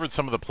covered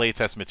some of the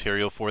playtest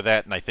material for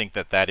that, and I think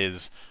that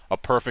is a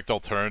perfect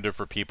alternative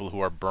for people who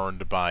are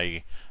burned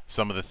by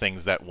some of the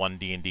things that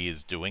 1D&D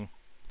is doing.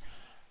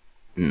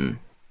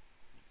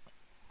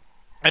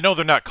 I know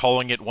they're not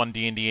calling it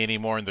 1D&D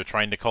anymore, and they're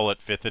trying to call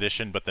it 5th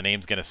edition, but the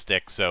name's gonna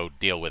stick, so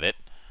deal with it.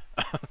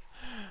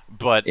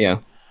 But yeah,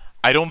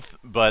 I don't.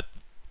 But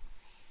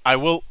I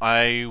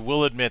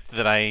will admit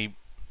that I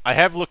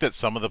have looked at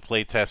some of the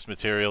playtest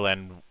material,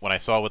 and when I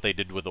saw what they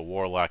did with the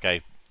Warlock,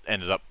 I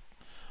ended up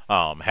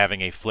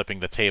having a flipping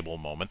the table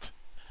moment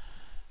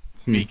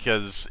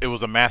because it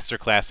was a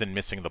masterclass in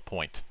missing the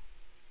point.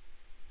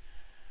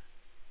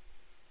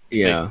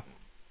 Yeah.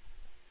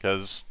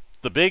 Because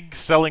the big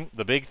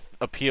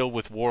appeal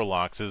with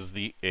Warlocks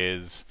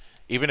is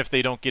even if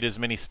they don't get as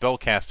many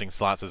spellcasting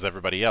slots as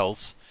everybody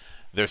else,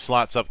 their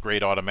slots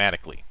upgrade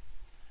automatically.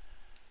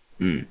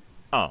 And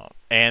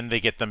they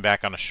get them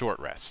back on a short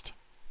rest.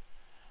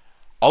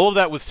 All of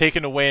that was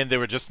taken away, and they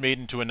were just made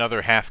into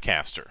another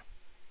half-caster.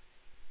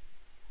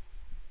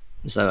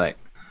 Is that right?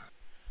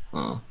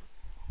 Oh.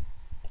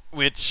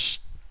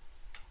 Which,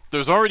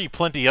 there's already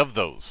plenty of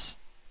those.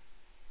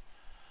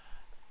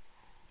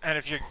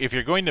 And if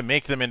you're going to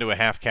make them into a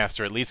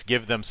half-caster, at least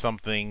give them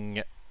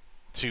something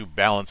to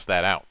balance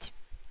that out.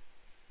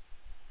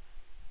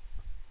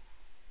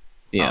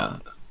 Yeah.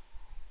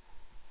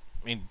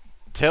 I mean,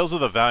 Tales of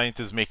the Valiant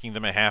is making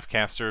them a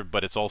half-caster,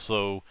 but it's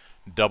also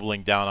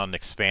doubling down on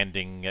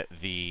expanding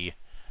the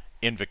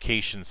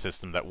invocation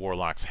system that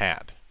Warlocks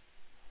had,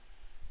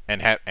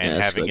 and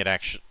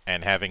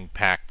having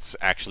pacts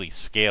actually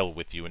scale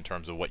with you in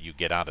terms of what you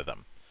get out of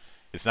them.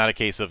 It's not a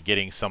case of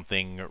getting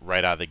something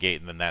right out of the gate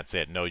and then that's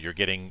it. No, you're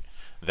getting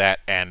that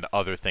and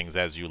other things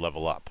as you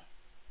level up.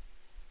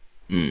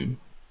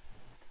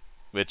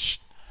 Which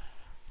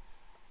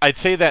I'd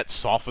say that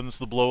softens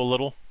the blow a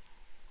little.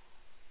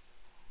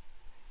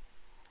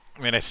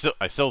 I mean,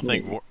 I still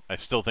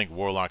think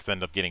Warlocks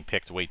end up getting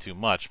picked way too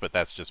much, but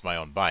that's just my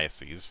own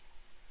biases.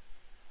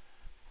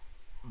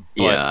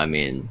 But, yeah, I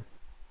mean,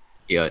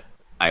 yeah,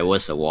 I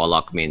was a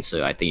Warlock main,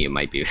 so I think you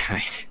might be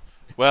right.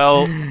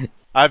 Well,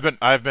 I've been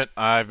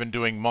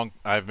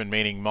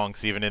maining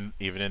monks even in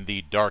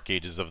the dark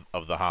ages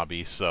of the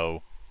hobby,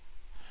 so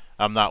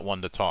I'm not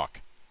one to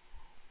talk.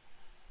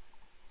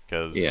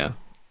 Because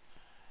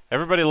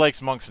everybody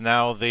likes monks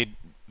now. They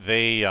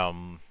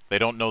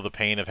don't know the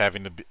pain of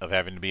having to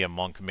be a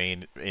monk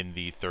main in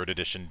the 3rd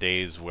edition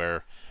days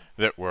where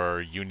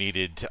you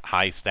needed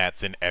high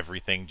stats in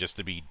everything just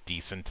to be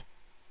decent.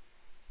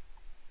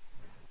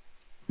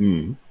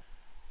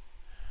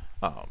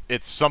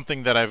 It's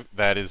something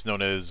that is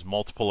known as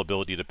multiple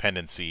ability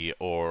dependency,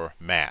 or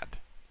MAD.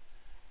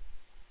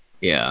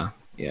 Yeah.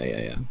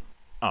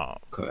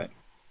 Correct.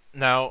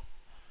 Now,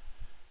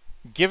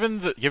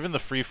 given the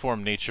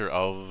freeform nature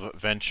of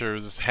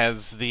ventures,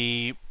 has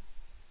the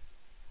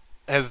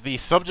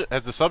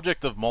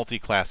subject of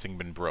multi-classing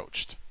been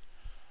broached?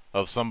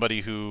 Of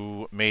somebody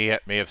who may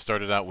have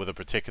started out with a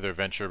particular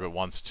venture but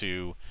wants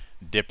to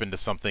dip into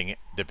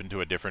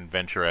a different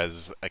venture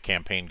as a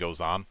campaign goes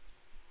on?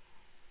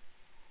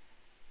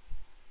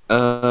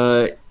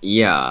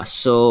 Yeah,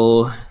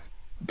 so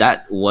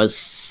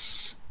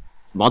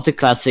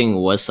multi-classing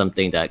was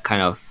something that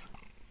kind of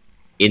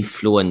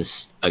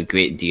influenced a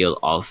great deal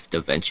of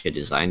the venture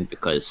design,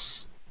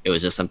 because it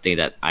was just something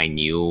that I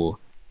knew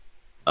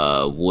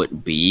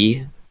would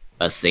be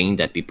a thing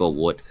that people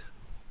would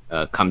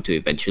come to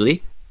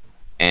eventually,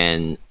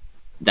 and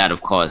that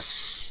of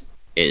course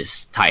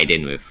is tied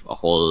in with a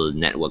whole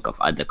network of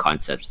other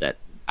concepts that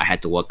I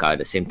had to work out at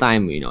the same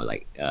time,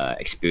 like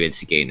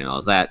experience gain and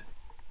all that.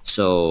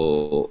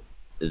 So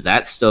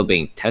that's still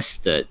being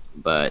tested,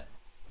 but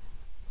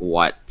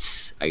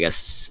what I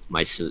guess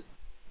my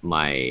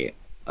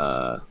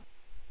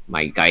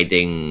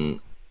guiding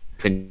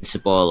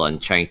principle on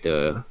trying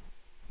to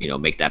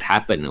make that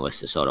happen was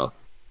to sort of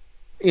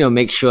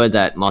make sure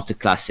that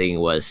multi-classing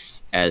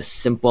was as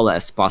simple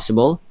as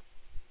possible,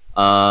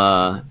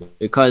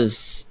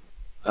 because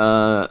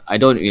I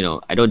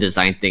don't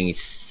design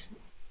things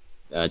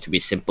to be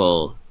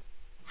simple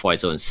for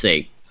its own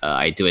sake.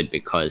 I do it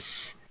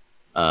because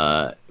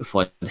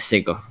for the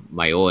sake of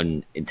my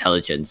own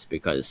intelligence,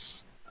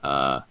 because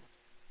I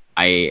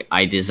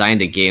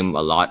designed the game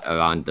a lot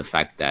around the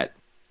fact that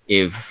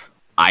if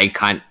I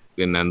can't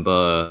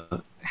remember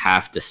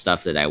half the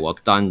stuff that I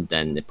worked on,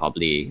 then it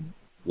probably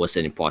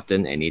wasn't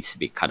important and needs to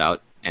be cut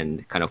out,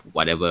 and kind of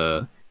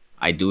whatever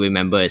I do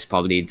remember is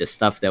probably the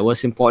stuff that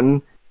was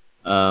important.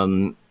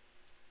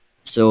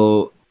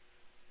 So,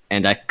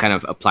 and that kind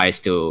of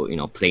applies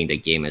to playing the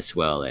game as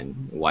well,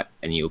 and what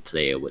a new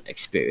player would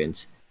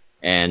experience.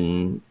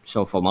 And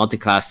so for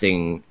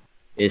multi-classing,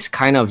 it's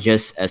kind of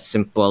just as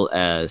simple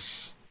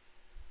as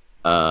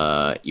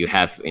you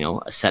have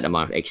a set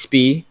amount of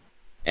XP,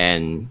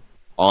 and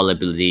all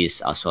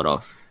abilities are sort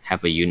of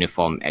have a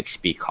uniform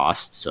XP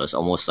cost. So it's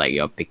almost like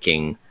you're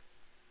picking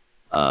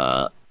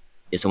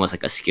it's almost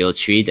like a skill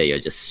tree that you're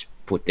just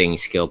putting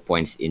skill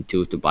points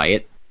into to buy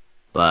it.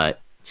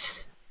 But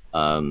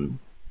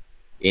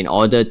in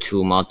order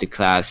to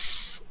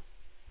multi-class,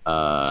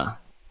 so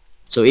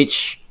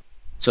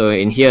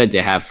in here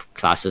they have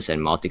classes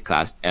and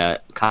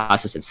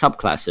classes and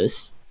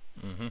subclasses,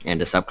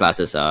 and the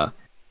subclasses are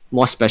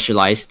more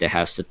specialized.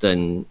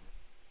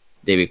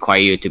 They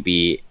require you to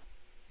be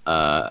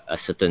a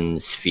certain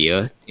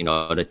sphere in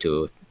order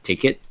to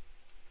take it,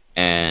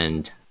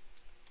 and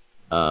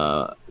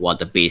while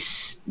the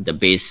base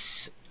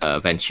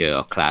venture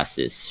or class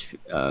is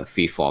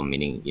free form,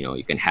 meaning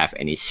you can have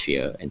any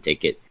sphere and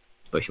take it.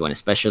 But if you want to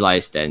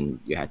specialize, then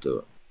you have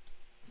to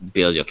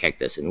build your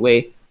characters in a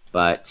way.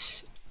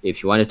 But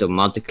if you wanted to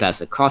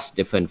multi-class across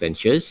different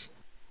ventures,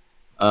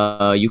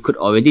 you could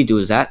already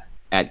do that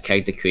at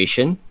character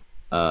creation.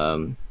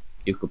 You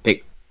can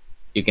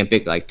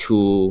pick like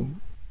two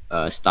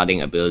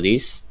starting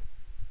abilities,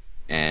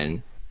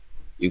 and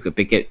you could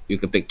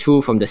pick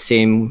two from the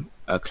same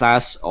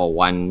class or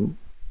one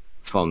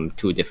from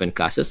two different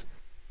classes,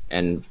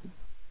 and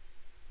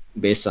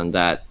based on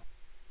that,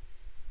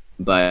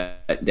 but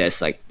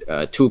there's like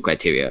two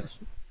criteria.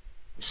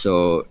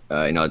 So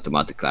in order to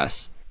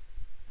multi-class,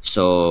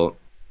 so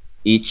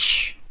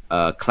each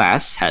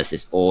class has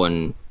its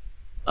own.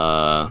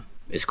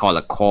 It's called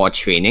a core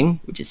training,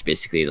 which is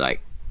basically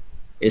like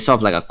it's sort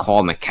of like a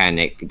core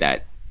mechanic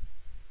that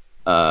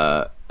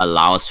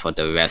allows for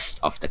the rest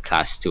of the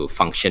class to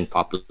function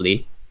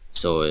properly.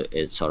 So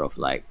it's sort of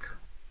like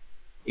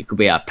it could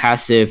be a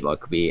passive or it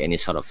could be any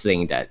sort of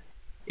thing that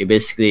it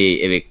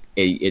basically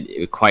it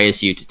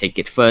requires you to take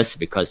it first,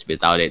 because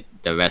without it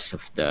the rest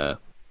of the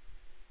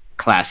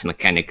class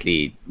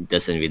mechanically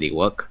doesn't really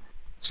work.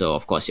 So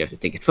of course you have to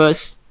take it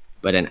first,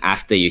 but then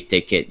after you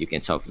take it you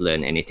can sort of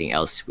learn anything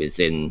else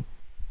within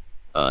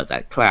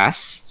that class,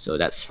 so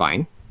that's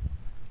fine.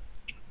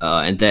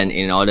 And then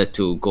in order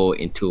to go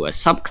into a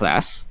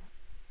subclass,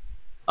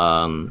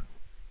 the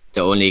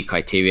only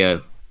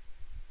criteria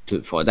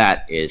for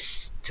that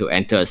is to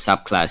enter a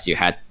subclass you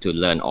had to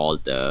learn all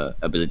the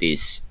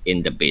abilities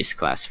in the base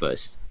class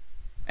first,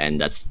 and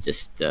that's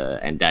just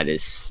that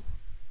is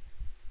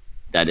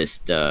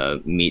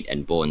the meat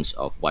and bones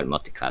of what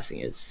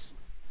multiclassing is.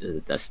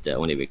 That's the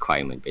only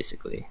requirement,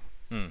 basically.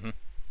 Mm-hmm.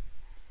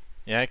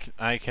 Yeah,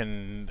 I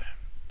can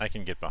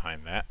get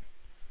behind that.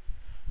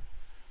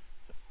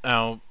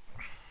 Now,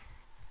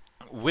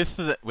 with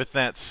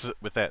that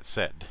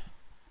said,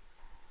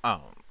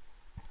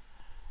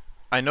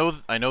 I know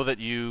that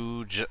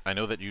you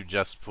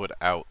just put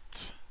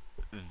out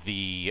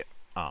the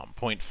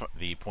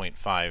the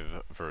 .5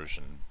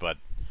 version, but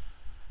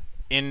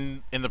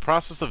in the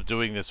process of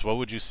doing this, what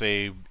would you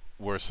say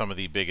were some of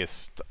the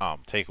biggest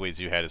takeaways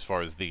you had as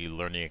far as the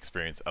learning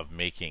experience of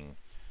making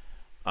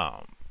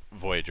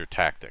Voyager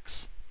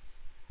Tactics?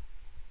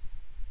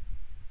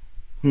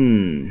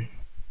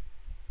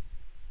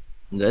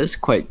 That's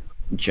quite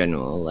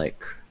general.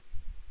 Like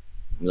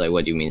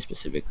what do you mean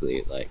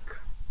specifically? Like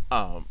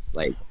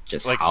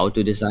just like how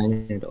to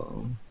design it,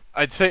 or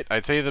I'd say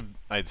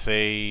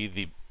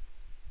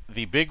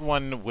the big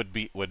one would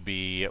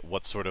be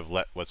what sort of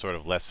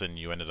lesson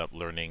you ended up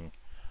learning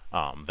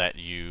that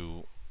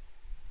you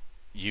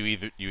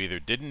either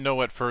didn't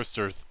know at first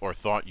or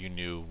thought you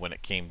knew when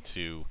it came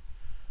to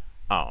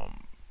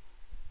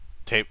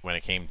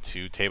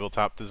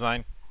tabletop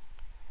design,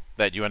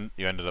 that you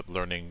ended up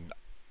learning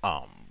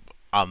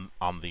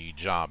on the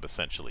job,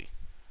 essentially.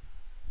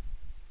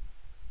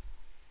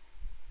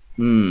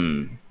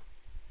 I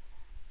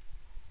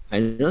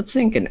don't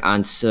think an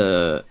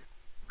answer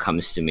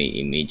comes to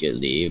me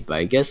immediately, but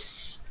I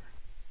guess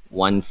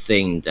one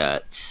thing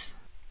that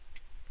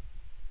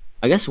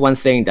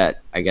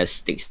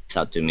sticks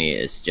out to me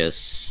is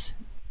just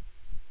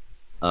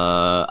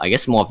I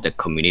guess more of the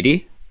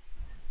community.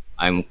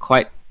 I'm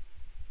quite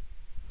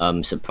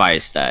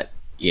surprised that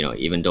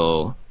even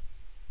though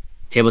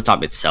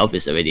tabletop itself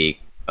is already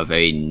a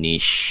very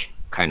niche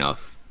kind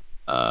of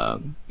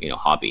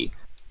hobby,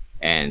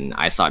 and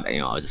I thought I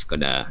was just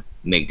gonna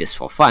make this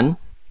for fun,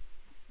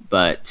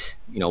 but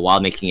while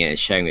making it and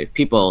sharing with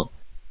people,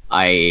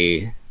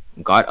 I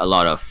got a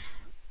lot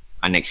of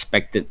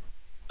unexpected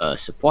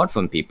support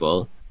from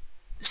people.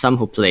 Some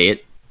who play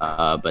it,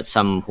 but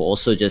some who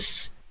also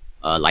just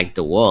like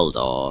the world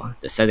or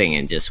the setting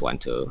and just want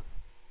to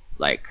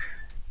like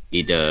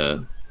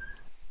either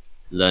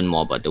learn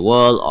more about the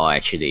world or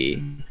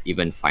actually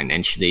even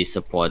financially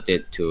support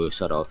it to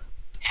sort of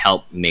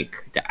help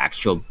make the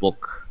actual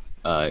book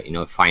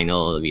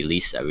final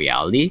release a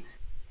reality.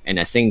 And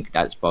I think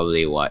that's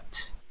probably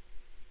what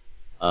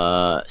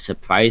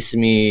surprised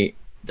me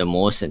the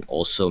most, and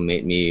also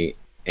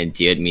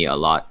endeared me a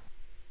lot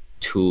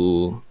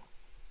to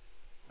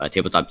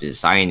tabletop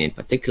design in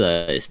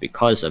particular, is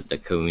because of the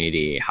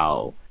community,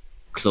 how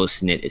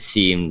close knit it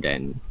seemed,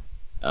 and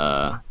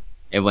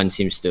everyone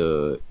seems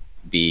to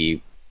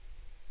be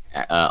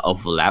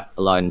overlap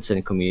a lot in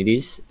certain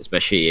communities,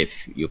 especially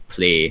if you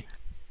play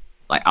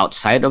like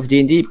outside of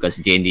D&D, because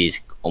D&D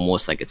is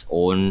almost like its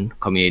own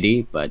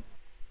community. But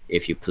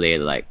if you play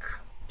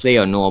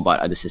or know about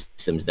other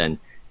systems, then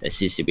there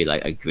seems to be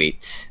like a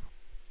great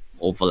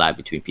overlap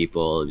between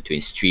people,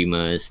 between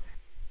streamers,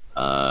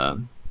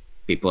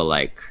 people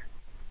like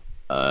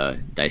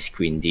Dice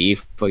Queen D,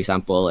 for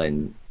example,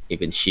 and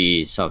even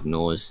she sort of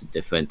knows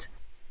different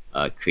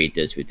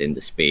creators within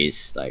the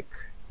space, like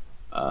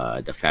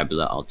the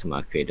Fabula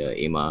Ultima creator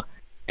Emma,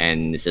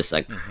 and it's just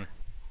like,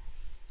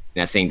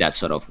 and I think that's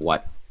sort of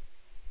what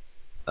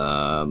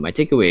my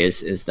takeaway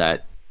is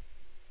that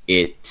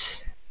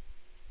it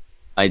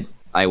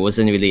I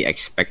wasn't really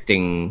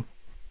expecting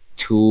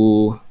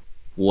to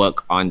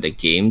work on the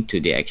game to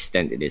the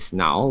extent it is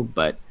now,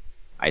 but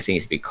I think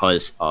it's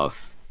because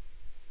of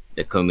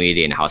the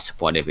community and how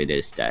supportive it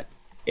is that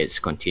it's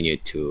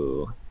continued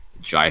to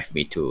drive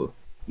me to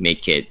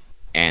make it,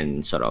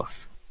 and sort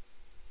of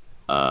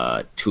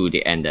to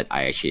the end that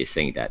I actually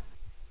think that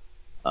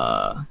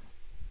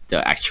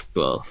the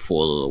actual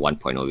full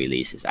 1.0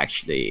 release is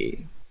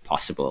actually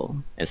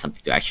possible and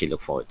something to actually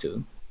look forward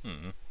to.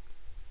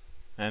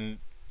 And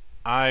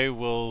I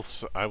will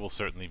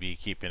certainly be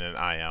keeping an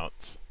eye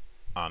out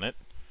on it.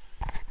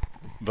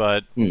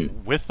 But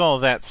with all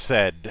that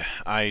said,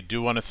 I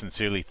do want to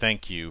sincerely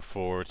thank you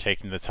for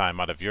taking the time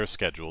out of your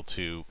schedule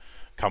to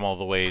come all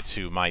the way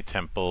to my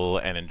temple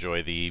and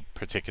enjoy the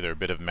particular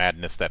bit of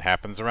madness that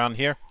happens around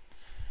here.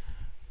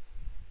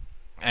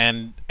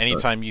 And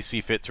anytime you see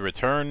fit to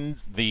return,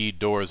 the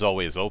door is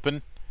always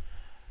open.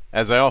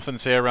 As I often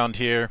say around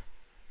here,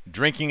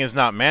 drinking is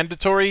not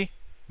mandatory,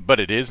 but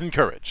it is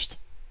encouraged.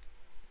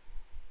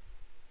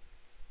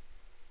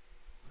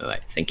 All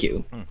right, thank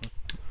you.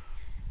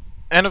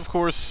 And of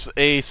course,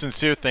 a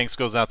sincere thanks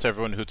goes out to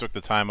everyone who took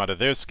the time out of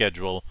their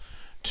schedule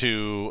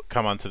to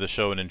come onto the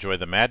show and enjoy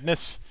the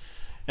madness.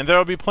 And there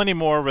will be plenty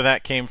more where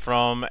that came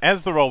from,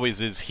 as there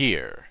always is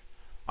here,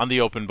 on the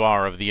open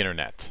bar of the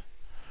internet.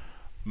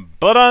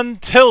 But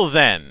until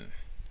then,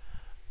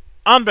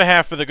 on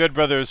behalf of the good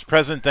brothers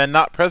present and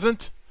not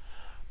present,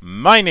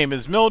 my name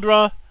is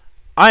Mildra,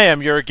 I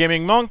am your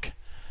gaming monk.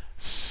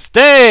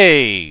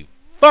 Stay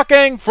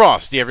fucking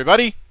frosty,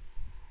 everybody!